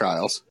doing any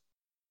trials.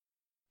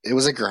 It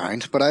was a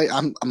grind, but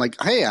I'm like,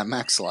 hey, I'm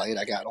max light.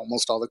 I got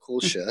almost all the cool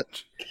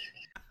shit.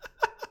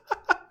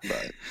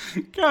 But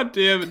God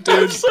damn it,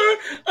 dude!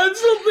 I'm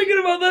still thinking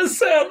about that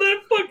sound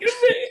that fucking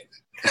made.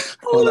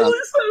 Literally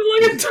sounded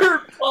like a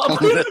turd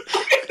pop.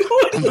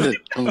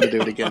 I'm gonna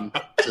do it again,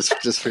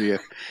 just for you,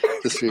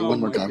 one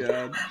more time.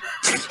 God.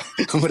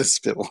 I'm gonna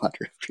spit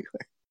water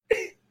everywhere.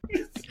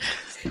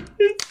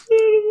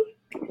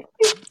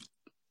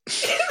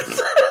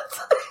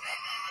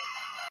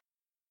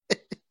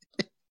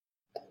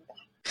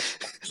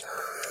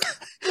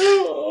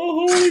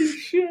 Oh, holy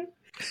shit!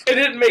 It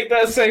didn't make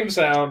that same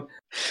sound.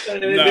 It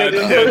did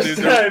the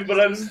first time, but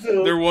I'm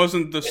still. There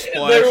wasn't the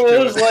splash. There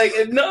was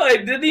it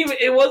didn't even.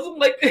 It wasn't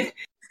like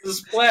the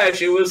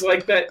splash. It was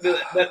like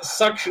that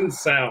suction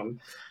sound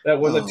that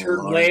when the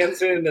turd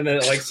lands in and then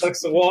it like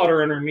sucks the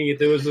water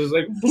underneath. It was just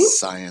like bloop.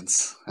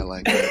 Science. I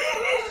like it.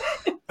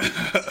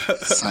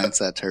 Science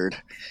that turd.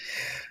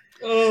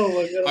 Oh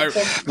my god!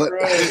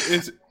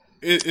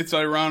 It's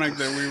ironic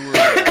that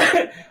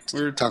we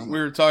were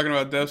talking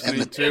about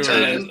Destiny 2,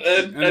 and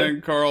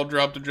then Carl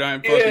dropped a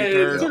giant fucking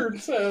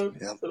turd.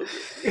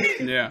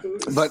 Yeah.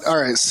 But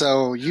all right,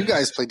 so you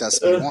guys played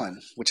Destiny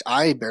 1, which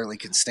I barely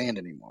can stand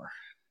anymore.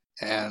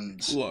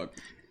 And look,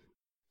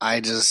 I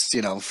just,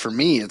 for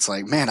me, it's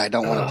like, man, I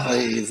don't want to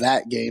play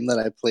that game that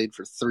I played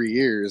for 3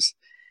 years.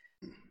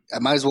 I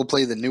might as well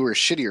play the newer,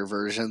 shittier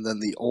version than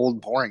the old,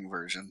 boring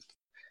version.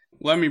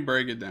 Let me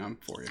break it down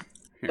for you.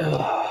 Here.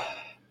 God.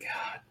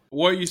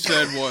 What you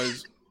said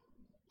was,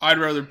 I'd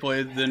rather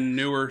play the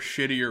newer,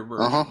 shittier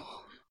version. Uh-huh.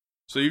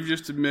 So you've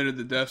just admitted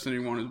that Destiny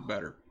 1 is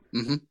better.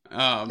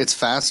 Mm-hmm. It's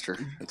faster.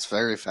 It's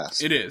very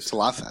fast. It is. It's a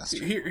lot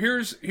faster.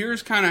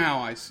 Here's kind of how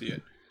I see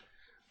it.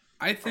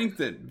 I think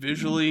that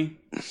visually,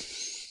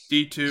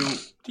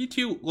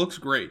 D2 looks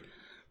great.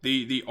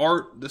 The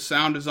art, the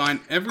sound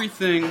design,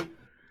 everything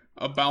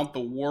about the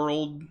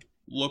world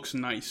looks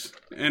nice,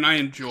 and I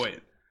enjoy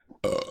it.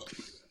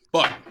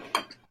 But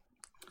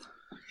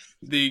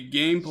the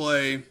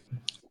gameplay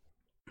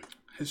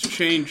has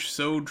changed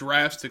so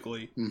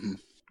drastically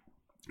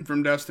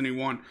from Destiny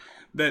 1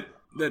 that,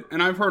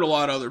 and I've heard a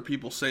lot of other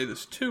people say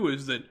this too,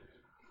 is that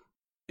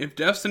if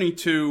Destiny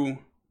 2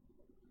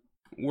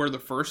 were the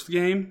first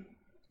game,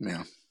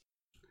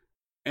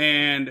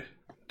 and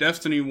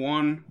Destiny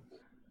 1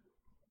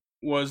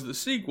 was the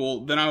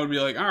sequel, then I would be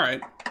like, all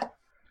right.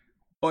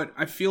 But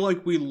I feel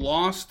like we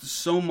lost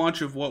so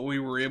much of what we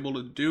were able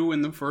to do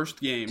in the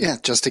first game. Yeah,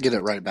 just to get it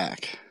right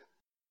back.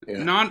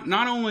 Yeah.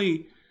 Not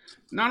only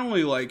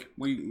like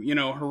we,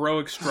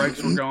 heroic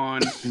strikes were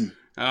gone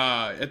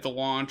at the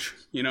launch.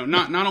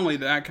 Not only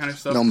that kind of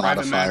stuff. No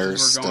private modifiers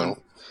matches were gone.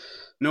 still.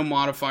 No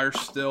modifiers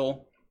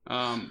still.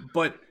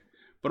 But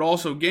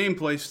also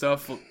gameplay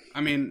stuff. I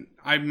mean,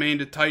 I've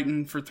mained a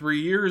Titan for 3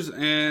 years,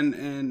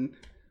 and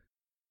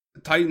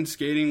Titan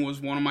skating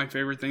was one of my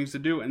favorite things to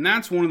do, and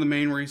that's one of the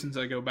main reasons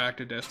I go back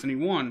to Destiny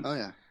 1. Oh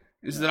yeah,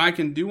 that I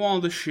can do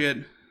all the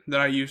shit that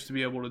I used to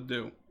be able to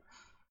do.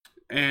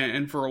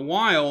 And for a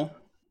while,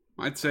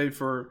 I'd say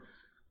for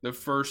the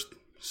first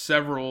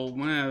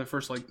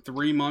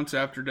 3 months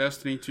after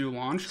Destiny 2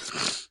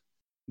 launched,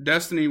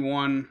 Destiny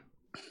 1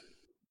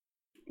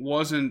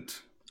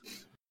 wasn't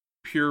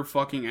pure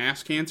fucking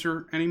ass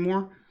cancer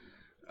anymore.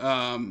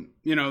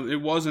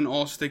 It wasn't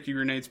all sticky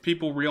grenades.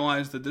 People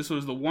realized that this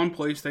was the one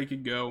place they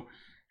could go,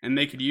 and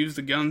they could use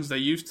the guns they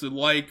used to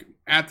like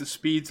at the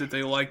speeds that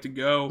they like to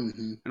go,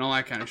 and all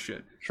that kind of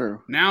shit.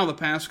 True. Now, the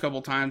past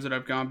couple times that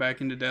I've gone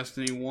back into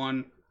Destiny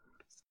 1,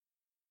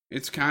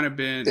 it's kind of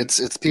been...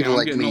 It's people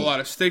like me. A lot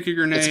of sticky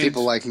grenades. It's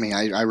people like me.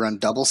 I run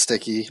double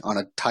sticky on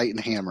a Titan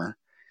hammer.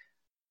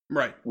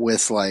 Right.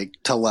 With,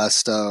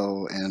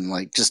 Telesto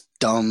and, just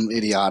dumb,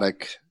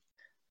 idiotic...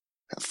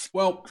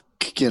 Well...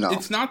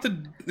 It's not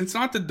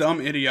the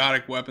dumb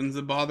idiotic weapons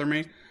that bother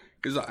me,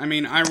 because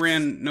I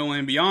ran No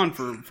Land Beyond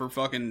for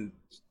fucking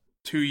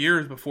 2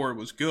 years before it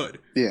was good.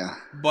 Yeah.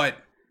 But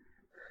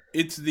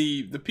it's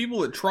the people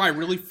that try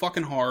really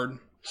fucking hard,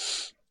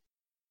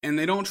 and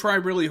they don't try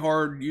really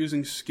hard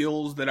using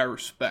skills that I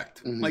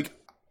respect. Mhm. Like,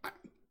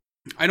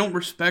 I don't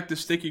respect the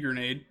sticky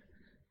grenade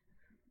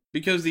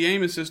because the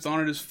aim assist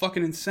on it is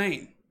fucking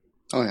insane.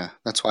 Oh, yeah.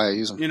 That's why I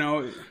use them. You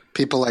know,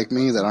 People like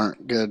me that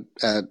aren't good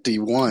at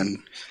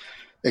D1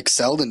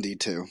 excelled in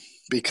D2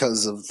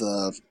 because of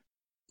the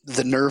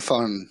nerf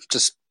on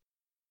just,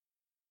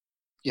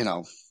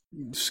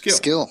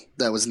 skill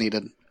that was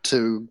needed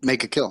to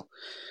make a kill.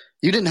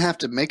 You didn't have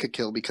to make a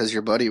kill because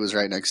your buddy was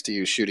right next to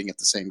you shooting at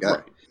the same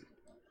guy.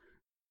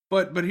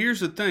 Right. But here's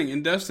the thing.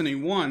 In Destiny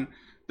 1,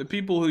 the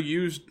people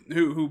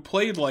who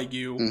played like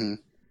you, Mm-hmm.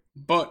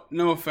 but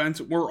no offense,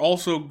 were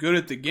also good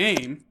at the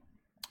game.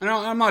 And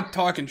I'm not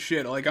talking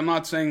shit. Like, I'm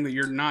not saying that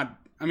you're not...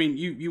 I mean,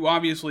 you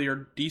obviously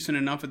are decent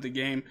enough at the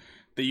game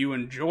that you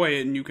enjoy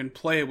it and you can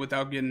play it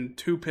without getting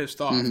too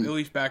pissed off, Mhm. at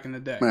least back in the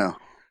day. Yeah.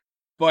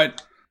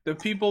 But the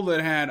people that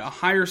had a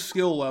higher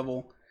skill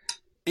level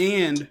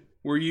and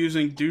were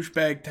using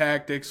douchebag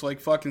tactics like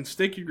fucking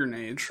sticky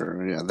grenades...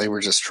 Sure, yeah. They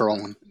were just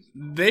trolling.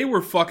 They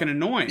were fucking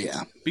annoying.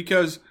 Yeah.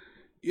 Because,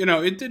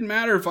 it didn't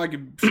matter if I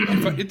could...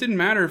 it didn't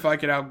matter if I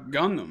could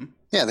outgun them.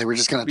 Yeah, they were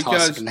just going to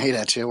toss a grenade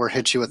at you or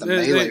hit you with a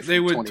melee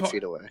from 20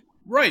 feet away.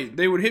 Right.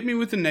 They would hit me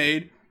with a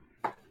nade,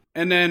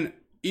 and then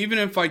even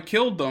if I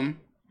killed them,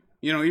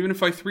 even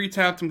if I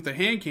 3-tapped them with a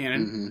hand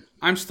cannon, Mm-hmm.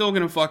 I'm still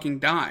going to fucking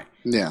die.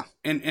 Yeah.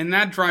 And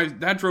that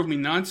drove me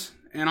nuts,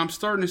 and I'm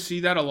starting to see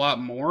that a lot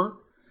more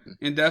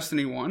in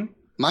Destiny 1.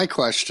 My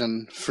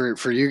question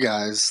for you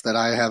guys that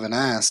I haven't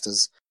asked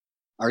is,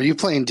 are you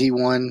playing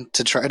D1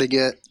 to try to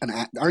get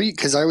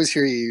because I always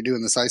hear you're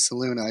doing this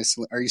Isoluna.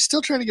 Are you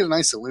still trying to get an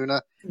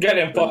Isoluna? Get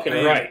him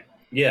fucking right.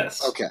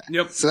 Yes. Okay.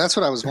 Yep. So that's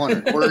what I was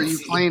wondering. Or are you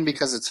playing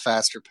because it's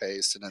faster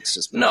paced and it's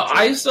just No,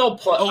 I still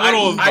play.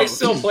 I both.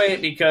 still play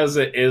it because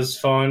it is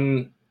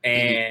fun,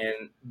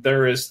 and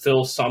there is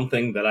still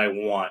something that I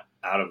want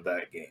out of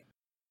that game.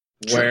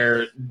 Sure.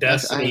 Where I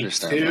Destiny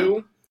understand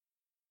 2,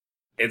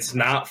 it's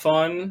not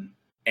fun,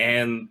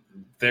 and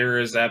there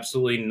is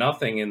absolutely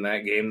nothing in that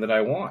game that I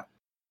want.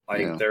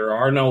 Like, there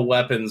are no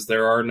weapons,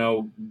 there are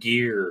no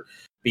gear,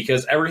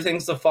 because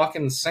everything's the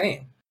fucking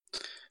same.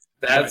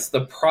 That's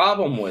the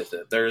problem with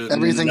it.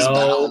 Everything's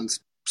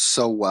balanced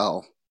so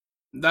well.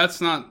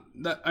 That's not...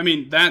 I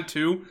mean, that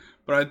too,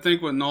 but I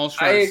think what Null's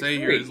trying to say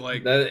here is,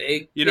 like,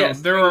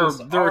 there are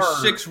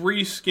 6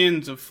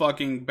 reskins of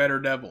fucking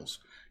Better Devils.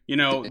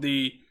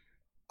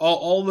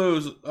 All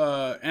those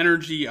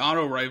energy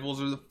auto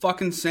rifles are the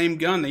fucking same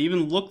gun. They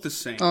even look the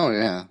same. Oh,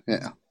 yeah,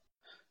 yeah.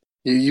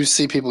 You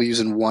see people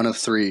using one of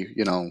 3,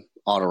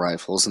 auto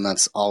rifles, and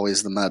that's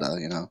always the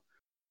meta,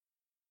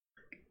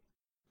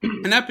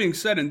 And that being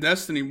said, in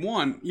Destiny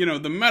 1,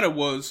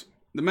 the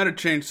meta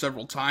changed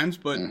several times,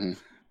 but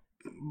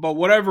but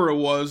whatever it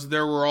was,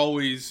 there were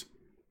always...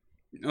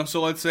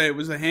 so let's say it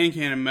was the hand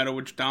cannon meta,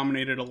 which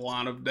dominated a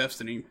lot of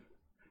Destiny,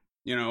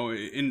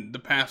 in the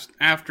past,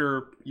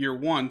 after year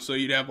 1. So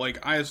you'd have,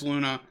 like,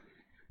 Isoluna,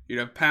 you'd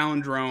have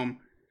Palindrome,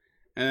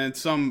 and then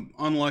some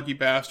unlucky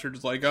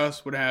bastards like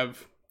us would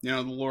have... the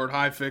Lord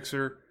High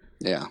Fixer.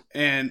 Yeah.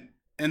 And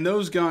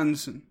those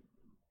guns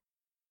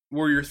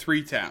were your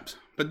 3-taps.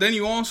 But then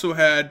you also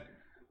had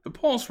the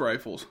pulse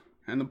rifles.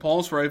 And the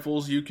pulse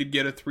rifles, you could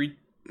get a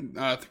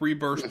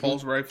 3-burst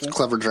pulse rifle.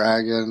 Clever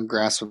Dragon,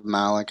 Grasp of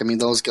Malik. I mean,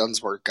 those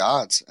guns were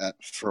gods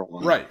for a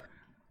while. Right.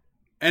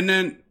 And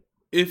then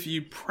if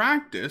you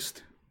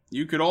practiced,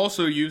 you could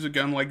also use a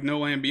gun like No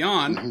Land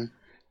Beyond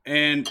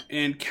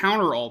and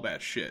counter all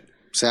that shit.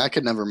 See, I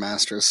could never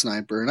master a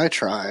sniper, and I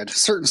tried.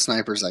 Certain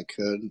snipers I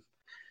could,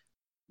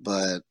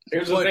 but...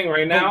 Here's the thing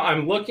right now.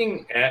 I'm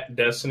looking at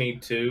Destiny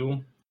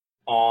 2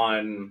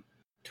 on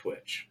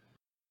Twitch.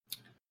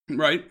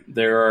 Right.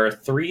 There are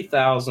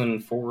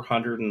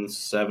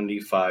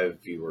 3,475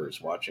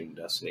 viewers watching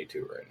Destiny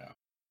 2 right now.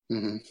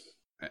 Mm-hmm.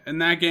 And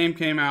that game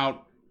came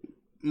out,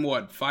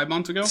 5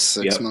 months ago?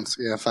 6 months.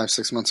 Yeah,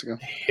 5-6 months ago.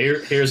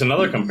 Here's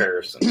another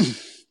comparison.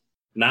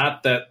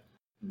 Not that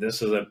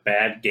this is a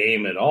bad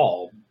game at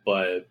all,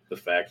 but the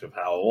fact of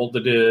how old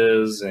it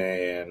is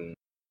and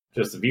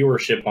just the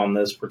viewership on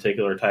this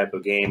particular type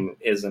of game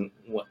isn't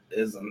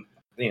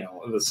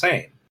the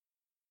same.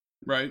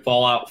 Right.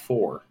 Fallout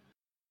 4,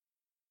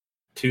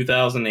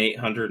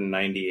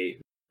 2,898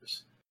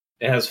 viewers.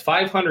 It has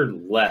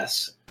 500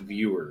 less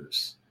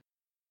viewers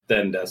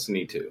than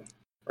Destiny 2.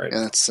 Right.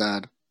 Yeah, that's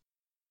sad.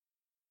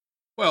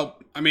 Well,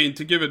 I mean,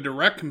 to give a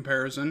direct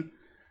comparison,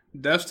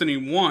 Destiny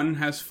 1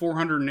 has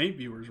 408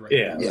 viewers right now.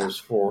 Yeah, there's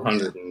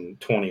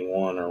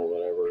 421 or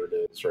whatever it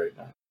is right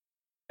now.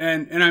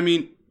 And I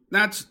mean,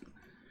 that's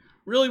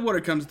really what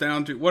it comes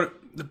down to. What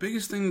the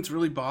biggest thing that's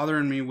really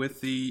bothering me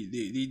with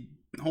the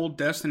whole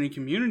Destiny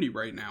community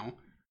right now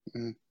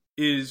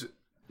is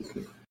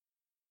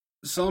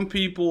some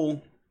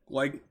people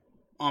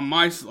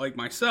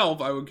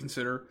myself, I would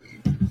consider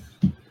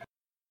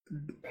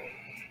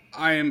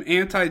I am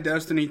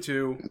anti-Destiny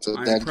 2.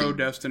 I'm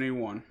pro-Destiny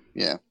 1.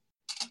 Yeah.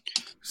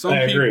 Some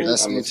people,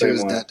 Destiny 2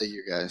 is dead to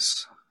you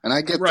guys. and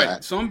I get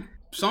that.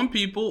 Some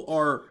people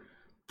are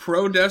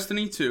pro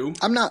Destiny 2.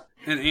 I'm not.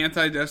 And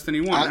anti Destiny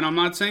 1, and I'm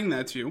not saying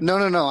that to you. No,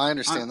 I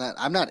understand that.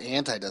 I'm not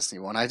anti Destiny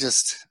 1. I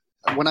just,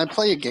 when I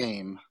play a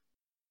game,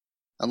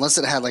 unless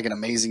it had like an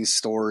amazing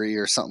story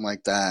or something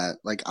like that,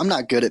 like I'm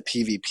not good at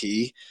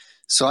PvP,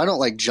 so I don't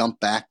like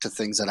jump back to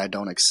things that I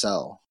don't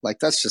excel. Like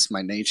that's just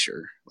my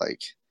nature.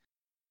 Like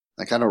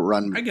I don't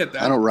run. I get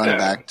that. I don't run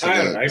back to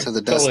the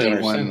totally Destiny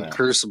 1 that.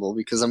 Crucible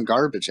because I'm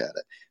garbage at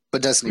it.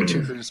 But Destiny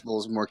 2 Crucible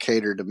is more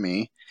catered to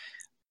me,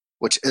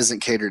 which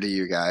isn't catered to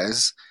you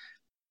guys.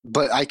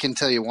 But I can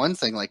tell you one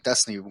thing, like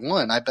Destiny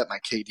 1, I bet my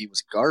KD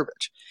was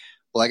garbage.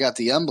 Well, I got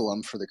the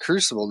emblem for the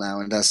Crucible now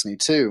in Destiny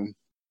 2,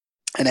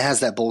 and it has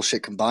that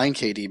bullshit combined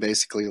KD,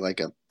 basically like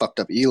a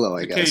fucked up ELO,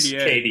 I guess.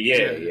 KDA,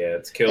 yeah,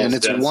 it's kills. And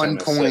it's 1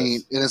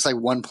 point, and it's like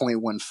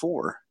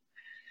 1.14.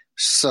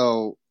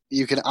 So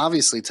you can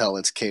obviously tell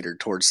it's catered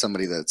towards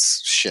somebody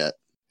that's shit,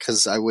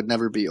 because I would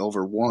never be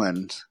over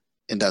 1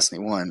 in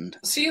Destiny 1.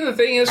 See, the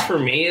thing is, for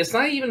me, it's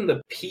not even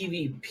the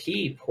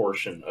PvP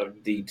portion of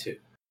D2.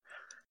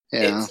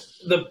 Yeah.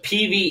 It's the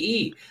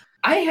PvE.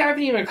 I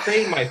haven't even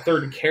created my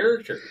third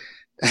character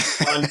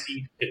on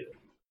D2.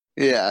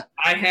 Yeah.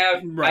 I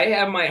have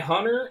my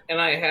hunter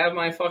and I have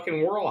my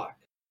fucking warlock.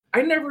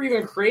 I never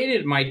even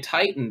created my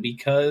titan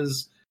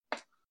because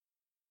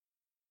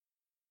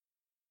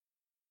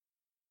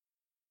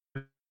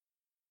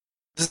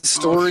the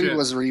story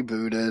was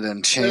rebooted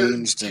and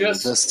changed and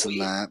this and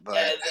that, but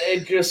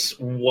it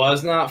just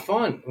was not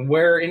fun.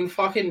 Where in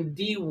fucking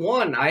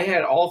D1, I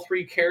had all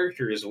 3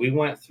 characters. We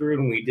went through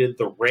and we did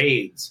the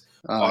raids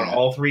on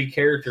all 3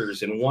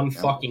 characters in one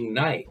fucking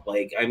night.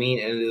 Like, I mean,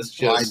 it is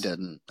just. Well,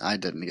 I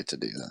didn't get to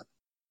do that.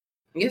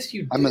 Yes,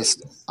 you did.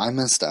 I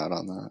missed out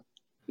on that.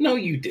 No,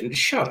 you didn't.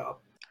 Shut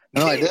up.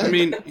 No, I did. I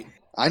mean,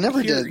 I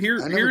never did.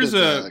 Here's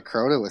a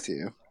Crota with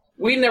you.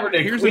 We never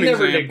did. We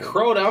never did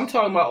Crota. I'm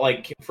talking about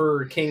like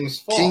for King's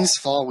Fall. King's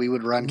Fall, we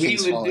would run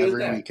King's Fall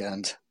every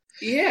weekend.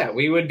 Yeah,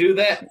 we would do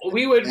that.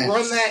 We would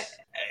run that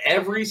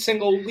every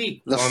single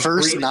week. The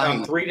first night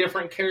on 3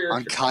 different characters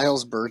on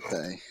Kyle's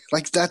birthday.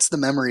 Like that's the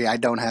memory I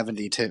don't have in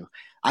D2.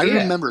 I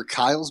remember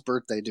Kyle's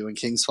birthday doing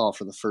King's Fall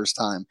for the first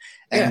time,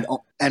 and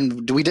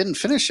we didn't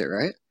finish it,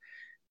 right?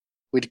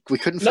 We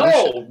couldn't finish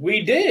it. No,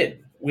 we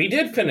did. We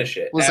did finish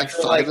it. It was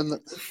after like 5 in the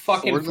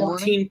fucking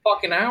 14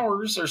 fucking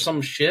hours or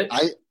some shit.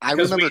 I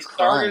remember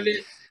crying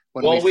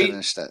when we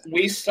finished it.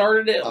 We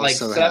started it like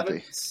so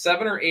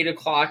 7 or 8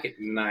 o'clock at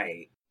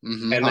night,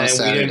 and then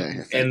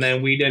Saturday,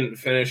 we didn't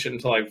finish it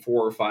until like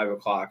 4 or 5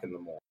 o'clock in the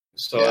morning.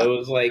 So it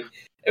was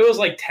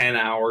like 10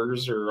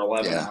 hours or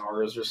 11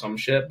 hours or some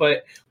shit,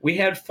 but we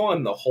had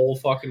fun the whole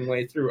fucking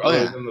way through,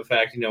 other than the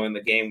fact, in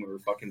the game we were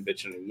fucking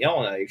bitching and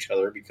yelling at each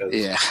other because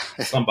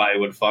somebody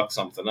would fuck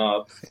something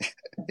up,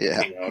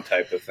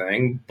 type of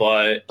thing.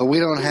 But we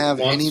don't have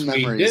any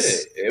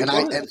memories. We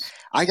did it.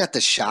 I got the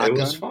shotgun.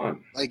 It was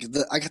fun. I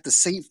got the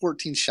Saint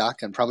 14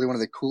 shotgun, probably one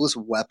of the coolest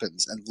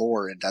weapons and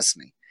lore in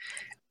Destiny.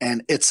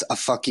 And it's a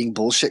fucking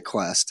bullshit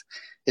quest.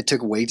 It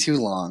took way too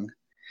long.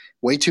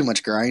 Way too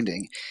much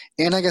grinding.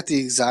 And I got the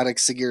exotic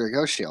Segura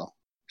Ghost Shell.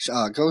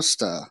 The ghost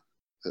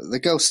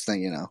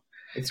thing,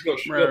 It's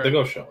the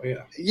Ghost Shell,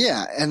 yeah.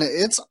 Yeah, and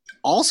it's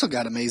also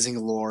got amazing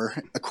lore,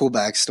 a cool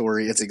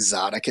backstory. It's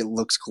exotic. It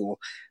looks cool.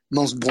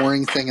 Most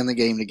boring thing in the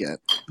game to get.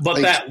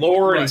 But that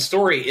lore and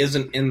story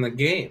isn't in the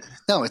game.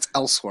 No, it's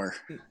elsewhere.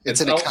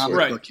 It's in a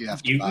comic book you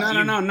have to buy.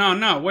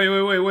 No.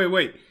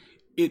 Wait.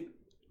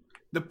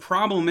 The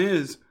problem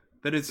is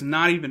that it's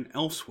not even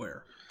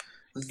elsewhere.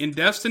 In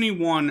Destiny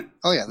 1,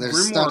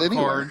 there's Grimoire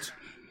cards.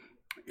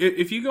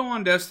 If you go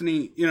on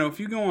Destiny, if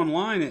you go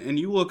online and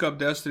you look up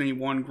Destiny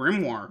 1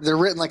 Grimoire, they're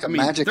written like a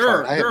magic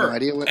card. I have no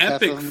idea what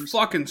epic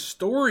fucking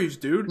stories,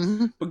 dude.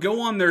 Mm-hmm. But go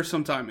on there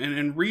sometime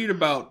and read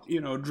about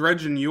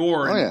Dredge and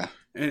Yor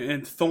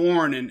and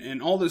Thorn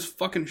and all this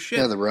fucking shit.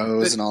 Yeah, the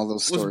Rose and all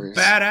those stories.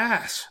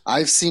 Badass.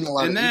 I've seen a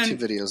lot of YouTube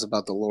videos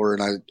about the lore,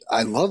 and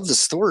I love the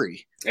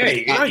story. Yeah,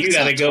 you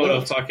got to go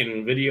to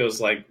fucking videos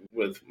like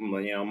with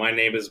my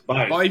name is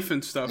Bife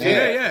and stuff.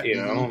 Yeah.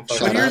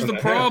 But here's the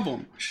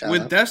problem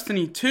with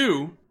Destiny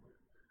 2.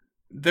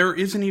 There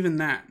isn't even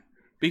that,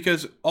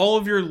 because all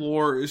of your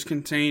lore is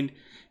contained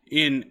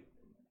in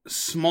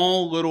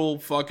small little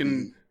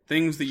fucking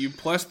things that you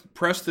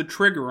press the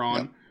trigger on.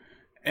 Yep.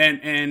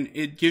 And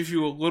it gives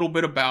you a little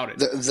bit about it.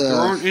 There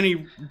aren't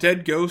any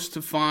dead ghosts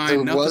to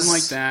find, nothing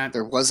like that.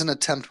 There was an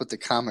attempt with the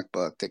comic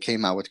book that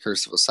came out with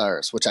Curse of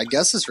Osiris, which I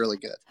guess is really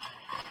good.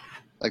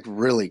 Like,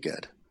 really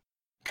good.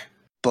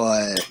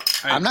 But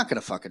I'm not going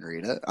to fucking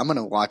read it. I'm going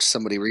to watch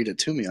somebody read it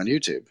to me on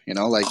YouTube.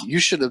 You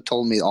should have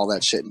told me all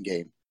that shit in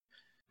game.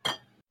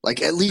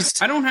 Like, at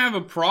least... I don't have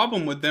a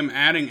problem with them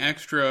adding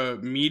extra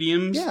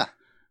mediums. Yeah.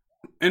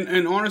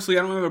 And honestly,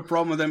 I don't have a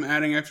problem with them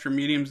adding extra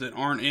mediums that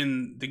aren't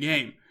in the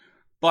game.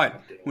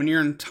 But when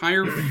your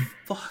entire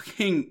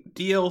fucking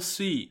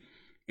DLC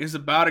is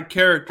about a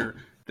character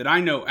that I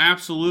know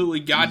absolutely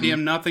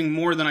goddamn nothing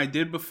more than I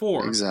did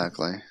before.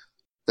 Exactly.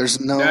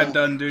 That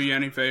doesn't do you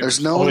any favors.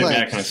 There's no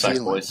back in a sec,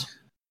 boys.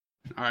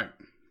 All right.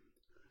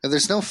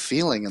 There's no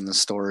feeling in the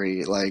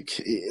story. Like,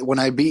 when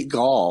I beat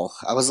Gaul,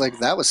 I was like,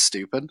 that was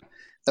stupid.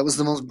 That was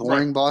the most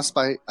boring boss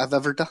fight I've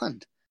ever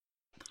done.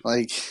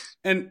 Like,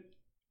 and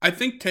I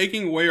think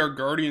taking away our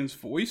Guardian's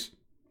voice,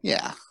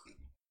 yeah,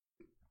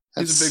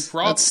 is a big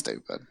problem. That's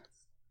stupid.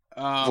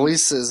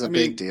 Voice is a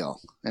big deal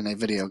in a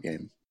video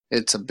game.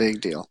 It's a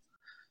big deal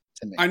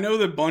to me. I know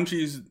that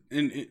Bungie's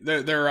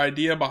their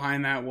idea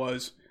behind that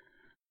was,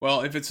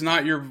 well, if it's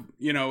not your,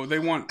 they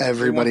want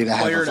everybody to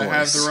have to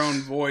have their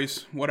own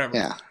voice, whatever.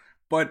 Yeah.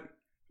 But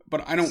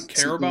I don't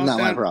care about that. Not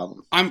that. my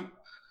problem.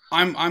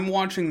 I'm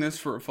watching this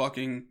for a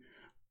fucking.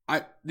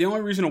 The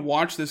only reason to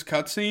watch this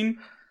cutscene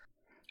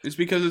is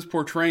because it's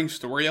portraying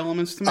story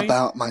elements to me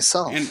about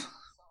myself. And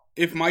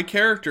if my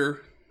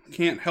character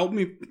can't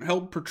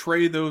help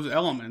portray those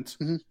elements,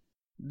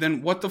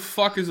 then what the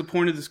fuck is the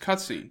point of this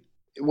cutscene?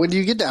 When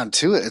you get down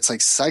to it, it's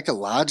like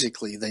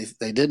psychologically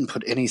they didn't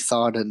put any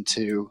thought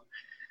into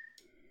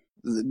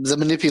the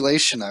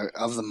manipulation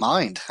of the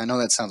mind. I know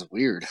that sounds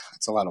weird.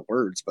 It's a lot of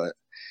words, but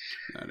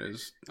that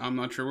is. I'm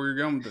not sure where you're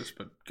going with this,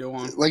 but go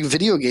on. Like,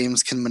 video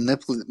games can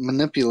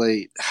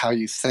manipulate how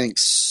you think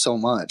so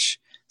much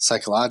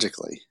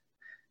psychologically.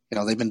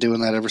 They've been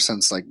doing that ever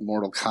since, like,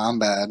 Mortal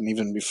Kombat, and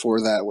even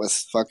before that with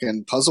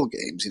fucking puzzle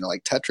games,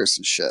 like Tetris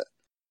and shit.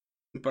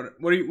 But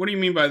what do you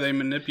mean by they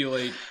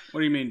manipulate?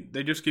 What do you mean?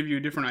 They just give you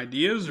different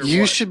ideas, or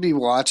you should be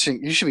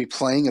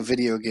playing a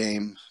video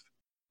game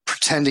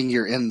pretending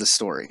you're in the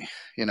story,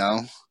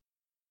 100%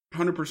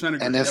 agree.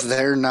 And if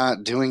they're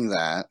not doing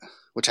that,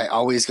 which I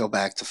always go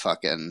back to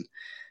fucking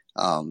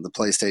the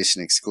PlayStation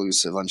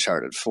exclusive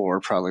Uncharted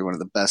 4, probably one of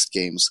the best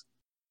games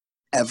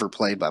ever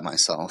played by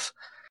myself.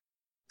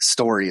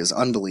 Story is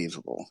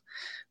unbelievable.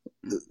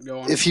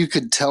 Go on. If you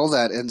could tell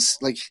that, and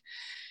like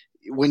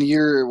when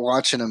you're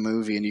watching a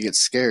movie and you get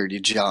scared, you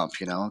jump,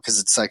 because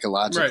it's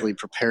psychologically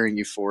preparing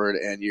you for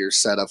it and you're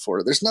set up for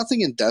it. There's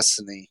nothing in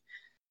Destiny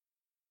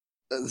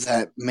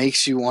that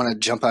makes you want to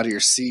jump out of your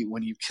seat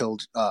when you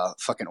killed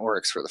fucking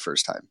Oryx for the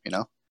first time,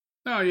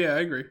 Oh yeah,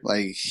 I agree.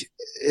 Like,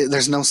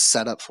 there's no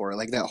setup for it.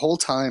 Like, that whole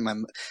time,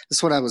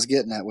 that's what I was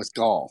getting at with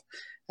Gaul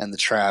and the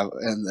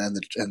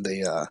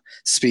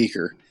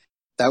speaker.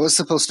 That was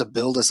supposed to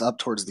build us up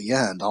towards the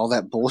end, all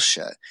that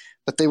bullshit.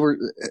 But there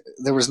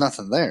was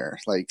nothing there.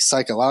 Like,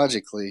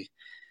 psychologically,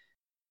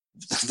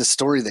 the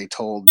story they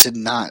told did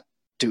not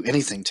do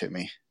anything to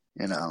me.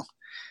 It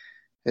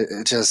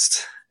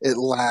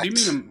lacked.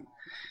 Do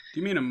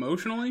you mean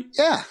emotionally?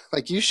 Yeah,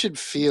 like, you should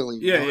feel.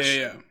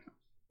 Yeah.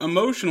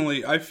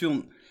 Emotionally, I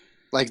feel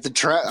like I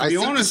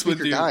think the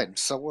speaker you, died.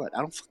 So what? I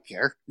don't fucking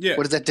care. Yeah.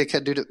 What did that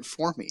dickhead do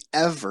for me?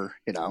 Ever?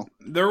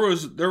 There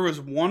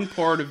was one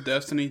part of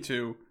Destiny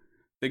 2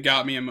 that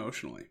got me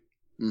emotionally,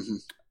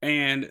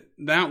 and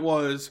that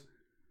was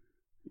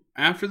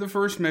after the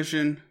first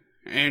mission,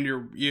 and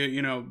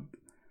you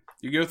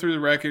go through the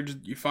wreckage,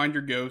 you find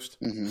your ghost,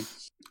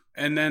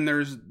 and then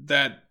there's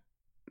that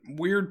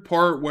weird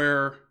part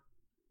where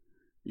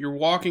you're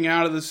walking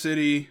out of the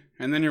city.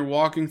 And then you're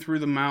walking through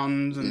the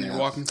mountains, and you're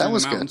walking through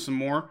the mountains some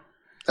more.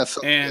 That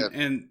felt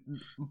good.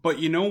 But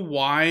you know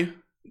why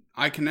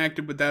I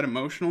connected with that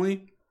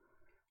emotionally?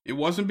 It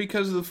wasn't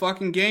because of the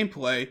fucking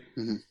gameplay.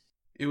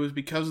 It was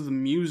because of the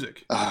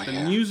music.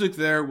 The music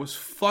there was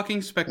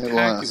fucking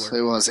spectacular.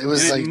 It was. It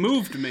was like, it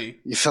moved me.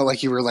 You felt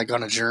like you were like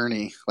on a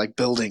journey, like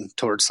building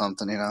towards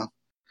something,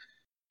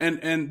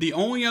 And the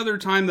only other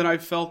time that I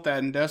felt that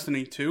in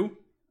Destiny 2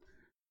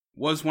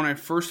 was when I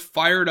first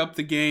fired up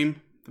the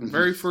game. The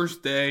very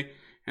first day,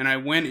 and I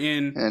went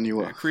in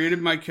and I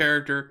created my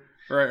character,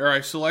 or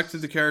I selected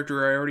the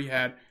character I already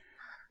had,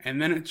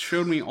 and then it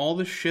showed me all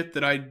the shit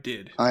that I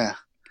did. Oh yeah,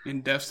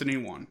 in Destiny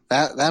 1.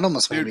 That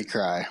almost made me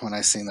cry when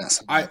I seen that.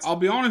 I'll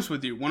be honest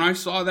with you. When I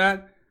saw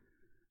that,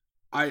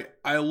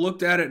 I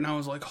looked at it and I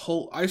was like,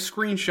 I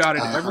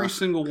screenshotted every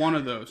single one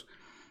of those,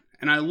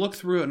 and I looked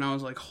through it and I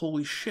was like,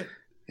 holy shit.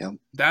 Yep.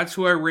 That's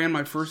who I ran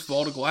my first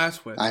Vault of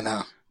Glass with. I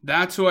know.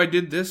 That's who I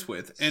did this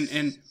with,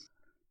 and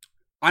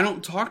I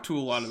don't talk to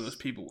a lot of those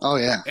people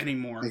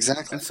anymore.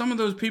 Exactly. And some of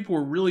those people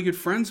were really good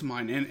friends of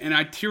mine, and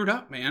I teared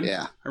up, man.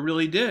 Yeah. I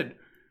really did.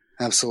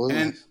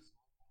 Absolutely.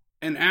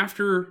 And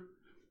after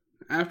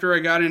I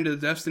got into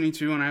Destiny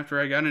 2 and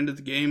after I got into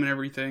the game and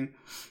everything,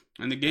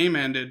 and the game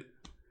ended,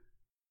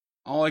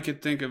 all I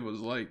could think of was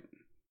like,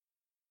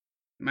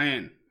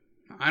 man,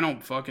 I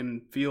don't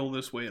fucking feel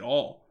this way at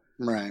all.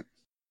 Right.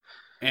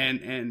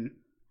 And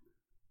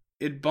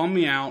it bummed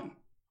me out,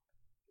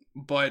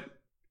 but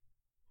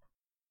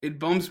it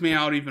bums me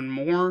out even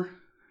more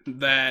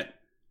that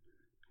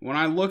when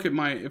I look at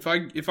if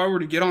I were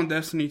to get on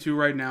Destiny 2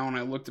 right now and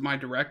I looked at my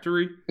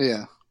directory,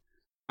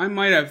 I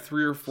might have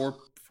 3 or 4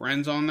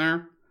 friends on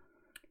there,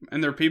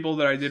 and they're people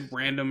that I did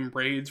random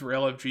raids or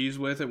LFGs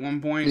with at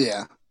one point.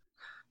 Yeah.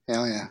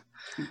 Hell yeah.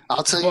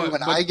 I'll tell you,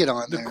 when I get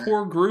on there, the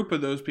core group of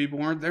those people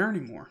aren't there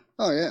anymore.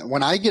 Oh yeah.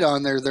 When I get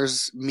on there,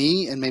 there's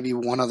me and maybe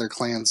one other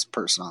clan's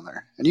person on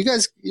there, and you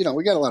guys, we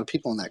got a lot of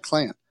people in that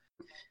clan.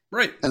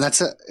 Right. And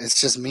that's it.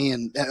 It's just me,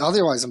 and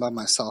otherwise I'm by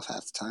myself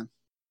half the time.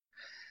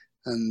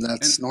 And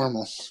that's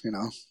normal,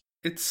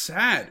 it's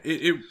sad.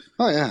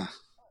 Oh yeah.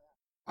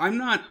 I'm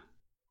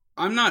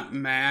not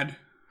mad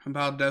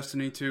about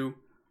Destiny 2.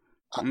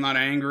 I'm not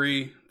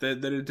angry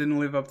that it didn't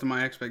live up to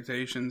my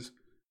expectations.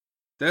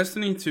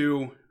 Destiny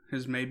 2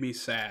 has made me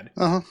sad.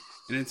 Uh-huh.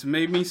 And it's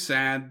made me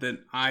sad that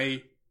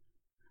I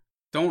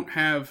don't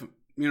have,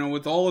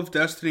 with all of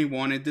Destiny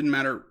 1, it didn't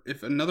matter.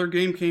 If another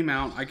game came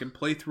out, I could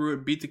play through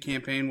it, beat the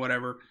campaign,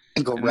 whatever.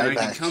 And go and right then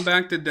back. I could come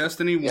back to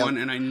Destiny 1,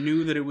 and I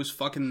knew that it was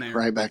fucking there.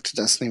 Right back to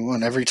Destiny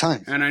 1 every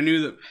time. And I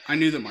knew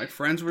that my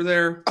friends were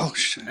there. Oh,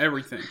 shit.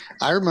 Everything.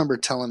 I remember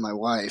telling my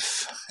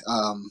wife,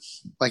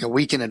 like a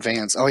week in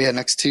advance, oh, yeah,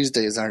 next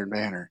Tuesday is Iron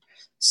Banner.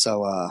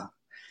 So, I'm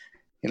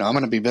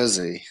going to be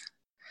busy.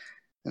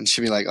 And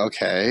she'd be like,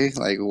 okay,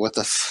 like, what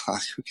the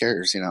fuck? Who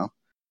cares,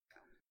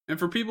 And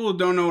for people who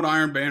don't know what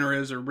Iron Banner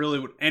is, or really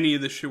what any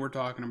of this shit we're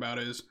talking about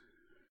is,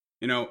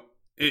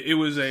 it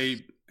was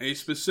a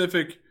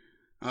specific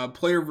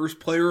player versus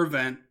player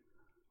event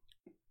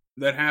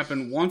that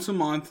happened once a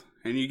month,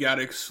 and you got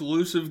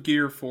exclusive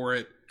gear for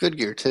it. Good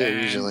gear, too,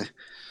 usually.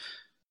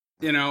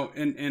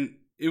 And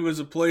it was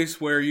a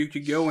place where you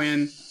could go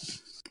in,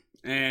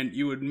 and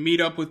you would meet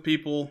up with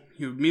people,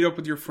 you would meet up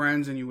with your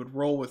friends, and you would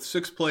roll with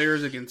 6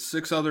 players against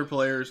 6 other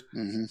players.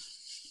 Mm-hmm.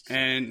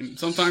 And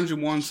sometimes you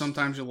won,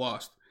 sometimes you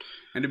lost.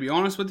 And to be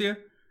honest with you,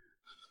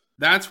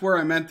 that's where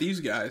I met these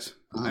guys.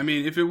 I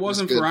mean, if it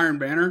wasn't for Iron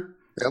Banner,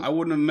 I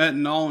wouldn't have met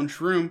Null and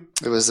Shroom.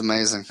 It was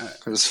amazing.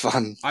 It was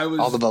fun.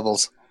 All the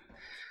bubbles.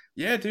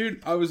 Yeah,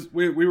 dude.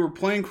 We were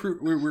playing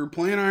we were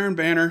playing Iron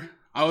Banner.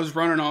 I was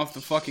running off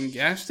the fucking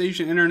gas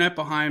station internet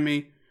behind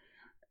me,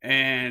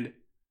 and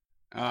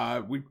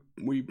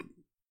we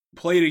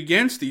played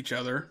against each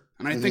other.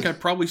 And I think I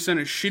probably sent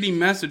a shitty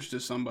message to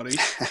somebody,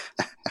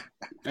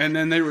 and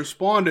then they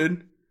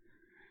responded,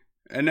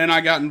 and then I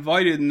got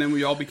invited, and then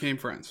we all became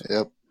friends.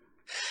 Yep.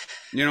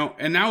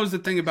 And that was the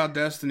thing about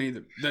Destiny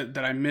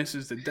that I miss,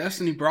 is that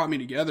Destiny brought me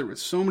together with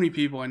so many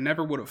people I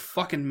never would have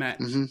fucking met.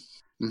 Mm-hmm.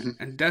 Mm-hmm.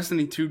 And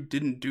Destiny 2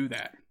 didn't do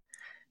that.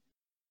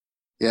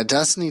 Yeah,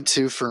 Destiny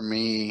 2 for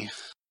me,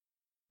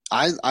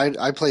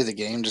 I play the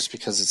game just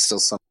because it's still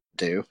something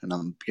to do, and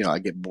I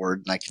get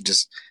bored and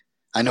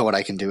I know what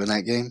I can do in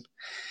that game.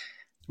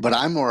 But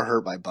I'm more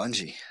hurt by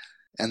Bungie,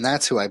 and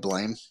that's who I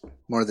blame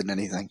more than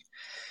anything,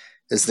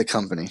 is the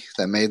company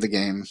that made the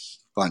game,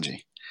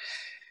 Bungie.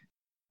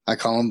 I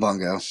call them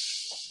Bungo.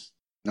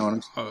 Know what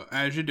I'm saying? Oh,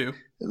 as you do.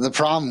 The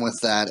problem with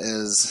that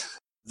is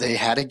they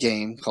had a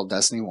game called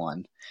Destiny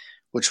 1,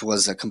 which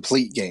was a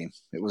complete game.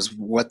 It was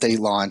what they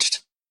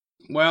launched.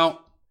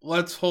 Well,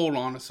 let's hold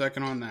on a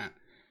second on that.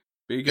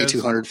 Because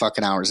 200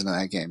 fucking hours into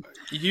that game.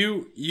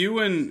 You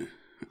and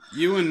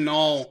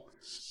Null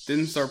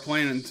didn't start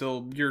playing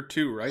until year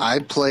 2, right? I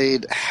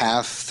played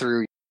half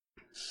through,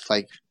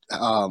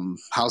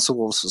 House of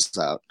Wolves was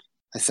out,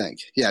 I think.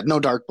 Yeah, no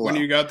Dark Below. When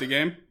you got the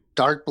game?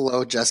 Dark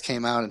Below just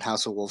came out and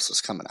House of Wolves was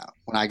coming out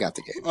when I got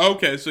the game.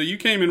 Okay, so you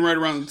came in right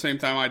around the same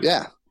time I did.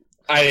 Yeah.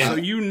 I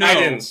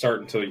didn't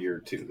start until year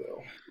 2,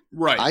 though.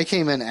 Right. I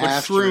came in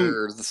after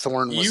Shroom, the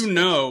Thorn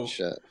was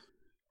shit.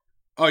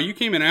 Oh, you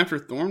came in after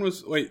Thorn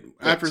was... Wait,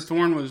 after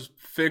Thorn was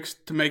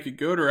fixed to make it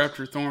good, or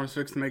after Thorn was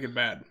fixed to make it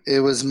bad?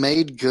 It was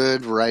made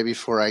good right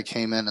before I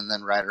came in, and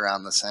then right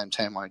around the same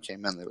time when I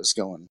came in, it was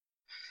going...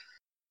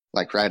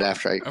 right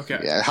after I... Okay.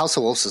 Yeah, House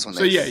of Wolves is when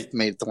they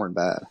made Thorn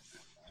bad.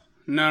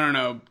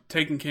 No.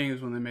 Taken King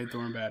is when they made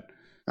Thorn bad.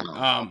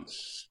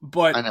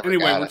 But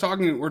anyway,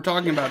 we're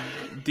talking about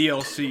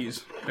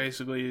DLCs,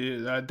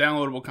 basically,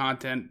 downloadable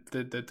content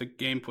that the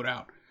game put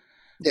out.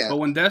 Yeah. But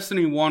when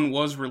Destiny 1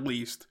 was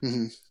released,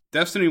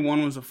 Destiny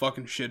 1 was a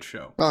fucking shit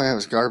show. Oh yeah, it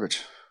was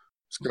garbage.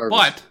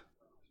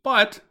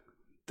 But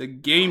the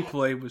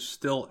gameplay was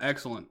still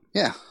excellent.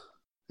 Yeah,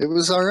 it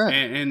was all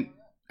right.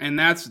 And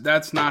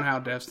that's not how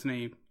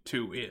Destiny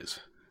 2 is.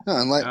 No,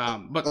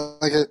 and but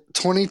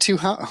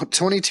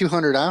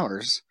 2,200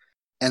 hours,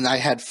 and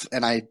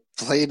I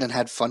played and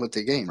had fun with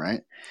the game,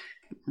 right?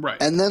 Right.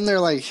 And then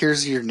they're like,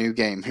 "Here's your new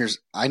game.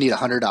 I need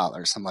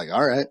 $100." I'm like,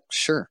 "All right,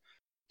 sure.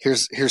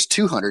 Here's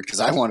 $200 because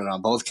I want it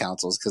on both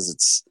consoles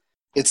because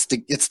it's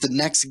the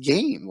next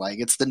game, like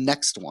it's the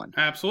next one."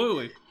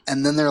 Absolutely.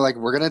 And then they're like,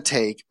 "We're gonna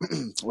take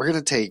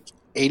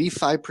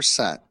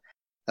 85%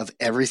 of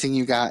everything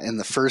you got in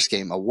the first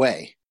game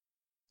away."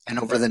 And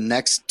over the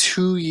next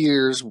 2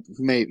 years,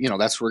 maybe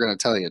that's what we're going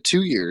to tell you.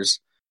 2 years,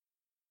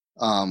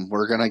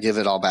 we're going to give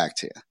it all back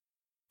to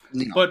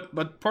you.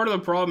 But part of the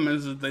problem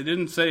is that they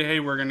didn't say, "Hey,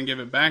 we're going to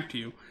give it back to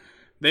you."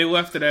 They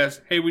left it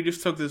as, "Hey, we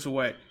just took this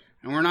away,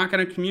 and we're not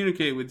going to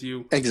communicate with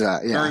you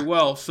very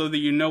well, so that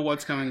you know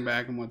what's coming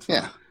back and what's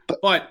not."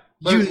 But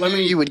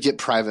you would get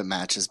private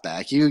matches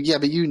back. You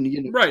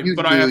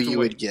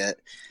would get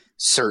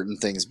certain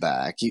things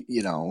back.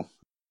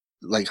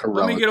 Like heroic.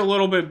 Let me get a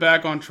little bit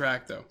back on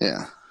track, though.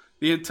 Yeah.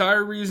 The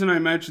entire reason I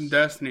mentioned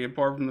Destiny,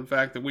 apart from the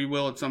fact that we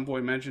will at some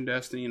point mention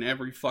Destiny in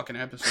every fucking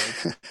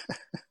episode,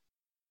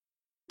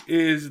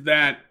 is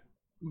that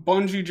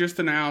Bungie just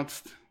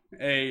announced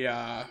they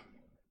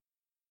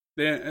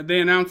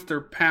announced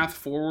their path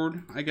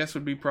forward, I guess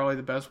would be probably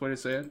the best way to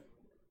say it.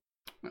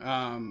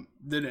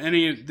 Did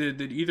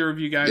either of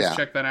you guys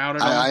check that out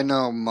at all? I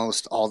know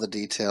all the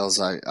details.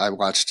 I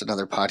watched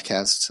another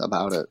podcast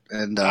about it,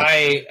 and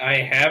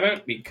I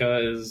haven't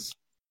because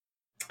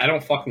I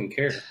don't fucking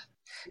care.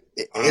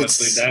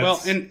 Honestly,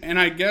 and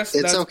I guess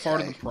that's okay.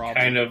 part of the problem.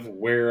 Kind of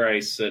where I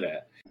sit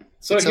at.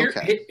 So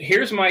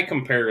here's my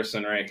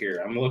comparison right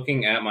here. I'm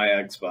looking at my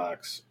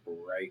Xbox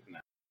right now.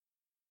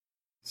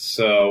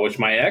 So, which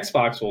my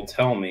Xbox will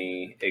tell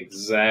me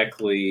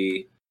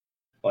exactly,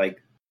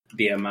 like,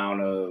 the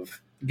amount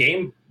of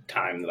game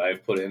time that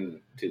I've put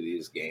into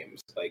these games,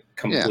 like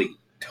complete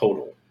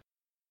total.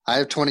 I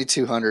have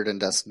 2,200 in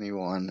Destiny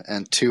 1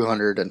 and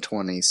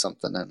 220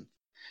 something in.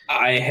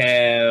 I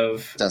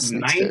have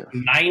Destiny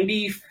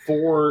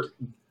 94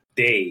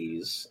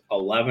 days,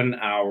 11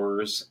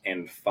 hours,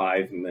 and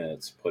 5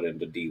 minutes put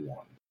into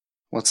D1.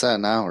 What's that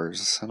in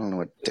hours? I don't know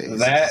what days.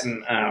 That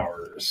in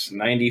hours.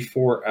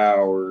 94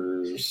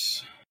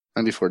 hours.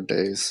 94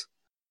 days.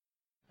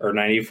 Or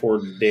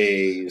 94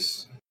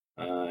 days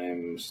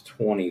times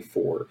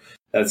 24.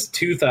 That's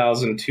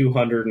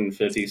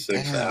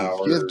 2,256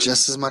 hours. You have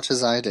just as much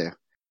as I do.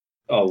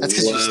 11, that's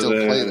because you still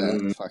play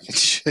that fucking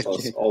shit.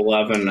 Plus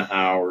 11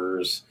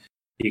 hours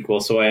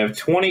equals. So I have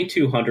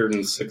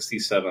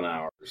 2,267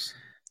 hours.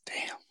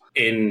 Damn.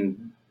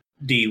 In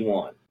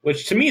D1.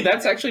 Which to me,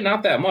 that's actually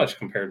not that much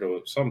compared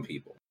to some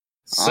people.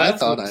 Seth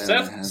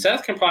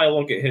can probably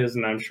look at his,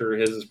 and I'm sure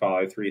his is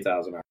probably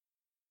 3,000 hours.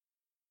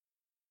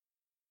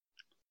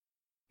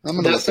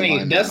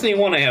 Destiny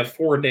 1, I have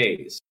 4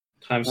 days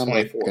times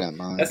 24.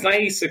 That's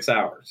 96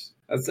 hours.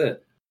 That's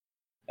it.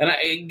 And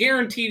I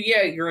guarantee,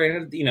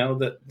 granted,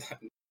 the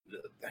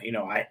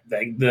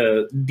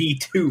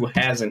D2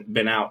 hasn't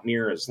been out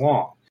near as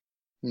long.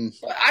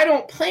 But I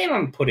don't plan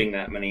on putting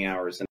that many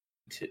hours in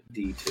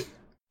D2.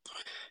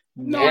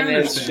 No,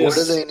 what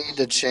do they need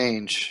to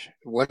change?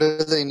 What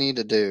do they need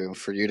to do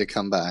for you to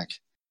come back?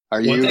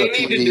 They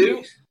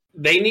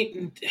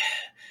need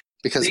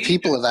because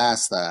people have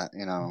asked that,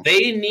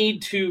 They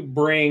need to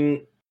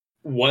bring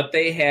what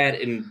they had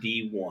in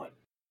D1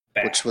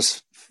 back. Which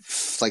was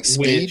like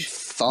speed,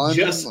 fun,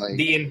 just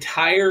the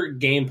entire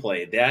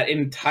gameplay, that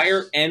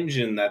entire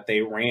engine that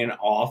they ran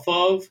off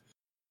of,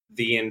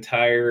 the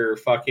entire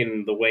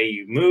fucking the way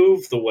you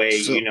move, the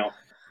way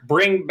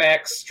bring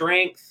back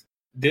strength,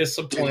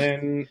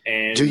 discipline,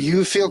 and do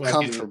you feel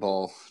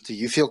comfortable? Do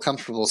you feel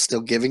comfortable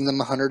still giving them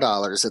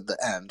 $100 at the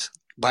end?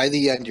 By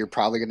the end, you're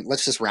probably gonna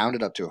let's just round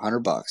it up to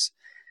 $100.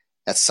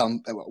 That's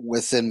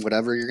within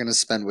whatever you're gonna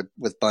spend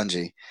with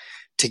Bungie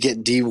to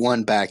get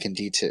D1 back in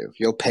D2.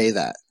 You'll pay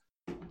that.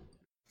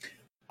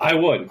 I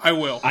would. I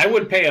will. I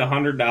would pay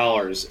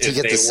 $100 to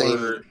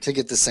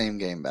get the same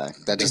game back.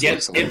 That just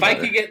looks a little if better. I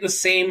could get the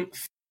same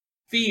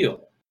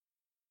feel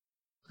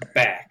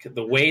back,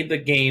 the way the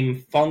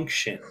game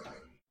functioned.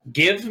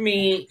 Give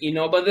me,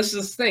 but this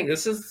is the thing.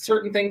 This is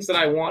certain things that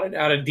I wanted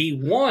out of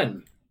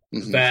D1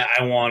 that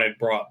I wanted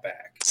brought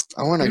back.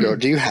 I want to go.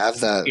 Do you have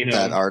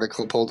that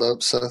article pulled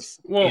up, Seth?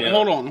 Well,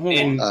 hold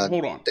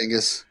on.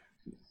 Dingus.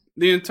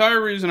 The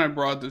entire reason I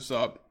brought this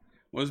up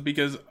was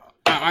because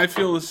I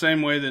feel the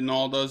same way that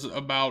Null does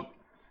about,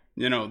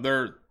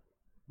 there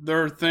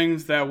are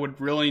things that would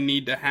really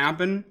need to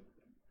happen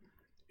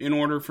in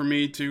order for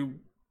me to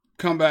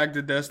come back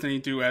to Destiny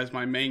 2 as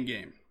my main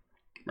game,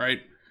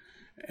 right?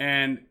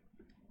 And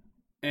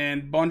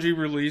Bungie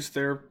released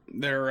their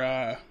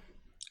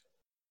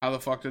how the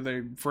fuck did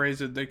they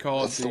phrase it? They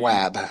call it the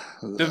WAB.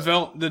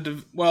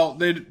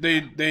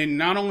 They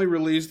not only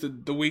released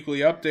the weekly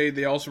update,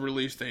 they also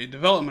released a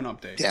development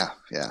update. Yeah.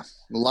 A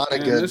lot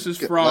of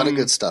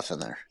good stuff in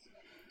there.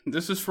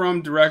 This is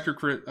from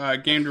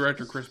game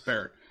director Chris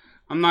Barrett.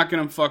 I'm not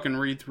gonna fucking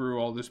read through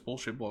all this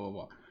bullshit, blah blah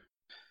blah.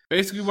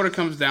 Basically, what it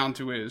comes down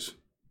to is,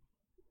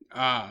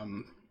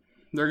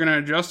 they're gonna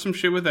adjust some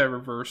shit with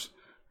Eververse,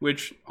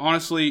 which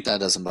honestly, that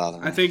doesn't bother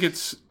me. I think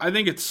it's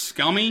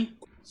scummy,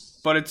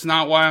 but it's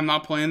not why I'm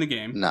not playing the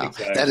game. No,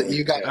 exactly.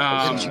 you got.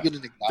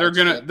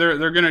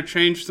 They're gonna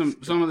change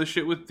some of the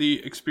shit with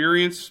the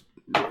experience,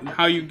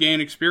 how you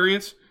gain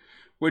experience,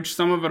 which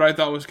some of it I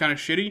thought was kind of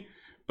shitty,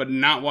 but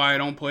not why I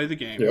don't play the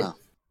game. Yeah.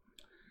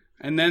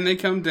 And then they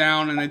come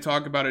down and they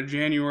talk about a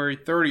January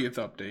 30th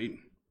update.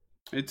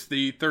 It's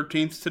the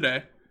 13th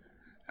today,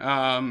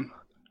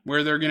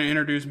 where they're going to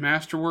introduce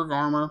Masterwork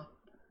Armor,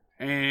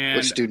 and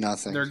which do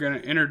nothing. They're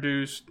going to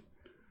introduce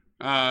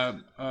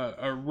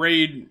a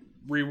raid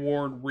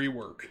reward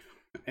rework,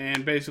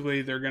 and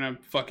basically they're going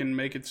to fucking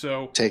make it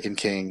so Taken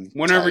King.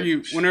 Whenever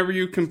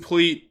you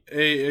complete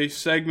a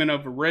segment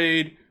of a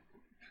raid,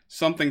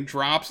 something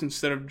drops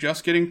instead of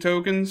just getting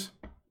tokens.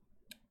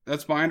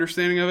 That's my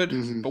understanding of it.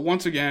 Mm-hmm. But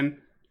once again,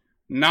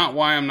 not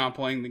why I'm not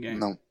playing the game.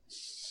 No.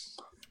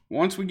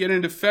 Once we get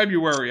into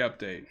February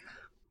update,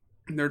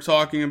 they're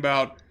talking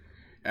about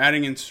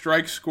adding in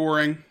strike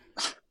scoring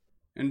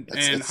and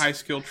high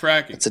skill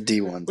tracking. It's a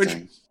D1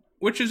 thing.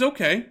 Which is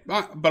okay,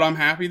 but I'm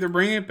happy they're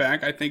bringing it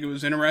back. I think it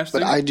was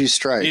interesting. But I do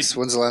strikes.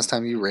 When's the last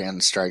time you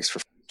ran strikes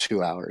for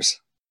 2 hours?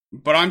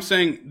 But I'm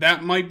saying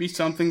that might be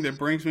something that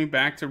brings me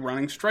back to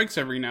running strikes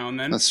every now and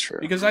then. That's true.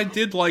 Because I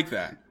did like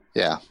that.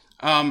 Yeah.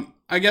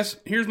 I guess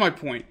here's my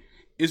point.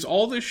 Is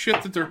all this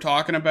shit that they're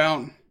talking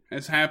about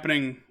is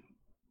happening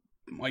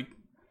like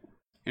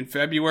in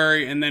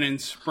February, and then in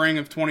spring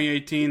of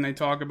 2018 they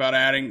talk about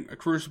adding a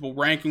Crucible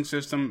ranking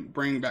system,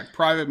 bringing back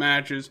private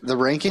matches. The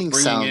ranking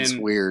sounds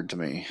weird to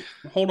me.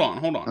 Hold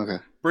on.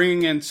 Okay.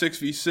 Bringing in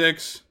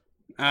 6v6.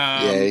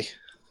 Yay.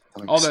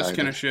 All that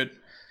kind of shit.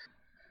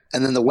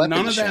 And then the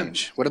weapon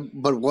change. What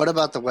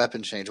about the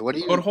weapon change?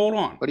 But hold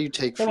on. What do you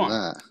take from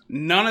that?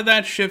 None of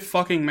that shit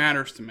fucking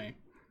matters to me.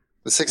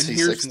 The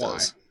 6v6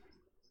 does.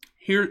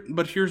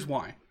 Here's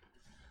why.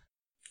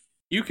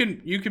 You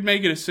could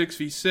make it a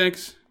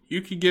 6v6.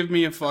 You could give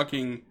me a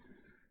fucking...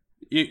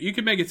 You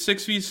could make it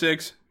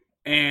 6v6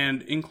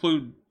 and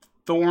include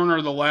Thorn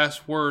or the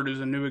Last Word as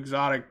a new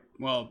exotic,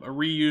 well, a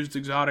reused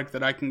exotic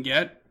that I can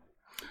get.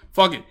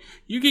 Fuck it.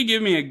 You could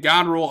give me a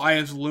God Roll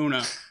Ayaz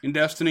Luna in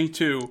Destiny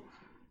 2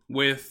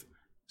 with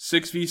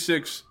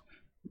 6v6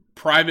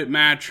 private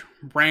match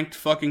ranked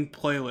fucking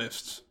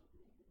playlists.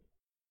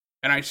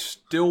 And it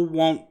still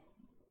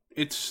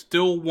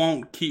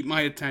won't keep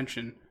my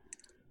attention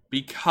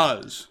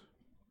because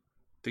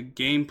the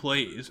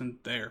gameplay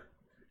isn't there.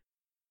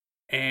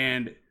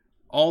 And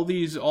all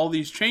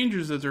these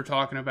changes that they're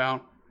talking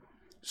about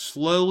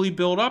slowly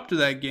build up to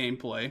that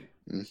gameplay.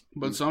 Mm-hmm.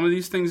 But some of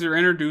these things are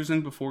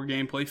introducing before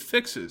gameplay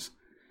fixes.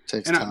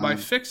 Takes time. By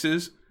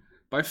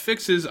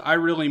fixes, I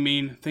really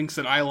mean things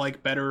that I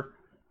like better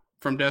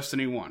from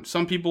Destiny 1.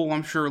 Some people,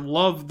 I'm sure,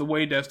 love the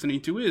way Destiny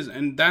 2 is,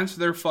 and that's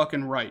their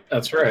fucking right.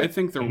 That's right. I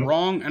think they're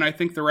wrong, and I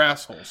think they're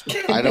assholes.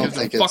 I don't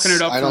think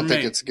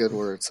it's good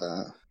where it's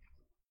at.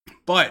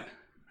 But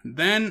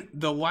then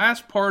the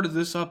last part of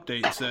this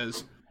update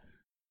says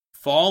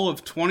fall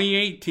of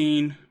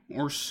 2018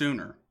 or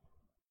sooner.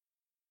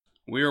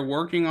 We are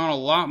working on a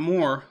lot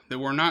more that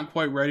we're not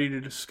quite ready to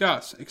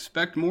discuss.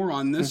 Expect more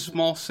on this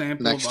small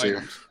sample of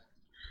items.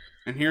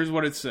 And here's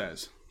what it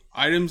says.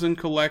 Items and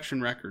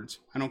collection records.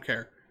 I don't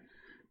care.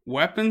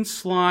 Weapon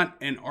slot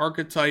and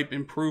archetype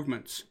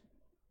improvements.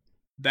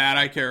 That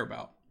I care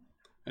about.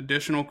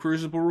 Additional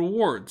Crucible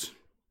rewards.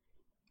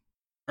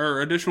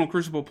 Or additional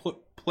Crucible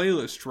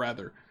playlists,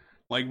 rather.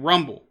 Like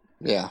Rumble.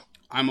 Yeah.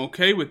 I'm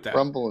okay with that.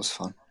 Rumble is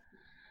fun.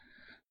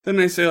 Then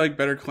they say like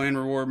better clan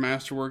reward,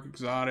 masterwork,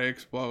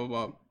 exotics, blah,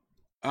 blah,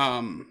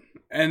 blah.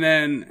 And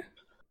then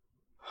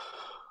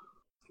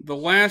the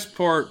last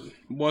part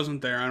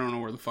wasn't there. I don't know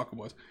where the fuck it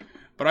was.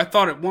 But I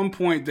thought at one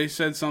point they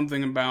said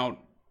something about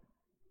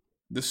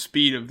the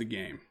speed of the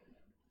game.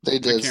 They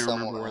did. I can't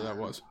remember where that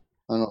was.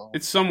 I don't know.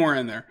 It's somewhere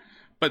in there.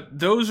 But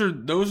those are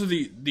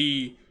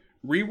the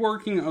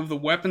reworking of the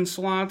weapon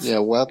slots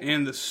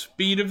and the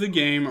speed of the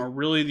game are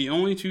really the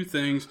only two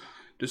things,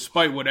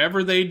 despite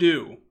whatever they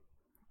do,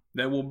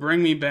 that will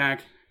bring me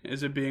back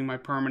as it being my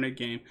permanent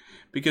game.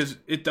 Because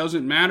it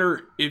doesn't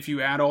matter if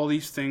you add all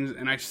these things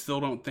and I still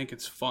don't think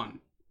it's fun.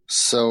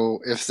 So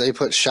if they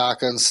put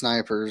shotgun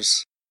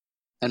snipers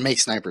and make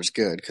snipers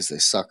good because they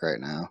suck right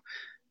now,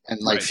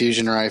 and like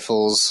fusion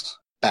rifles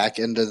back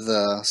into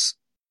the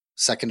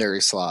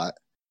secondary slot,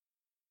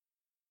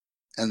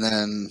 and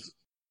then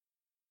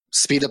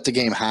speed up the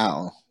game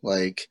how?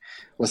 Like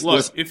with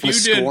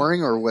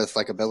scoring or with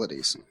like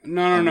abilities?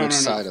 No.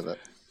 Side of it.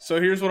 So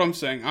here's what I'm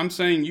saying. I'm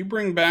saying you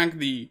bring back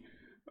the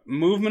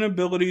movement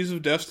abilities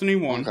of Destiny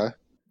 1. Okay.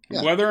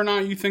 Yeah. Whether or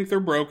not you think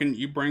they're broken,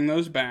 you bring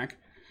those back.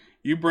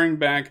 You bring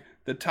back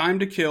the time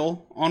to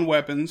kill on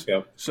weapons.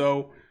 Yep.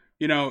 So,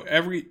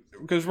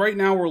 because right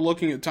now we're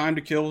looking at time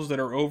to kills that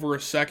are over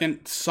a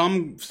second.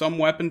 Some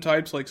weapon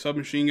types like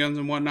submachine guns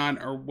and whatnot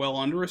are well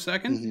under a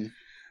second. Mm-hmm.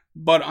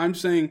 But I'm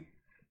saying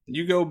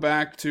you go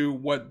back to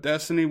what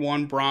Destiny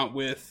 1 brought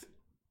with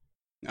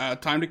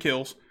time to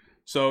kills.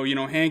 So,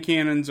 hand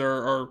cannons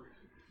are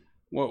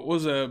what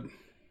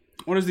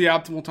is the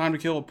optimal time to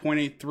kill? A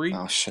 0.83?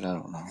 Oh shit, I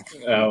don't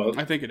know.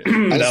 I think it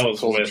is. That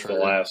was with the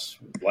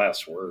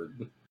last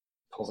word.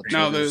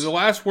 No, the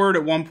last word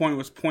at one point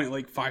was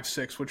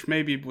 0.56, which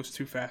maybe was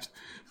too fast.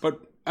 But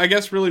I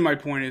guess really my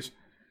point is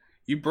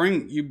you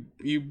bring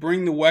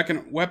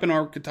the weapon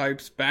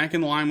archetypes back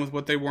in line with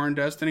what they were in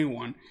Destiny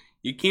 1.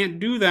 You can't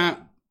do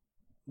that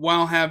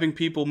while having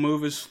people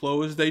move as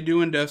slow as they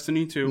do in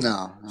Destiny 2.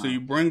 No. So you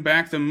bring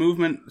back the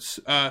movement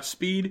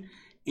speed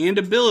and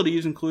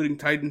abilities, including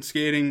Titan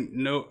Skating,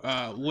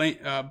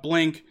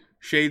 Blink,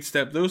 Shade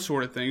Step, those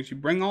sort of things. You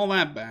bring all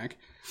that back.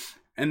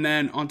 And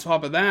then on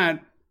top of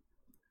that,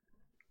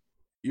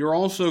 you're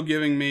also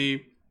giving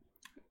me...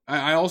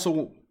 I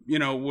also,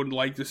 would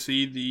like to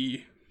see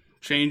the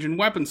change in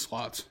weapon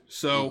slots.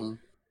 So,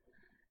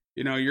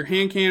 your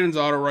hand cannons,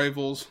 auto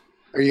rifles...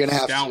 Are you going to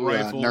have to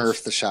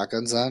nerf the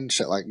shotguns then?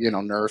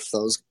 Nerf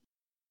those?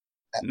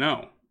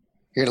 No.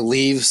 You're going to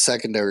leave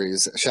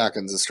secondaries,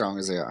 shotguns as strong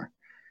as they are?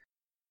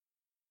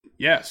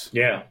 Yes.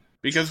 Yeah.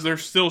 Because they're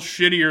still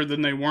shittier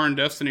than they were in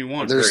Destiny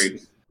 1.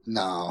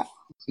 No.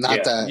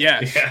 Not that.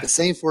 Yes. The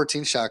same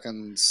 14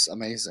 shotgun's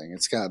amazing.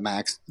 It's got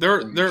max.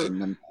 There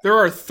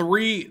are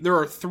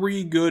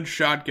three good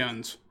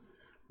shotguns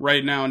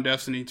right now in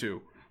Destiny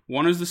 2.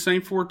 One is the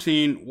Saint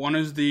 14, one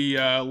is the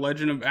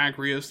Legend of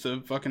Acreus,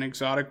 the fucking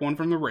exotic one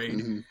from the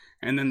raid,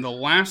 and then the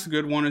last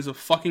good one is a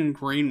fucking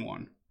green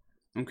one.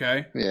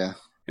 Okay? Yeah.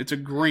 It's a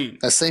green.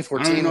 That Saint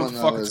 14 one,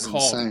 though, is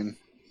insane.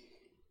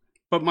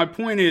 But my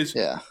point is,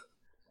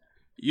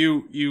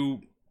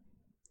 you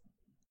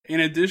in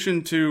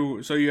addition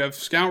to, so you have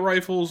scout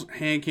rifles,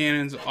 hand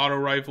cannons, auto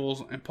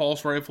rifles, and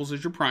pulse rifles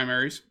as your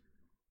primaries.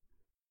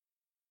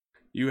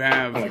 You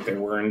have... Like they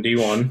were in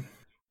D1.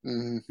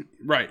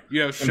 Right.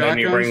 You have and shotguns. Then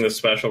you bring the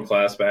special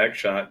class back,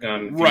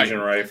 shotgun, fusion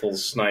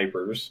rifles,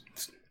 snipers.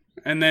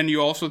 And then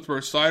you also throw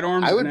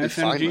sidearms and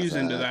SMGs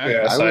into that.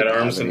 Yeah,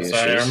 sidearms and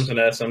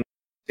SMGs.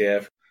 Yeah,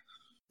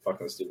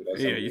 fucking stupid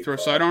SMG. Yeah, you throw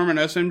sidearm and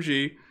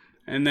SMG,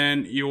 and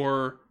then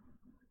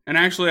and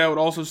actually I would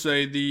also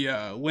say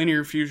the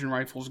linear fusion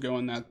rifles go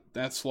in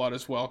that slot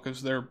as well,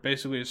 because they're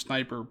basically a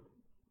sniper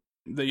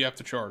that you have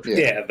to charge.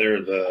 Yeah,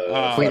 they're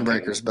the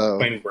Queenbreaker's bow.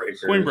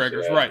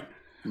 Queenbreakers, right.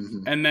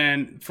 And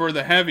then for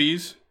the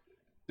heavies,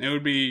 it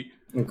would be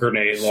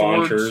grenade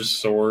launchers,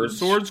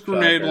 swords,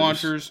 grenade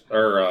launchers,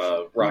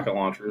 or rocket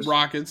launchers,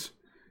 rockets,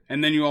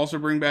 and then you also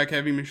bring back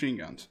heavy machine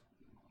guns.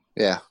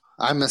 Yeah,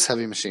 I miss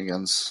heavy machine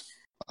guns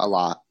a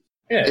lot.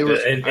 Yeah,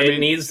 it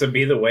needs to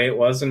be the way it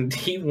was in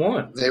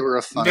D1. They were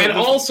a fun. And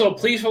also,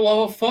 please, for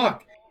love of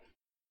fuck,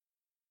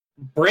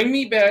 bring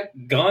me back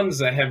guns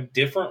that have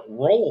different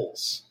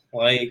roles.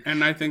 Like,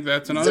 and I think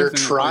that's another thing.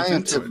 They're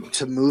trying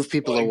to move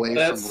people away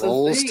from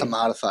roles to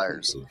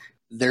modifiers.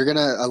 They're going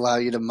to allow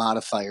you to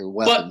modify your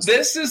weapons. But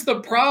this is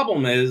the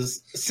problem,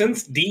 is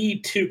since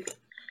D2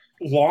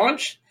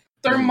 launched,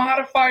 their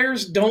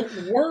modifiers don't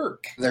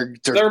work. They're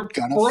going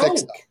to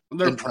fix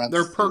them.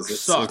 Their perks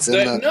suck.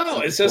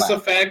 It's just the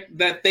fact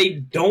that they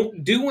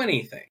don't do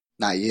anything.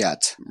 Not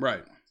yet.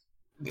 Right.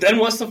 Then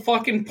what's the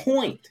fucking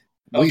point?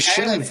 We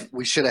should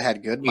have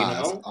had good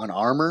mods on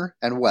armor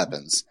and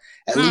weapons.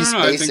 At least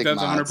basic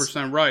mods. I think that's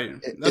 100% right.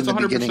 That's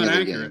 100%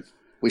 accurate.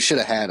 We should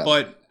have had them.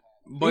 But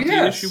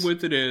the issue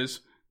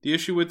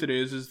with it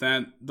is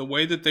that the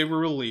way that they were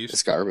released,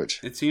 it's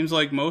garbage. It seems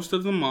like most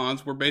of the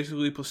mods were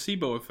basically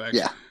placebo effects.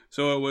 Yeah.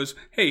 So it was,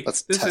 hey,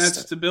 this adds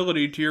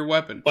stability to your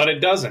weapon. But it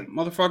doesn't.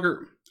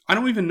 Motherfucker, I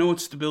don't even know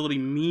what stability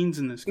means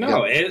in this game.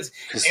 No, it's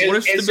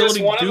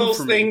just one of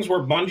those things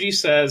where Bungie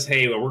says,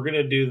 hey, well, we're going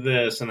to do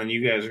this, and then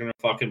you guys are going to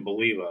fucking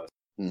believe us.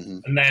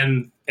 And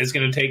then it's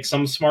going to take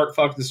some smart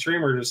fucking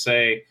streamer to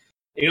say,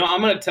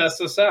 I'm going to test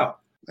this out.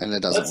 And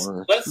it doesn't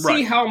work. Let's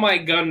see how my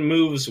gun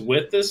moves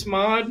with this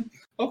mod.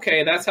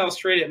 Okay, that's how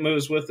straight it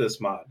moves with this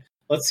mod.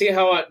 Let's see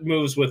how it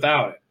moves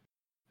without it.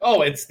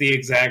 Oh, it's the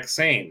exact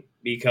same,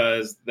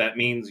 because that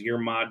means your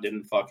mod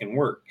didn't fucking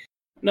work.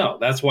 No,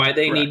 that's why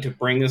they need to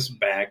bring us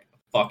back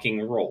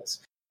fucking rolls.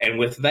 And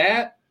with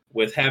that,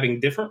 with having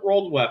different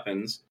rolled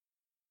weapons,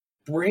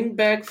 bring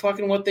back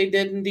fucking what they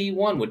did in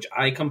D1, which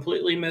I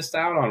completely missed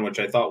out on, which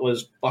I thought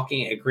was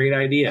fucking a great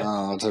idea.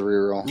 Oh, it's a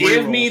reroll.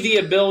 Give me the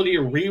ability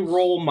to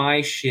reroll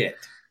my shit.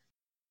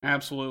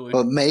 Absolutely.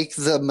 But make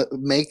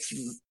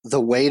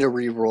the way to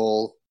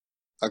reroll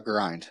a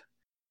grind.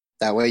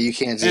 That way you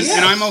can't just...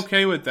 And I'm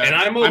okay with that. And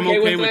I'm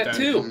okay with that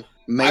too.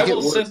 I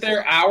will sit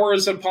there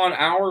hours upon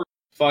hours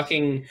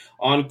fucking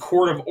on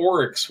Court of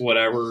Oryx,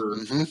 whatever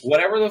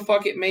the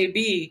fuck it may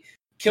be,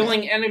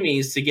 killing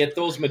enemies to get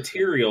those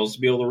materials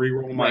to be able to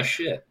reroll my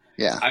shit.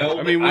 Yeah.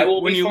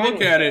 When you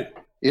look at it,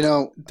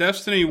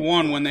 Destiny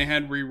 1, when they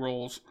had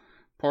rerolls,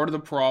 part of the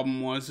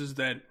problem was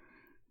that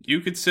you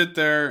could sit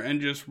there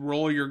and just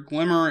roll your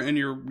glimmer and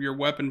your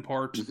weapon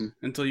parts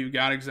until you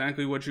got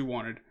exactly what you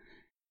wanted.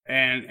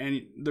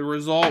 And the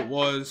result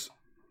was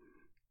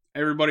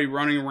everybody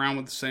running around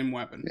with the same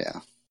weapon.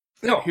 Yeah.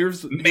 No,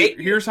 here's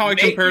how I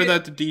compare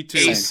that to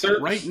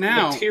D2. Right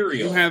now,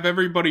 you have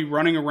everybody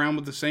running around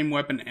with the same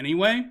weapon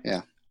anyway.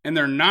 Yeah. And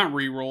they're not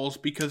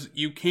rerolls because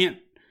you can't...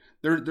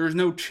 There's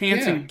no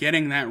chance in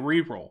getting that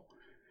reroll.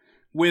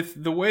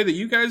 With the way that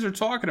you guys are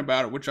talking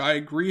about it, which I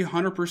agree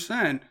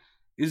 100%,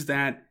 is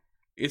that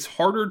it's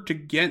harder to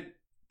get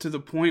to the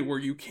point where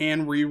you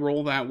can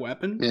reroll that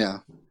weapon. Yeah.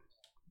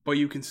 But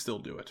you can still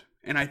do it.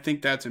 And I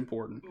think that's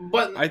important.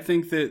 But I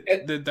think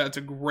that's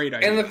a great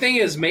idea. And the thing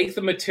is, make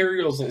the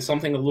materials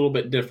something a little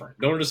bit different.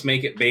 Don't just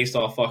make it based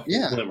off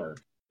fucking glimmer.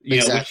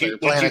 Exactly.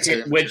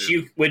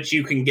 Which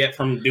you can get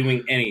from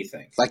doing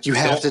anything. Like you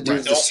have to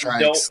do the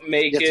strikes. Don't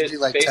make you have it to do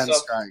like 10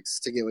 strikes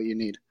to get what you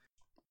need.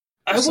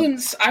 I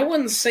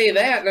wouldn't say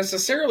that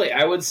necessarily.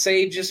 I would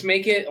say just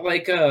make it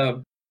like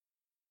a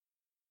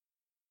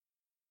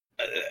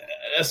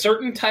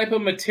certain type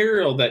of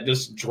material that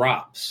just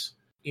drops,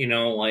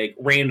 like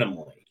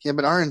randomly. Yeah,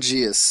 but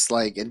RNG is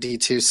like in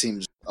D2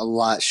 seems a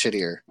lot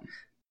shittier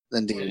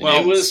than D1.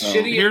 Well, it was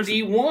shitty in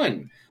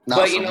D1.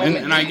 But,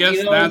 and I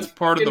guess that's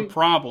part of the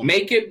problem.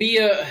 Make it be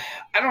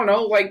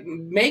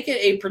make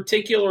it a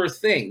particular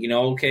thing,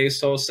 okay?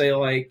 So say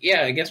I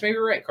guess maybe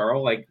you're right,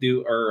 Carl,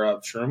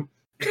 Shroom.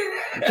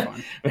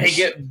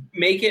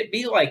 make it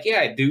be like,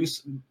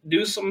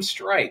 do some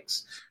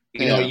strikes.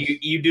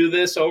 You do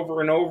this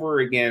over and over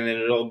again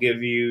and it'll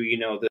give you,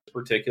 this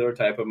particular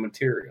type of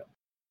material,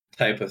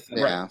 type of thing.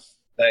 Yeah.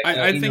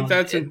 I think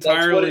that's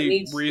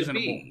entirely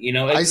reasonable.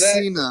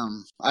 Exactly.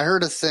 I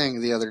heard a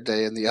thing the other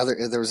day, and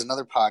there was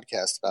another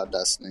podcast about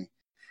Destiny,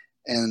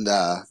 and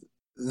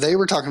they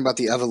were talking about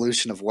the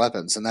evolution of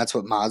weapons, and that's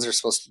what mods are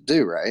supposed to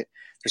do, right?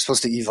 They're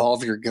supposed to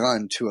evolve your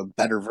gun to a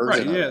better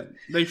version of it.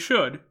 They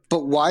should.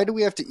 But why do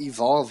we have to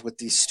evolve with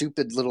these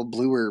stupid little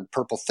blue or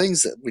purple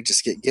things that we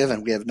just get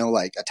given? We have no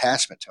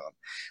attachment to them.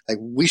 Like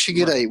we should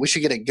get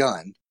a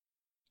gun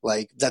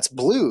that's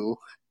blue,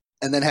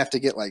 and then have to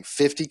get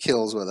 50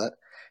 kills with it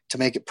to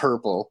make it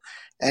purple,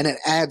 and it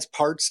adds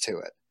parts to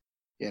it,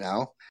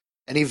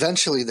 And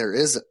eventually there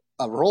is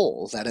a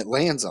roll that it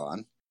lands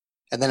on,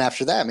 and then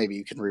after that maybe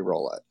you can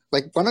re-roll it.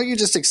 Why don't you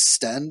just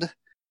extend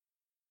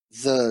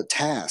the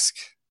task,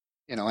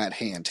 at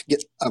hand to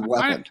get a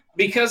weapon?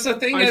 Because the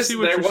thing is,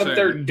 what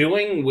they're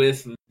doing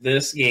with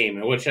this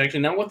game, which actually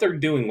not what they're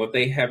doing, what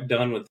they have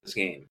done with this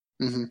game.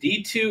 Mm-hmm.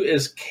 D2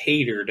 is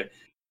catered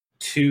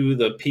to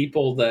the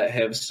people that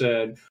have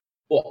said,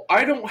 well,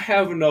 I don't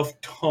have enough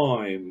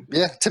time.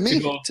 Yeah, to me,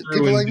 to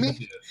people like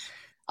me.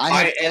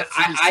 I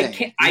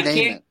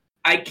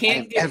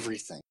can't get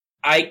everything.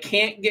 I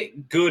can't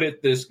get good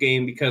at this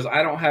game because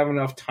I don't have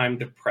enough time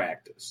to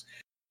practice.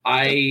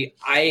 I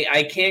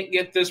can't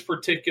get this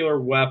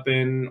particular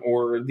weapon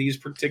or these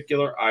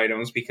particular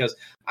items because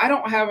I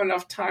don't have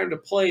enough time to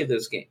play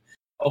this game.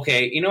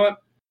 Okay, you know what?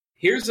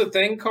 Here's the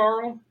thing,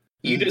 Carl.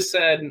 You just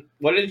said,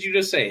 what did you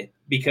just say?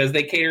 Because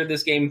they catered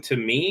this game to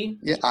me?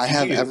 Yeah, I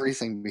have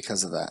everything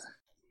because of that.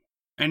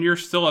 And you're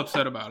still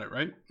upset about it,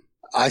 right?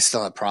 I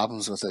still have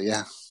problems with it,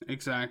 yeah.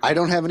 Exactly. I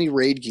don't have any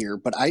raid gear,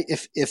 but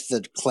if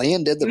the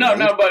clan did the raid...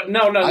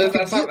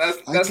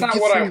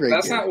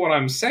 That's not what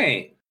I'm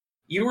saying.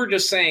 You were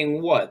just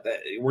saying what?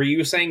 Were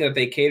you saying that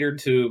they catered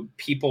to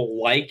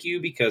people like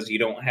you because you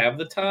don't have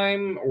the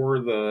time or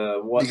the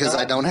what? Because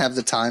I don't have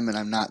the time and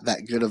I'm not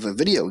that good of a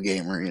video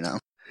gamer,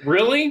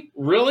 Really?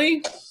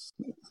 Really?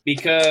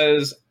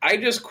 Because I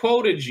just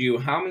quoted you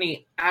how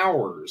many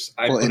hours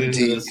I put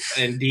into this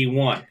in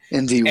D1.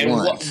 In D1.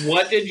 And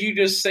what did you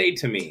just say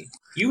to me?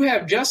 You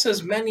have just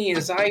as many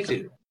as I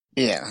do.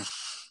 Yeah.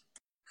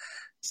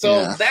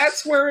 So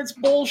that's where it's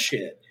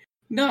bullshit.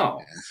 No.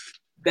 Yeah.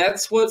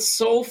 That's what's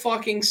so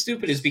fucking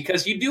stupid is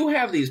because you do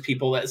have these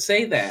people that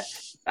say that.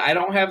 I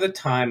don't have the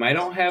time. I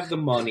don't have the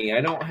money.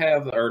 I don't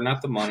have, or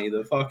not the money,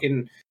 the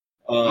fucking...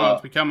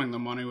 it's becoming the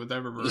money with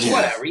every version.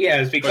 Whatever,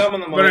 yeah, it's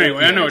becoming the money. But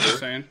anyway, I know what you're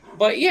saying.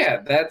 But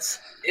yeah,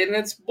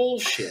 it's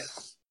bullshit.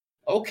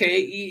 Okay,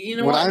 you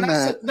know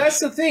what? That's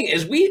the thing,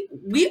 is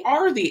we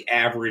are the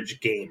average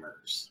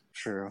gamers.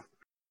 True.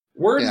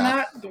 We're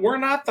not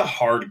the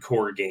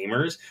hardcore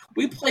gamers.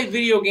 We play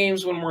video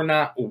games when we're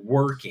not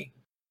working.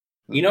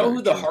 You know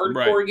who the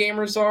hardcore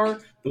gamers are?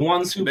 The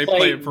ones who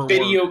play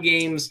video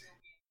games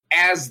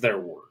as their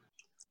work.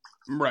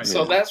 Right.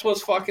 So that's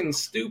what's fucking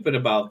stupid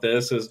about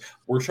this is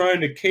we're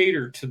trying to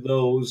cater to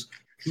those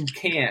who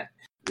can't.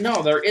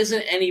 No, there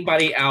isn't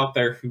anybody out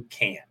there who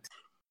can't.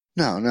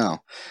 No.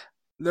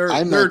 There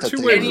are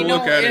two ways to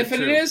look at it. If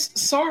it is,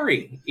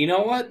 sorry. You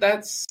know what?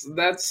 That's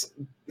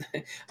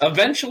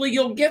eventually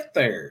you'll get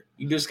there.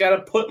 You just got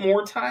to put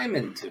more time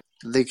into it.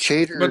 They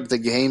catered the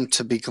game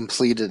to be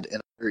completed in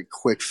a very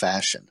quick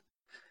fashion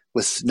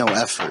with no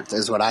effort,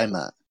 is what I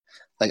meant.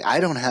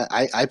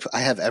 I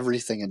have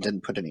everything and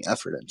didn't put any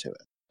effort into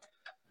it.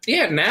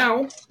 Yeah,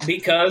 now,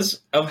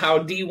 because of how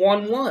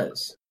D1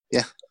 was.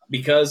 Yeah.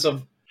 Because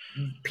of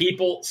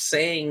people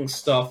saying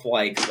stuff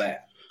like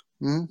that.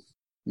 Mm-hmm.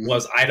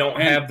 Was, I don't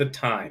have the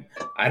time.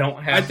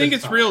 I think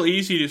it's real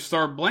easy to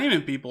start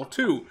blaming people,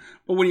 too.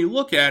 But when you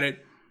look at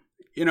it,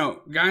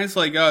 guys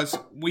like us,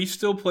 we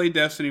still play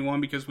Destiny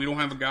 1 because we don't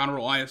have a God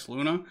Roll IS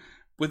Luna.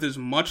 With as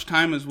much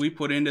time as we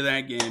put into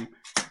that game,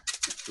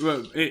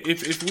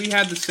 if we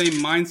had the same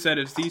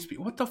mindset as these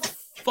people, what the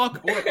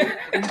fuck? Are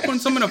you putting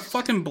some in a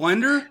fucking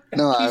blender?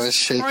 No, I was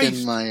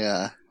shaking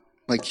my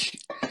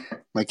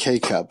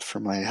K-cup for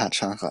my hot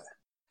chocolate.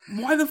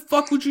 Why the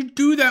fuck would you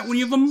do that when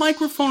you have a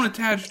microphone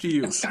attached to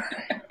you?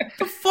 What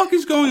the fuck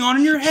is going on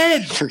in your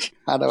head?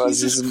 I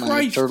was using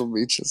my Turtle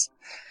Beaches.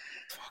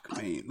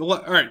 Fuck me.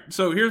 All right,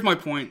 so here's my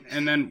point,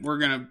 and then we're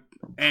going to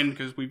end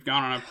because we've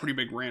gone on a pretty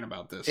big rant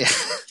about this. Yeah.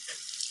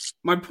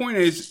 My point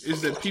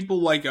is that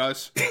people like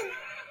us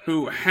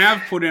who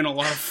have put in a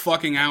lot of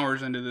fucking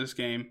hours into this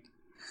game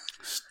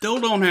still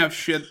don't have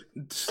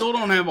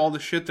all the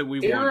shit that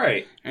we want.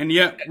 Right. And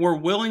yet we're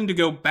willing to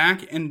go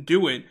back and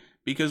do it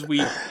because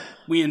we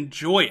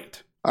enjoy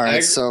it. All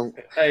right, so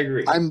I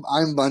agree. I'm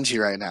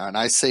Bungie right now, and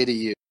I say to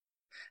you,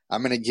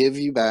 I'm going to give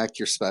you back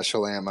your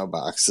special ammo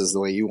boxes the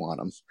way you want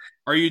them.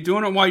 Are you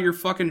doing it while you're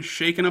fucking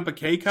shaking up a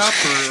K-cup,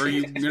 or are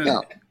you going to...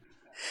 No.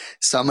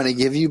 So I'm going to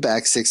give you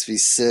back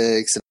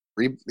 6v6,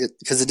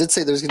 because it did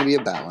say there's going to be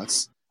a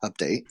balance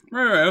update.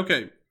 Right,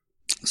 okay.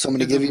 So I'm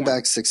going to give you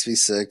back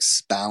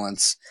 6v6,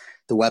 balance,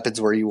 the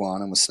weapons where you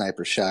want them with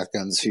sniper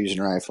shotguns,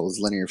 fusion rifles,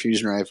 linear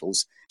fusion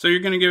rifles. So you're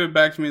going to give it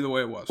back to me the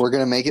way it was? We're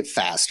going to make it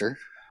faster.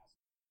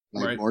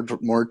 Like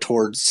more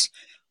towards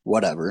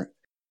whatever.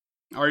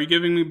 Are you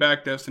giving me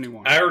back Destiny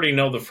 1? I already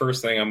know the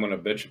first thing I'm going to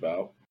bitch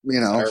about.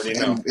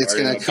 And it's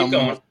going to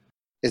come.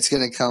 It's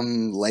going to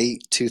come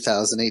late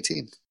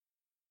 2018,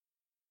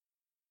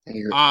 and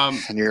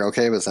you're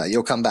okay with that.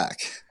 You'll come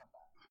back.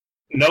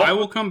 No, I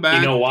will come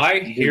back. You know why?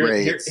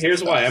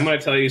 Here's why. I'm going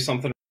to tell you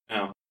something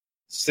now.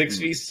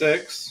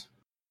 6v6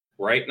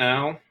 right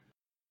now.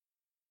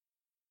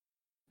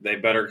 They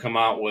better come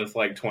out with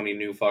like 20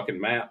 new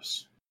fucking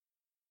maps.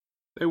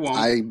 They won't.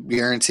 I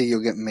guarantee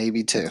you'll get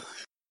maybe 2,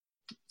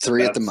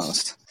 3 at the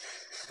most.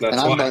 And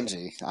I'm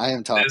Bungie. I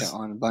am talking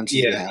on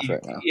Bungie's behalf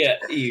right now. Yeah,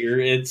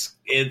 it's.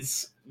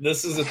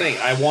 This is the thing.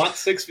 I want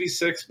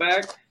 6v6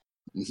 back,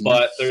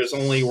 but there's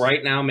only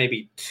right now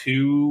maybe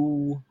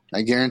 2.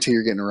 I guarantee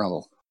you're getting a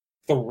Rumble.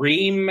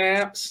 3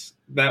 maps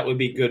that would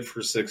be good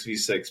for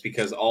 6v6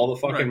 because all the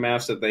fucking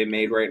maps that they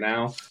made right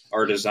now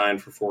are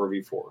designed for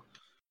 4v4.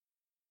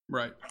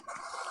 Right.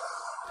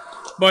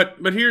 But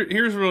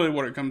here's really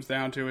what it comes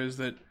down to is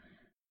that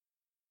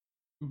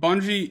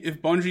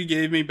if Bungie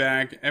gave me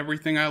back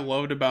everything I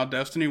loved about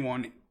Destiny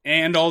 1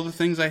 and all the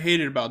things I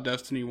hated about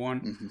Destiny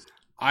 1,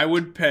 I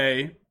would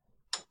pay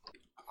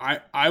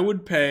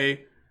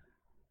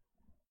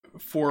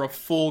for a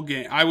full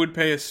game. I would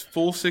pay a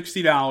full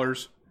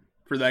 $60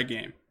 for that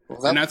game.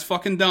 Well, and that's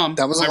fucking dumb.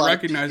 I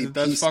recognize that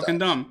that's fucking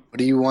dumb. What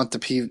do you want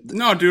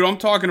No, dude, I'm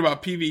talking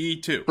about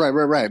PvE too. Right.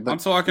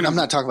 But I'm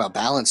not talking about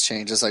balance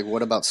changes. Like,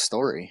 what about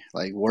story?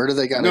 Like, where do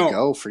they got to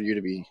go for you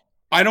to be?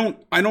 I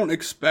don't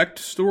expect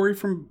story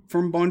from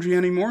Bungie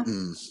anymore,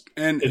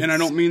 and I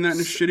don't mean that in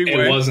a shitty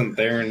way. It wasn't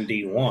there in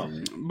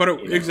D1, but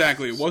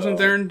it wasn't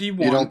there in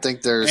D1. You don't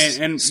think there's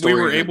and we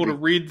were able to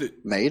read the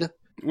made.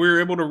 We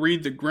were able to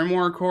read the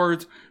Grimoire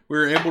cards. We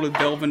were able to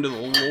delve into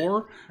the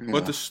lore,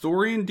 but the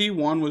story in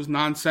D1 was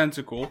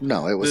nonsensical.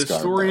 No, it was the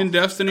story in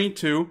Destiny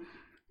 2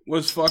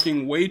 was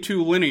fucking way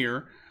too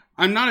linear.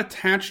 I'm not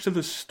attached to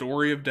the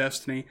story of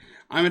Destiny.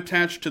 I'm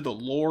attached to the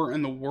lore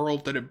and the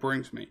world that it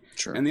brings me.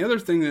 Sure. And the other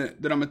thing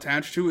that I'm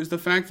attached to is the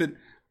fact that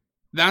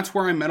that's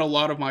where I met a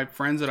lot of my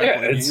friends that I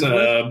play games with.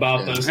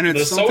 About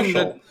the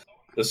social.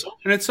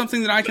 And it's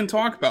something that I can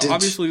talk about.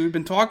 Obviously, we've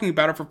been talking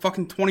about it for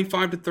fucking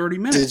 25 to 30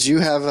 minutes. Did you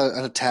have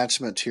an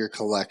attachment to your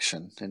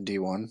collection in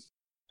D1?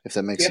 If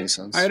that makes any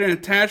sense. I had an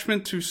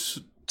attachment to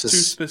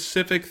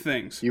specific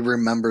things. You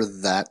remember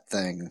that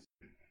thing.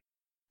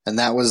 And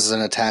that was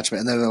an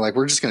attachment. And then they're like,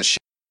 we're just going to shit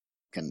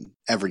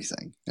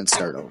everything and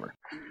start over.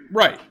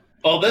 Right.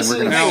 Oh, this is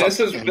where you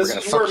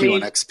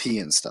on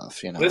XP and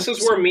stuff. This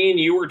is where me and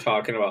you were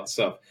talking about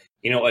stuff.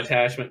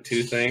 Attachment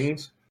to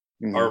things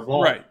are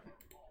vault. Right.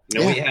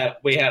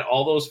 We had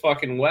all those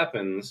fucking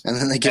weapons, and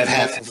then they give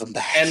half of them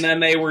back, and then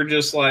they were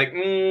just like,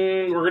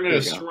 "We're going to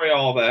destroy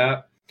all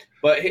that."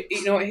 But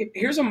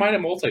here's a minor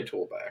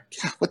multi-tool back.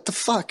 Yeah, what the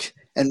fuck?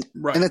 And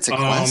it's a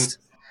quest.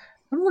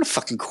 I don't want a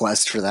fucking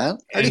quest for that.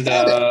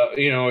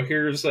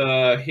 Here's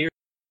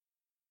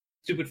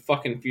stupid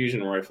fucking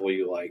fusion rifle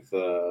you like,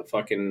 the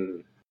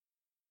fucking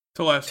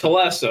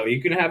Telesto.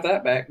 You can have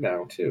that back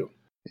now too.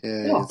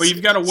 Yeah, but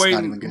you've got to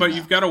wait.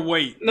 You've got to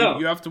wait. No,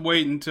 you have to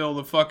wait until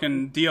the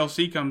fucking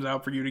DLC comes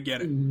out for you to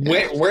get it.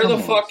 Where the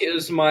fuck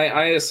is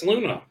my IS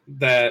Luna?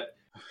 That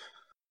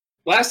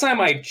last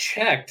time I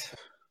checked,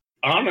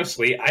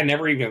 honestly, I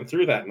never even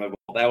threw that in the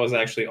vault. That was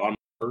actually on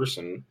my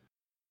person.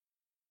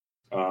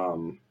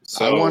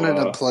 So I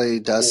wanted to play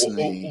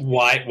Destiny.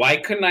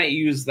 Why couldn't I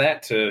use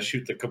that to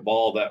shoot the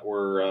Cabal that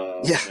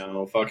were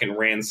fucking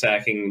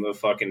ransacking the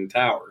fucking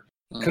tower?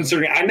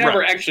 Considering I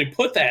never actually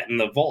put that in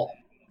the vault.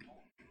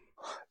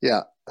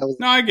 Yeah.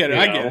 No, I get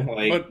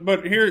it.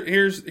 But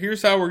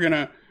here's how we're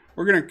gonna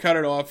cut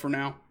it off for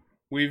now.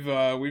 We've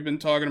been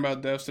talking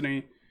about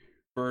Destiny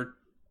for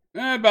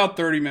about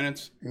 30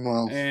 minutes.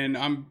 Well, and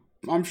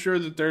I'm sure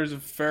that there's a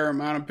fair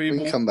amount of people.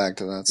 We can come back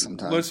to that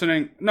sometime.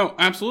 Listening. No,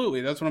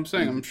 absolutely. That's what I'm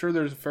saying. I'm sure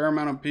there's a fair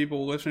amount of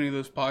people listening to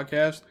this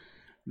podcast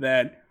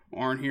that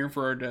aren't here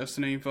for our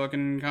Destiny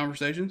fucking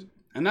conversations,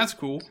 and that's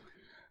cool.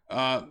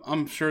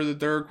 I'm sure that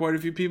there are quite a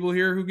few people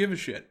here who give a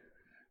shit,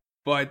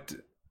 but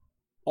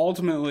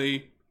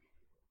ultimately,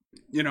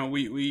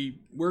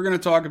 we're going to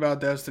talk about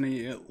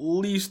Destiny at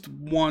least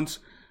once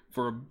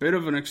for a bit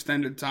of an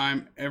extended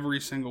time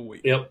every single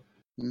week. Yep.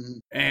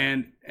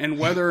 Mm-hmm. And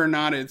whether or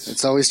not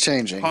it's always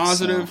changing,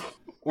 positive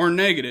or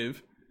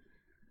negative,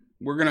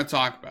 we're going to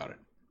talk about it.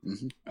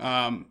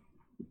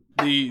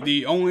 Mm-hmm.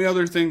 The only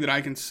other thing that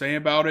I can say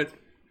about it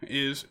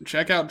is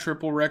check out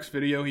Triple Rex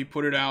video. He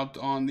put it out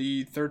on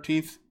the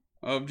 13th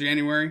of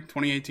January,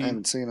 2018. I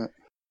haven't seen it.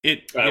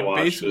 It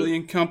basically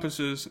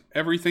encompasses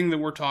everything that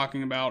we're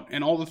talking about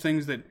and all the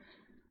things that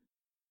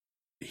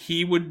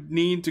he would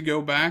need to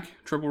go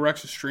back. Triple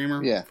Rex, a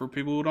streamer, for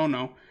people who don't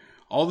know.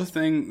 All the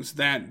things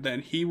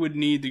that he would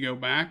need to go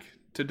back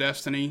to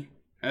Destiny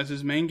as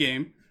his main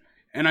game.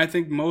 And I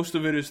think most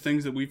of it is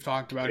things that we've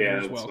talked about here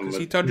as well. Because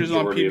he touches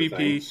on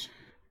PvP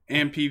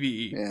and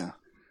PvE. Yeah.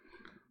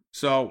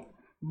 So,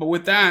 but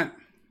with that,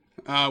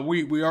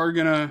 we're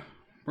gonna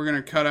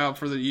cut out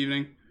for the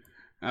evening.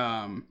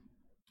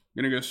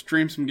 Gonna go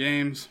stream some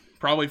games.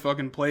 Probably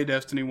fucking play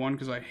Destiny 1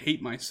 because I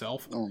hate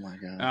myself. Oh my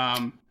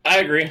god. I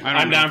agree.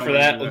 I'm down for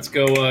that. Let's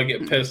go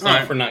get pissed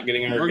off for not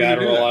getting our God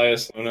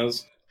Elias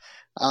Lunas.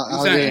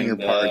 I'll get in your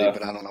party,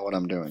 but I don't know what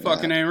I'm doing.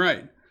 Fucking ain't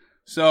right.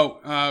 So,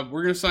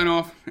 we're going to sign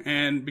off,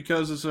 and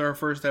because this is our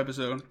first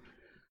episode,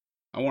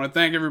 I want to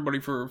thank everybody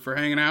for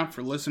hanging out,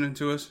 for listening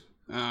to us.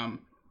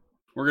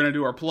 We're going to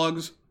do our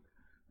plugs.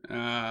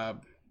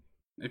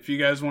 If you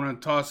guys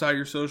want to toss out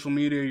your social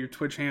media, your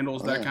Twitch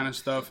handles, that kind of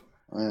stuff.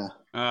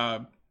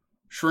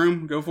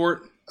 Shroom, go for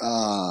it.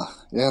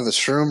 The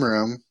Shroom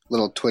Room,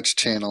 little Twitch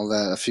channel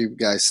that a few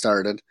guys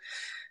started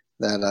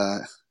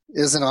that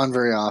isn't on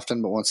very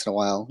often, but once in a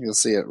while you'll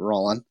see it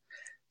rolling.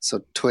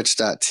 So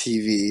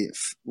twitch.tv,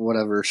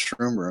 whatever,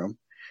 Shroom Room.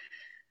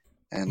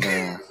 And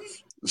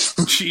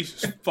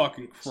Jesus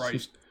fucking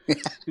Christ.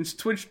 It's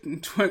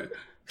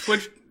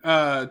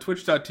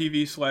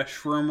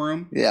twitch.tv/Shroom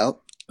Room. Yeah.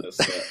 Do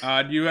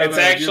you have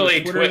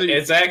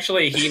it's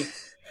actually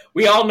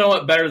we all know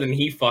it better than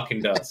he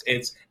fucking does.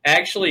 It's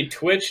actually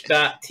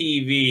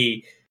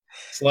twitch.tv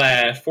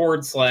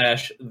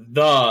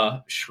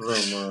 //the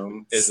Shroom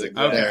Room is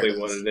exactly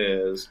what it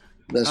is.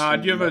 Do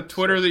you have a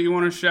Twitter that you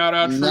want to shout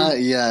out? Not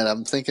yet.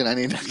 I'm thinking I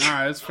need to. All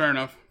right, that's fair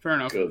enough.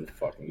 Good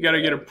fucking. You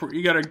gotta get a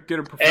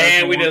professional.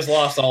 And we just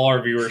lost all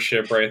our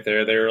viewership right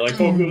there. They were like,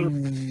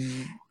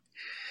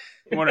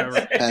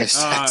 whatever.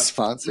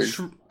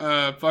 Sponsored.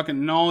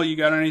 Fucking Null, you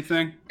got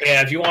anything?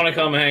 Yeah, if you want to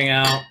come hang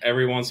out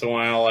every once in a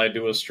while, I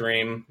do a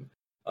stream.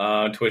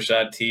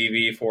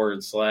 Twitch.tv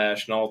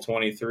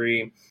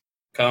 /Null23.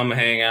 Come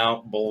hang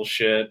out,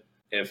 bullshit.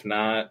 If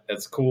not,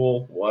 it's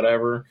cool,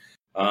 whatever.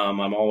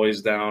 I'm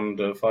always down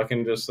to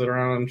fucking just sit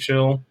around and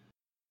chill.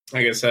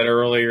 Like I said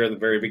earlier, at the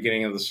very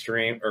beginning of the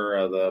stream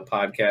or the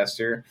podcast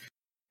here,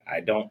 I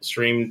don't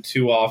stream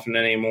too often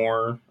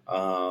anymore,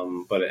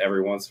 but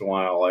every once in a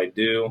while I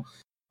do.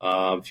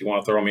 If you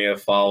want to throw me a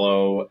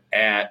follow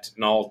at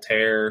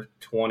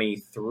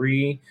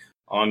Nulltear23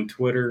 on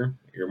Twitter,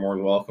 you're more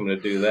than welcome to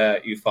do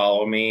that. You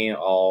follow me,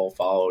 I'll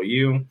follow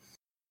you,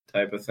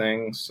 type of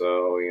thing.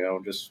 So,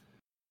 just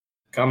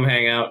come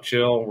hang out,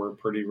 chill. We're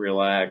pretty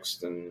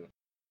relaxed, and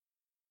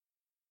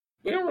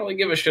we don't really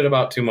give a shit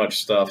about too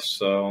much stuff.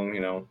 So,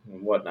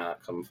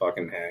 whatnot. Come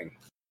fucking hang.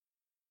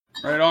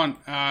 Right on.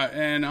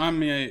 And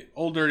I'm a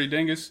Old Dirty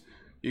Dingus.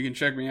 You can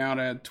check me out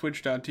at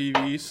twitch.tv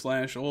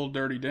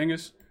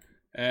 /OldDirtyDingus.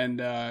 And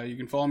you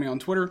can follow me on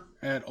Twitter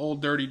at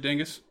Old Dirty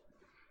Dingus.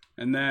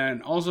 And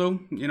then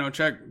also,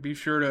 be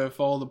sure to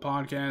follow the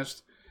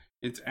podcast.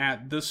 It's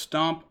at the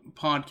Stomp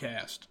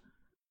Podcast.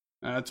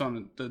 That's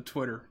on the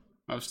Twitter.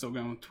 I was still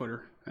going with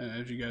Twitter,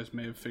 as you guys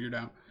may have figured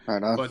out.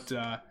 Right on. But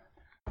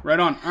right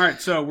on. All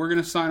right, so we're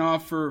going to sign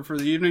off for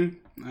the evening.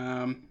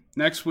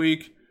 Next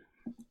week,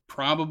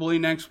 probably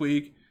next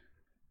week.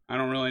 I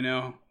don't really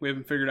know. We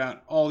haven't figured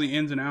out all the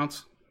ins and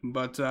outs,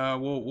 but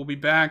we'll be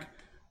back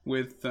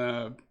with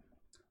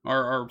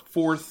our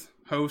fourth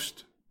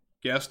host,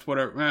 guest,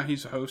 whatever.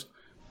 He's a host,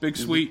 Big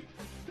Sweet.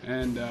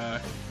 And all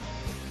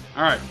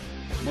right,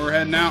 we're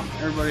heading out.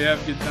 Everybody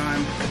have a good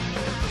time.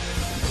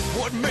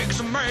 What makes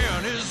a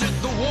man? Is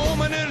it the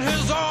woman in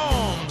his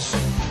arms?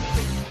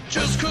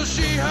 Just 'cause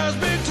she has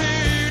big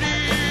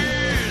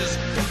titties?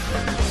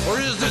 Or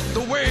is it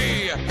the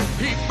way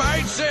he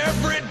fights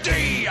every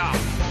day?